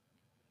don't,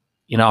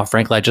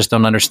 frankly, I just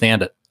don't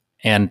understand it.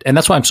 And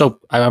that's why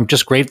I'm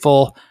just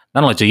grateful,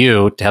 not only to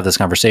you to have this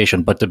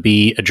conversation, but to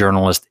be a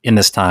journalist in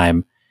this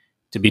time,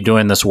 to be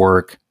doing this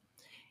work.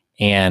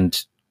 And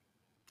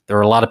there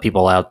are a lot of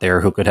people out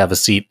there who could have a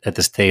seat at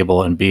this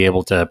table and be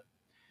able to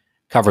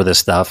cover this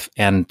stuff.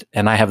 And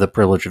I have the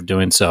privilege of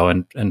doing so.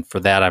 And for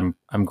that,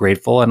 I'm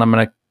grateful, and I'm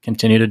going to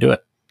continue to do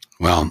it.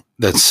 Well,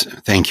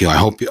 thank you. I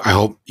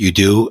hope you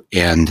do.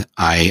 And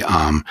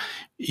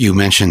you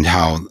mentioned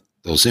how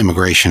those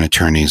immigration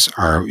attorneys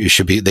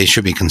should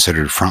be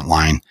considered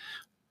frontline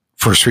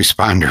first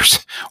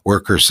responders,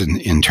 workers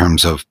in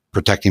terms of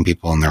protecting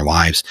people in their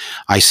lives.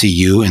 I see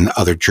you and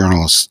other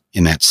journalists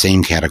in that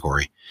same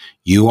category.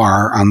 You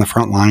are on the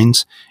front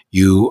lines.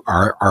 You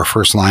are our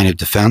first line of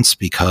defense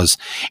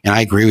and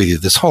I agree with you,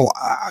 this whole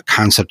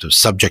concept of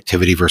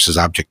subjectivity versus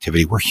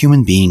objectivity, we're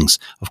human beings.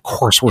 Of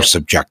course we're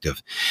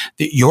subjective.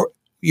 Your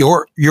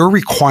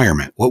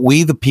requirement, what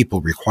we the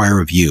people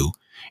require of you,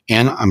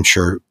 and I'm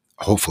sure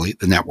hopefully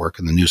the network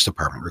and the news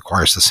department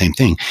requires the same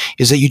thing,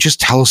 is that you just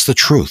tell us the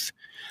truth.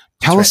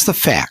 Tell us the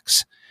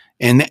facts.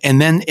 And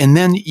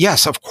then,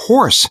 yes, of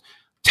course,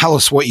 tell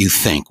us what you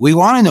think. We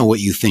want to know what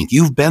you think.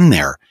 You've been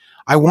there.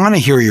 I want to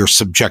hear your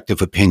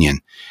subjective opinion.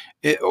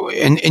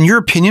 And your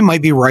opinion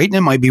might be right and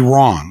it might be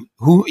wrong.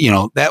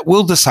 That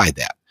we'll decide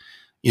that.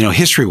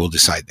 History will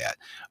decide that.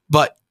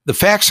 But the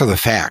facts are the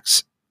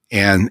facts.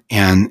 And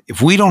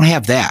if we don't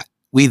have that,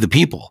 we the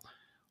people,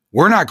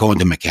 we're not going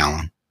to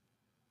McAllen.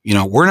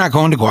 We're not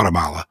going to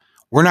Guatemala.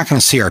 We're not going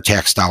to see our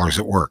tax dollars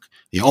at work.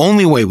 The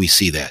only way we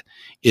see that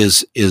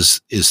is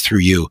through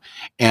you.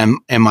 And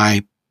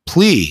my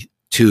plea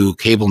to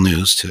cable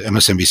news, to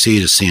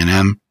MSNBC, to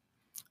CNN,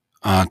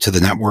 to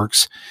the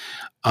networks,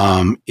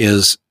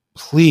 is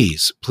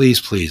please,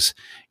 please, please,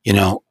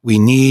 we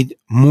need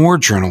more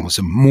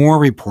journalism, more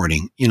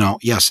reporting.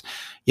 Yes,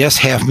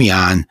 have me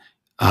on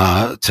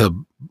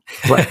to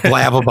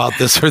blab about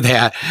this or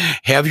that.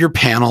 Have your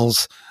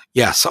panels.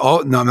 Yes.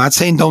 Oh, no, I'm not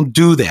saying don't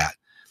do that,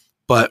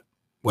 but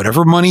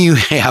whatever money you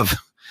have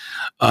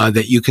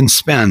that you can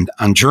spend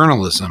on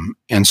journalism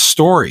and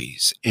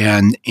stories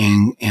and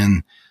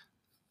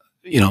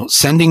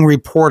sending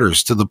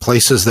reporters to the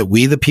places that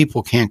we, the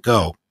people, can't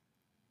go.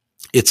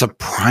 It's a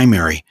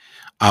primary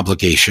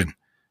obligation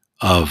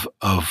of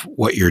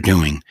what you're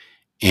doing.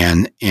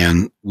 And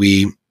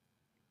we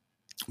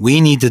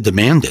need to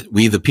demand it.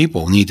 We, the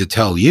people, need to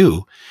tell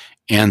you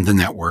and the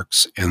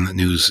networks and the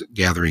news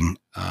gathering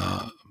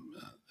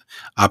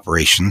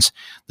operations.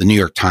 The New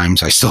York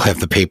Times, I still have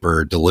the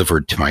paper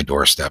delivered to my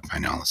doorstep. I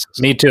know.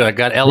 Me too. I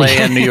got LA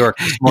and New York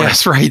this morning.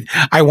 That's right.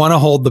 I want to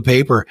hold the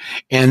paper.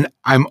 And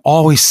I'm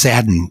always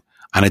saddened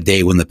on a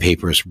day when the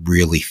paper is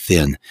really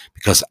thin,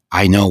 because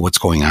I know what's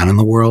going on in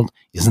the world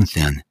isn't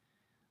thin.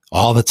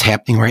 All that's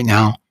happening right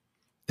now,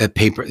 that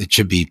paper, it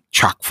should be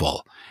chock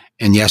full.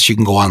 And yes, you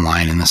can go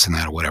online and this and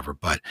that or whatever,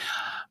 but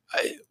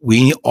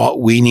we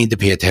need to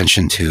pay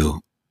attention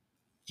to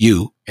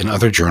you and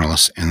other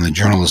journalists and the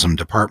journalism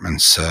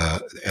departments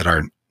at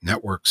our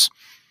networks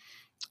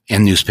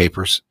and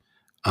newspapers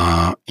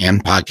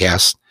and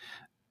podcasts,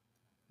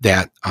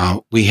 that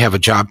we have a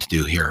job to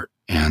do here.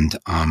 And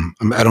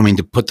I don't mean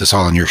to put this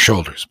all on your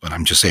shoulders, but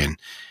I'm just saying,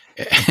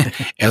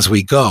 as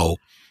we go,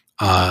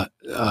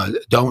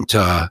 don't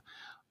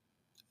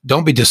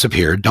be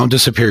disappeared. Don't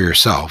disappear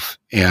yourself,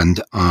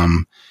 and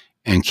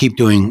keep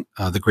doing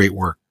the great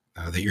work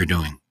that you're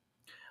doing.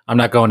 I'm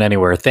not going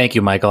anywhere. Thank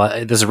you, Michael.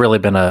 This has really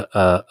been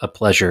a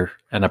pleasure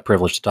and a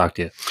privilege to talk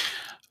to you.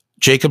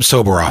 Jacob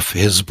Soboroff,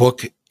 his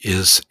book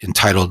is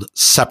entitled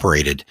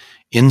Separated: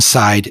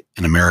 Inside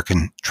an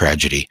American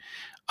Tragedy.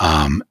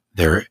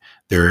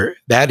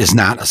 That is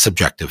not a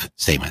subjective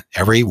statement.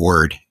 Every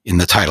word in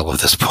the title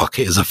of this book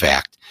is a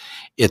fact.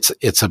 It's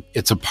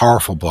a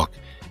powerful book,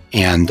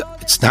 and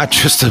it's not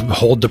just a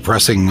whole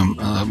depressing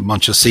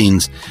bunch of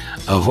scenes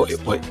of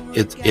what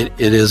it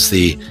is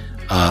the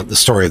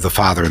story of the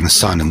father and the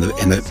son and the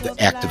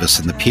activists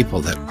and the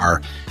people that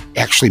are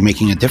actually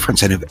making a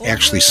difference and have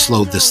actually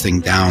slowed this thing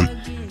down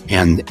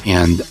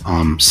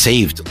and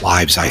saved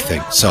lives, I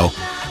think. So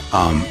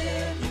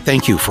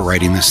thank you for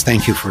writing this.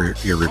 Thank you for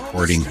your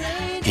reporting,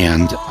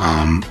 and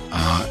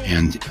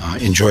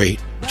enjoy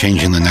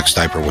changing the next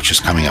diaper, which is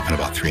coming up in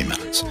about 3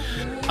 minutes.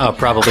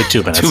 Probably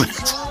 2 minutes. 2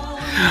 minutes.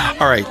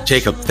 All right,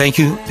 Jacob, thank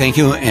you.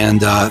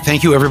 And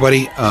thank you,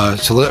 everybody,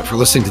 for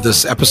listening to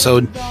this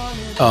episode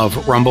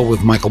of Rumble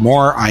with Michael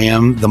Moore. I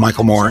am the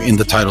Michael Moore in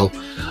the title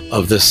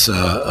of this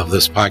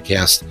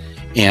podcast.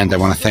 And I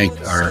want to thank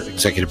our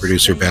executive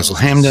producer, Basil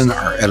Hamden,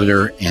 our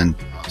editor and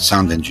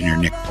sound engineer,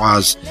 Nick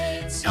Paz,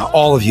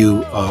 all of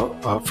you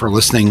for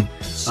listening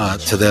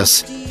to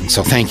this. And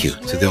so thank you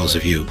to those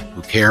of you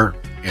who care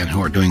and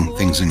who are doing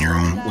things in your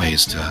own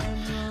ways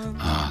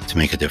to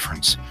make a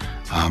difference.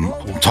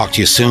 We'll talk to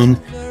you soon.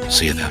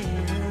 See you then.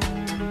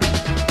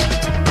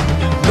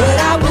 But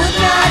I would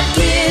not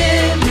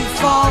give you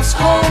false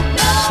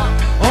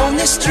hope on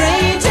this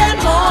strange